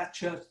 Oh, but that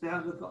church, they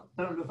don't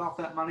look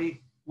after that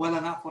money well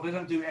enough, or they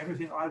don't do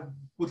everything I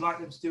would like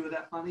them to do with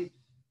that money.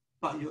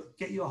 But you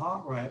get your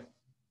heart right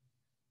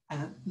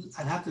and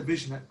have the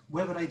vision that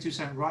whether they do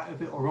something right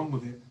with it or wrong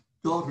with it,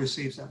 God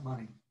receives that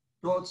money.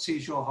 God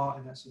sees your heart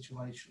in that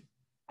situation.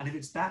 And if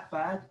it's that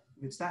bad,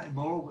 if it's that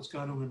immoral, what's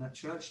going on in that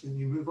church, then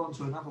you move on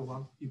to another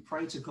one. You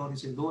pray to God and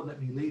say, Lord,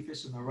 let me leave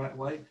this in the right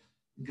way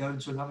and go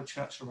into another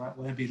church the right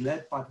way and be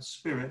led by the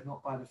Spirit,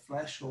 not by the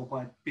flesh or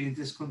by being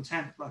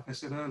discontent, like I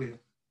said earlier.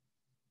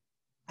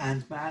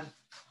 And man,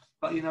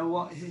 but you know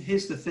what?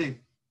 Here's the thing.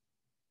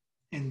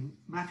 In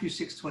Matthew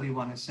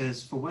 6:21, it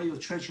says, for where your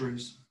treasure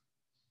is,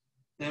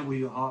 there will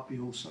your heart be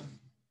also.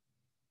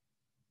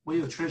 Where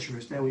your treasure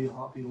is, there will your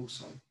heart be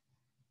also.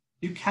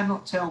 You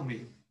cannot tell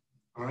me,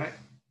 all right,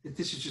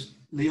 this is just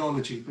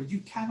leology, but you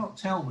cannot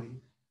tell me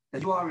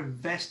that you are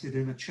invested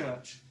in a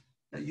church,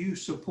 that you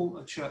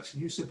support a church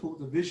and you support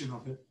the vision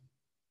of it,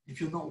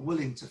 if you're not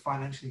willing to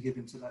financially give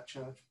into that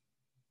church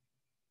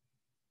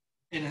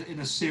in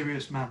a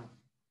serious manner.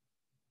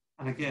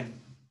 And again,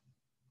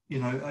 you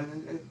know,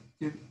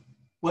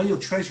 where your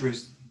treasure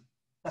is,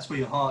 that's where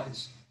your heart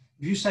is.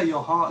 If you say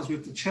your heart is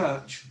with the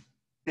church,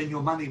 then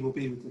your money will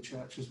be with the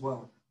church as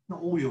well.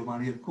 Not all your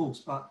money, of course,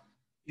 but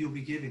you'll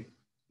be giving,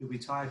 you'll be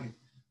tithing,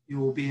 you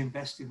will be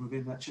investing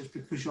within that church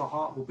because your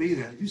heart will be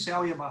there. If you say,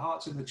 oh yeah, my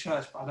heart's in the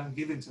church, but I don't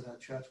give into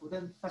that church, well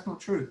then that's not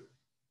true.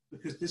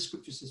 Because this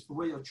scripture says, for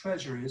where your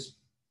treasure is,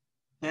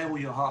 there will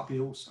your heart be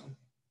also.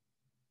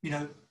 You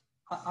know,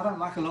 I don't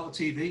like a lot of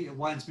TV, it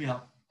winds me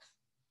up.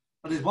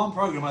 But there's one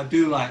program I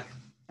do like,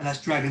 and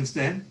that's Dragon's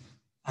Den.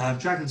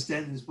 Dragon's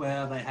Den is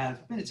where they have,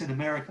 I think it's in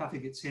America, I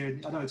think it's here,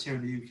 I know it's here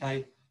in the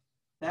UK.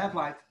 They have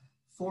like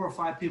 4 or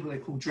 5 people they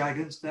call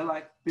dragons. They're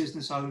like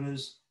business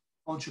owners,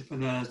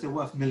 entrepreneurs, they're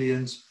worth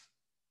millions,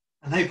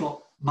 and they've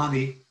got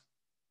money.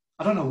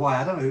 I don't know why,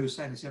 I don't know who was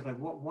saying this, but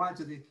why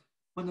do they,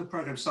 when the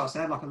program starts, they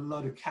have like a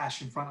load of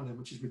cash in front of them,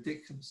 which is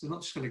ridiculous. They're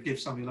not just going to give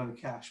somebody a load of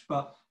cash,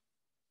 but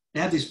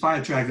they have these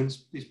 5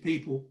 dragons, these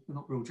people, they're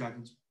not real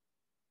dragons.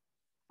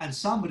 And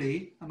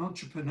somebody, an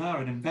entrepreneur,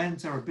 an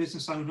inventor, a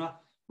business owner,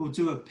 will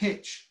do a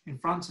pitch in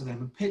front of them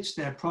and pitch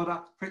their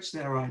product, pitch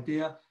their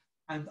idea,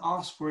 and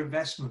ask for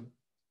investment.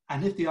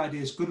 And if the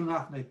idea is good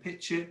enough and they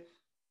pitch it,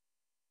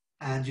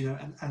 and you know,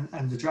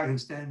 and the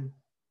dragons then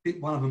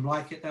pick one of them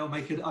like it, they'll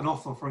make it an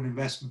offer for an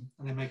investment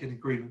and they make an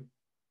agreement.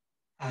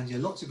 And yeah,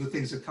 lots of good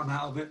things have come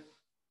out of it.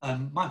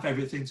 My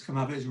favorite thing to come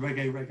out of it is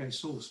reggae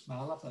sauce. Man,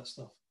 I love that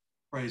stuff.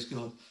 Praise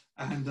God.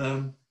 And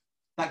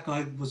that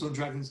guy was on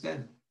Dragon's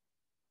Den.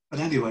 But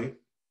anyway,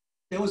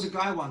 there was a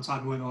guy one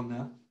time who went on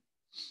there.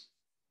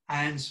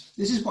 And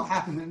this is what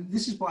happened. And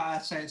this is why I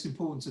say it's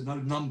important to know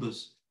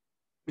numbers.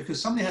 Because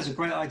somebody has a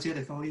great idea.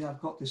 They go, oh yeah, I've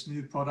got this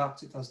new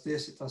product. It does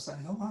this, it does that.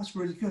 Oh, that's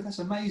really good. That's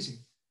amazing.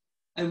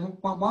 And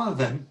one of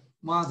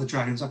the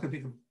dragons, I can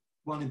think of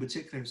one in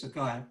particular, it's a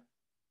guy.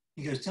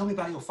 He goes, tell me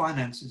about your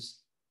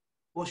finances.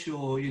 What's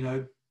your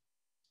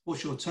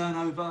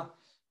turnover?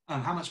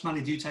 How much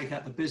money do you take out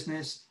of the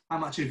business? How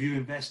much have you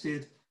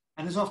invested?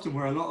 And there's often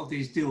where a lot of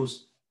these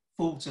deals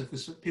falter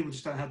because people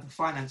just don't have the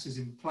finances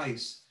in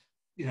place.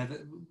 You know,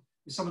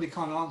 if somebody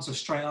can't answer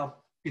straight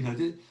up, you know,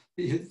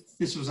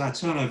 this was our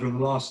turnover in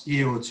the last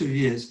year or 2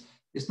 years.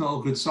 It's not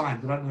a good sign.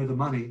 They don't know the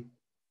money.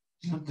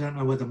 They don't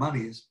know where the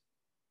money is.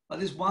 But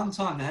this one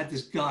time they had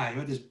this guy who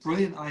had this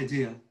brilliant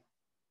idea.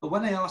 But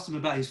when they asked him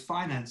about his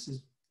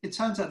finances, it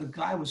turns out the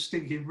guy was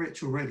stinking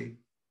rich already.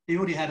 He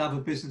already had other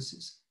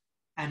businesses,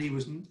 and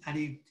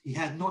he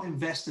had not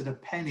invested a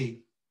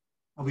penny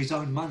of his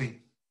own money.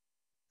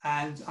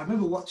 And I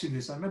remember watching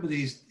this. I remember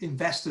these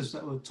investors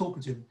that were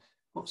talking to him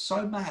got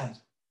so mad,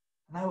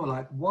 and they were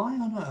like, "Why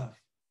on earth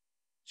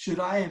should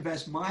I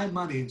invest my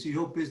money into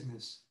your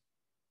business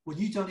when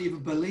you don't even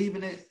believe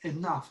in it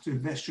enough to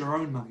invest your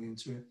own money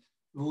into it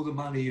with all the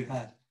money you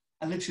had?"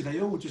 And literally,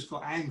 they all just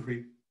got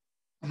angry.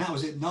 And that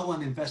was it. No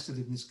one invested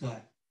in this guy.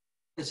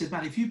 They said,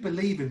 man, if you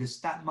believe in this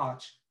that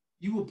much,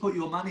 you will put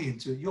your money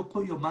into it. You'll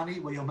put your money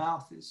where your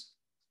mouth is.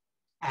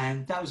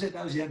 And that was it.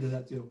 That was the end of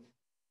that deal.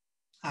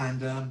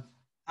 And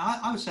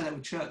I would say that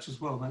with church as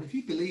well, man. If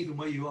you believe in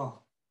where you are,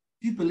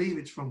 if you believe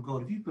it's from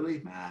God, if you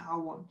believe, man,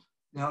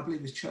 I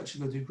believe this church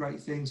is going to do great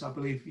things. I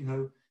believe,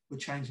 we're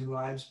changing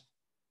lives.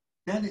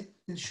 Then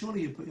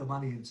surely you put your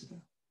money into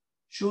that.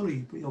 Surely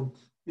you put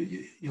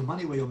your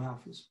money where your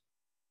mouth is.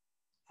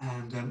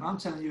 And I'm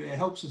telling you, it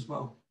helps as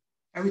well.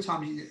 Every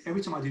time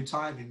I do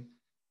tithing,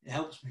 it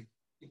helps me.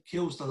 It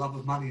kills the love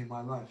of money in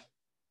my life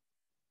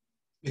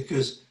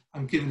because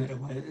I'm giving it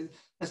away.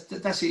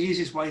 That's the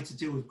easiest way to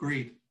deal with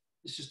greed.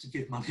 It's just to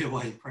give money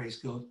away, praise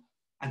God,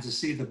 and to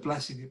see the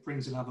blessing it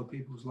brings in other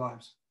people's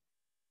lives.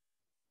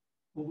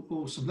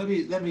 Awesome.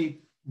 Let me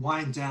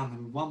wind down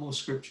with one more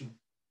scripture.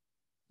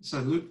 So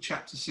Luke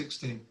chapter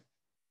 16.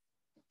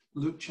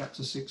 Luke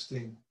chapter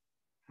 16.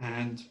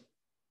 And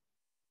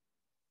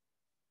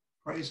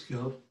praise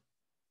God.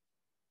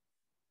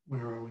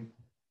 Where are we?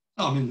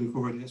 Oh, I'm in Luke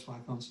already. That's why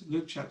I can't see.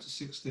 Luke chapter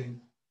 16.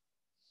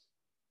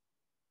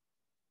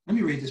 Let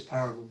me read this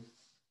parable.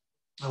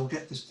 I will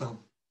get this done.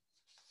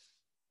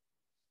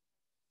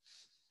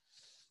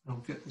 I'll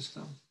get this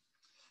done.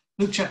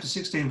 Luke chapter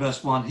 16,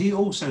 verse 1. He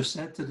also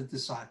said to the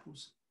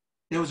disciples,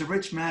 there was a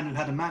rich man who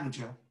had a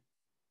manager,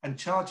 and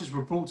charges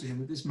were brought to him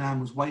that this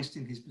man was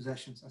wasting his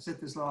possessions. I said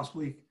this last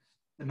week.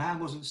 The man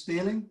wasn't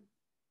stealing.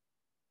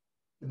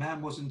 The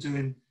man wasn't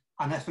doing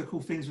unethical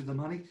things with the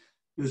money.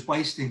 He was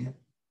wasting it.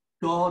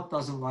 God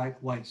doesn't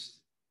like waste.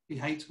 He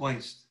hates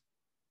waste.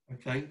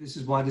 Okay, this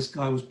is why this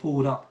guy was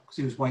pulled up, because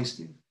he was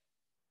wasting.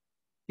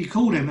 He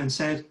called him and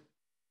said,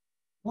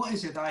 what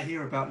is it that I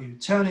hear about you?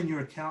 Turn in your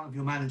account of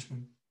your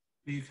management,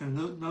 for you can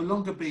no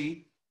longer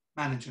be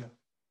manager.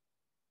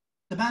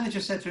 The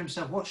manager said to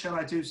himself, what shall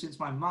I do since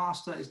my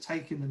master is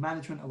taking the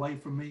management away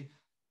from me?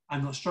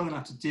 I'm not strong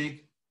enough to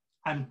dig.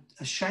 I'm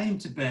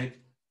ashamed to beg.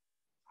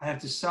 I have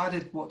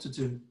decided what to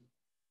do.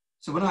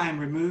 So when I am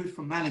removed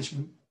from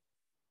management,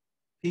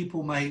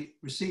 people may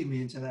receive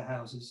me into their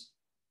houses.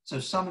 So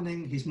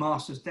summoning his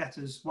master's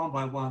debtors one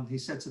by one, he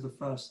said to the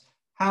first,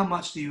 how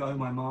much do you owe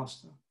my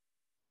master?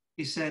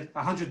 He said,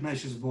 100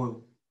 measures of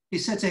oil. He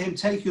said to him,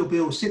 take your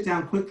bill, sit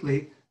down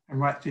quickly and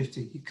write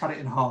 50. He cut it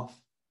in half.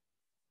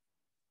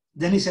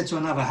 Then he said to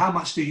another, how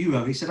much do you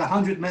owe? He said,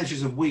 100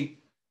 measures of wheat.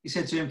 He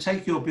said to him,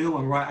 take your bill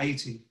and write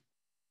 80.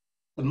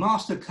 The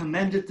master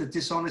commended the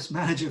dishonest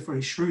manager for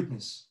his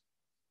shrewdness.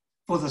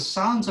 For the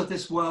sons of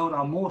this world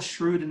are more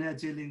shrewd in their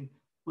dealing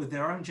with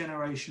their own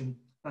generation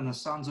than the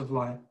sons of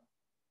light.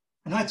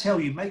 And I tell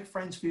you, make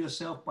friends for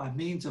yourself by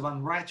means of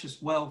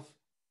unrighteous wealth,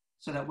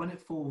 so that when it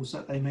falls,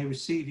 that they may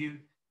receive you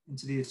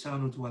into the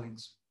eternal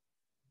dwellings.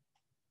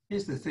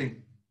 Here's the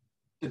thing.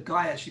 The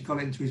guy actually got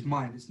it into his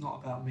mind. It's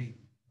not about me.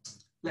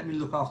 Let me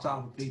look after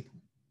other people.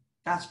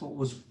 That's what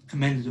was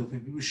commended of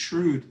him. He was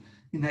shrewd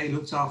in that he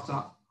looked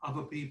after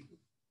other people.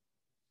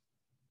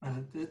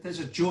 And there's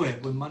a joy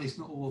when money's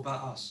not all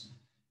about us.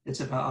 It's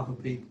about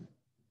other people.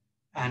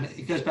 And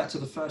it goes back to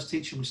the first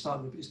teaching we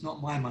started with. It's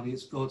not my money,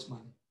 it's God's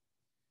money.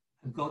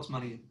 And God's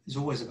money is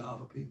always about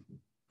other people.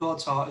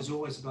 God's heart is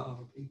always about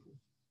other people.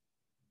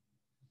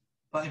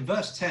 But in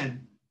verse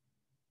 10,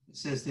 it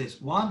says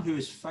this, one who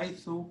is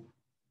faithful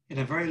in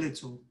a very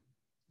little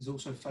is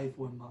also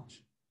faithful in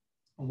much.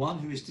 And one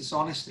who is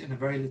dishonest in a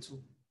very little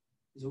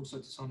is also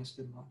dishonest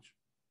in much.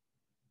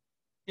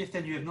 If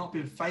then you have not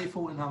been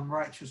faithful in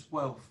unrighteous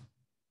wealth,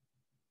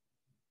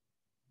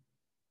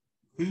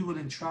 who will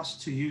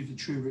entrust to you the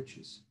true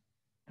riches?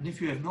 And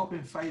if you have not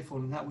been faithful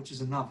in that which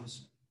is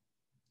another's,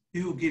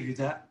 who will give you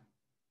that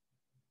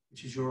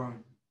which is your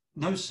own?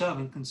 No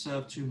servant can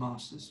serve two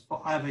masters,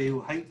 for either he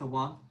will hate the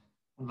one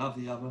and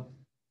love the other,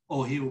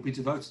 or he will be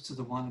devoted to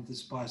the one and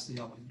despise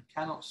the other. You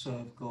cannot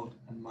serve God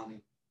and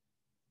money.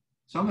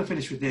 So I'm going to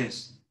finish with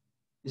this,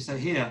 is that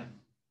here,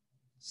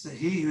 it's that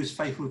he who is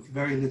faithful with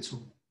very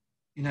little.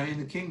 You know, in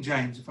the King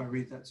James, if I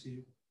read that to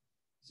you,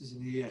 this is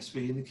in the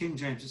ESV, in the King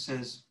James it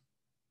says,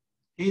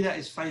 he that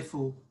is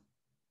faithful,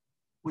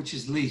 which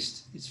is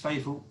least,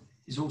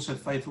 is also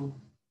faithful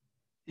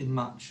in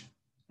much.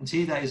 And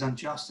he that is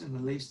unjust in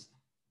the least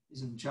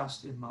is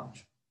unjust in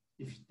much.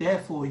 If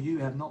therefore you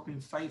have not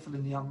been faithful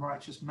in the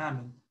unrighteous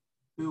mammon,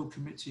 who will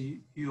commit to you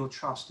your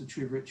trust to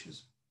true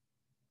riches?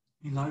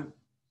 You know,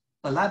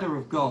 the ladder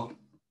of God,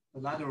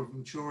 the ladder of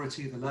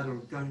maturity, the ladder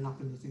of going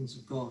up in the things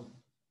of God,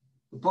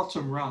 the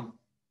bottom rung,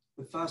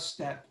 the first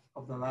step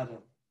of the ladder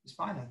is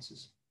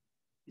finances.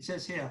 He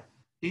says here,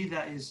 he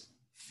that is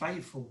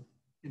faithful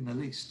in the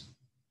least.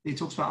 He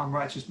talks about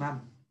unrighteous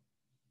mammon.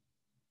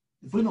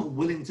 If we're not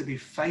willing to be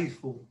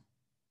faithful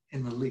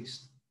in the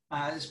least,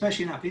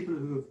 especially now people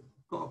who have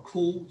got a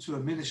call to a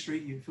ministry,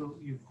 you feel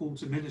you've called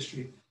to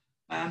ministry,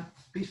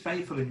 be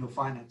faithful in your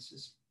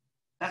finances.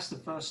 That's the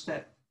first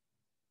step.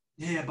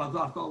 Yeah, but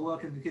I've got to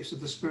work in the gifts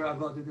of the Spirit. I've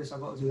got to do this. I've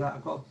got to do that.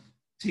 I've got to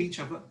teach.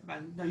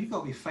 No, you've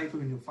got to be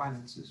faithful in your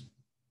finances.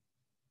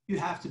 You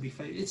have to be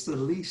faithful. It's the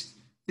least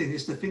thing.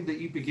 It's the thing that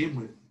you begin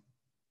with.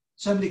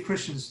 So many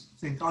Christians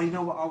think, oh, you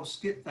know what? I'll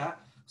skip that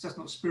because that's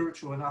not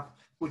spiritual enough.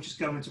 We'll just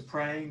go into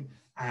praying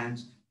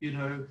and, you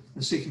know,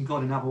 and seeking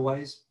God in other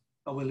ways.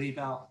 But we'll leave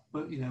out,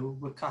 but, you know,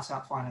 we'll cut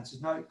out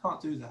finances. No, you can't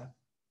do that.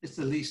 It's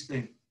the least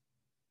thing.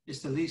 It's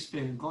the least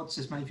thing. And God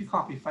says, man, if you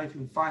can't be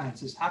faithful in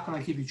finances, how can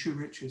I give you true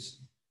riches?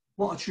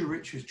 What are true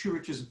riches? True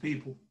riches are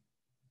people.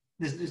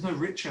 There's no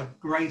richer,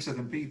 greater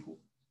than people.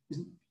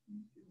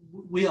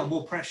 We are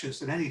more precious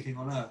than anything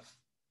on earth.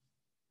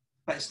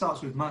 But it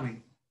starts with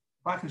money.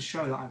 If I can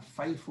show that I'm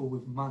faithful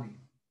with money,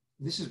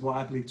 this is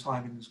why I believe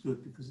tithing is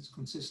good, because it's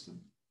consistent.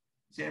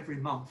 See, every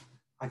month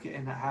I get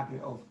in that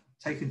habit of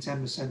taking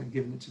 10% and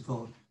giving it to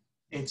God.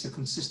 It's a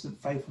consistent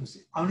faithfulness.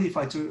 Only if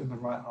I do it in the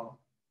right heart.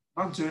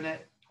 If I'm doing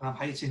it and I'm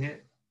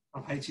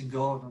hating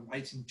God, I'm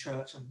hating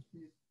church, and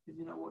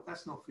you know what?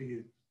 That's not for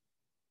you.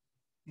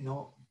 You know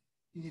what?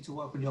 You need to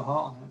work on your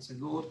heart on that and say,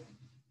 Lord,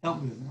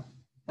 help me with that.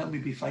 Help me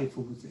be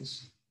faithful with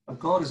this. But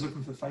God is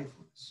looking for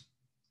faithfulness.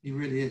 He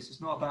really is.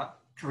 It's not about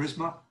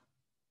charisma.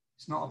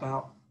 It's not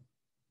about,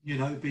 being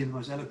the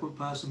most eloquent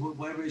person,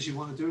 whatever it is you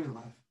want to do in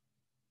life.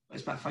 But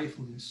it's about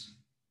faithfulness.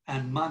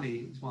 And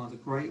money is one of the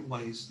great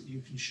ways that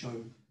you can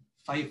show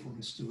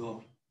faithfulness to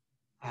God.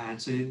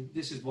 And so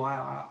this is why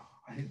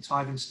I think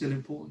tithing is still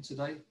important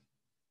today.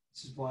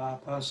 This is why I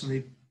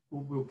personally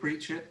will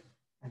preach it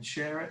and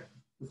share it,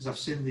 because I've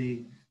seen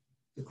the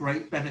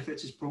great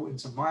benefits it's brought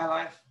into my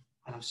life,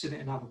 and I've seen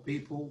it in other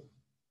people.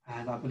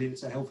 And I believe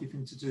it's a healthy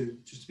thing to do,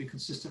 just to be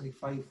consistently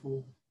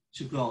faithful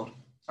to God.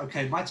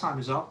 Okay, my time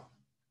is up.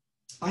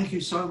 Thank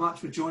you so much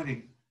for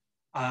joining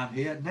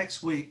here.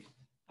 Next week,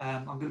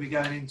 I'm going to be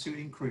going into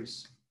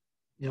increase.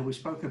 We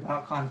spoke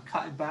about kind of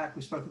cutting back.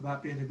 We spoke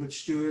about being a good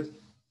steward.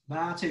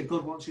 Now I tell you,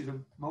 God wants you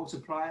to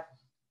multiply.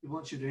 He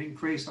wants you to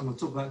increase. I'm going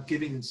to talk about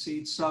giving and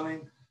seed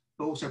sowing,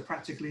 but also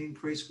practically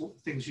increase what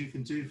things you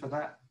can do for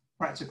that.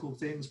 Practical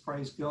things,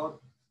 praise God.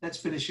 Let's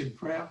finish in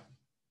prayer.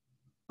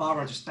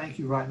 Father, I just thank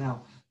you right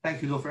now.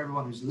 Thank you, Lord, for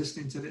everyone who's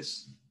listening to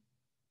this,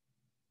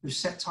 who's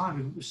set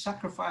time, who's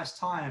sacrificed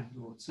time,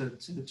 Lord, to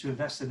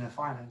invest in their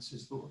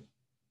finances, Lord,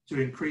 to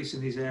increase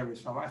in these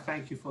areas. Father, I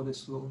thank you for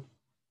this, Lord.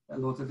 That,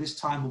 Lord, that this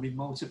time will be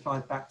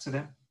multiplied back to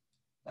them.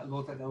 That,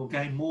 Lord, that they will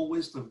gain more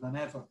wisdom than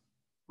ever.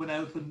 When I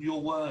open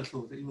your word,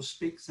 Lord, that you will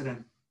speak to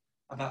them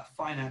about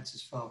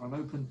finances, Father, and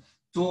open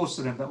doors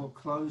to them that were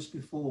closed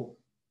before.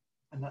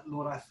 And that,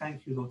 Lord, I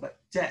thank you, Lord, that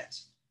debt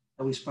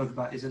that we spoke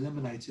about is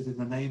eliminated in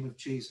the name of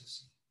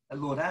Jesus.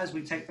 And Lord, as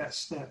we take that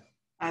step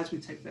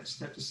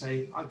to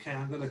say, okay,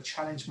 I'm going to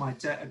challenge my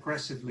debt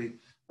aggressively,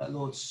 that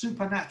Lord,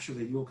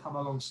 supernaturally, you'll come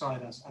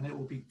alongside us and it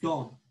will be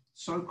gone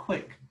so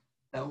quick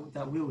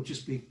that we will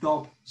just be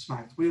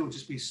gobsmacked. We will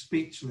just be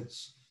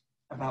speechless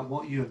about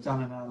what you have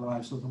done in our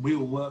lives, Lord, and we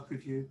will work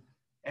with you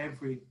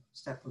every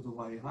step of the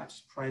way. And I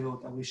just pray,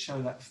 Lord, that we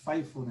show that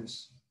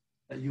faithfulness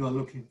that you are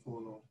looking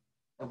for, Lord,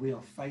 that we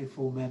are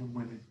faithful men and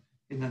women.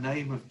 In the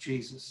name of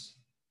Jesus,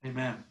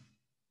 amen.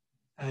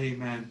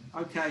 Amen.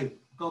 Okay,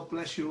 God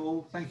bless you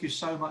all. Thank you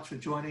so much for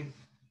joining.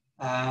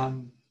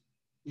 Have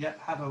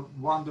a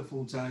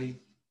wonderful day,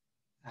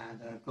 and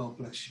God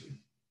bless you.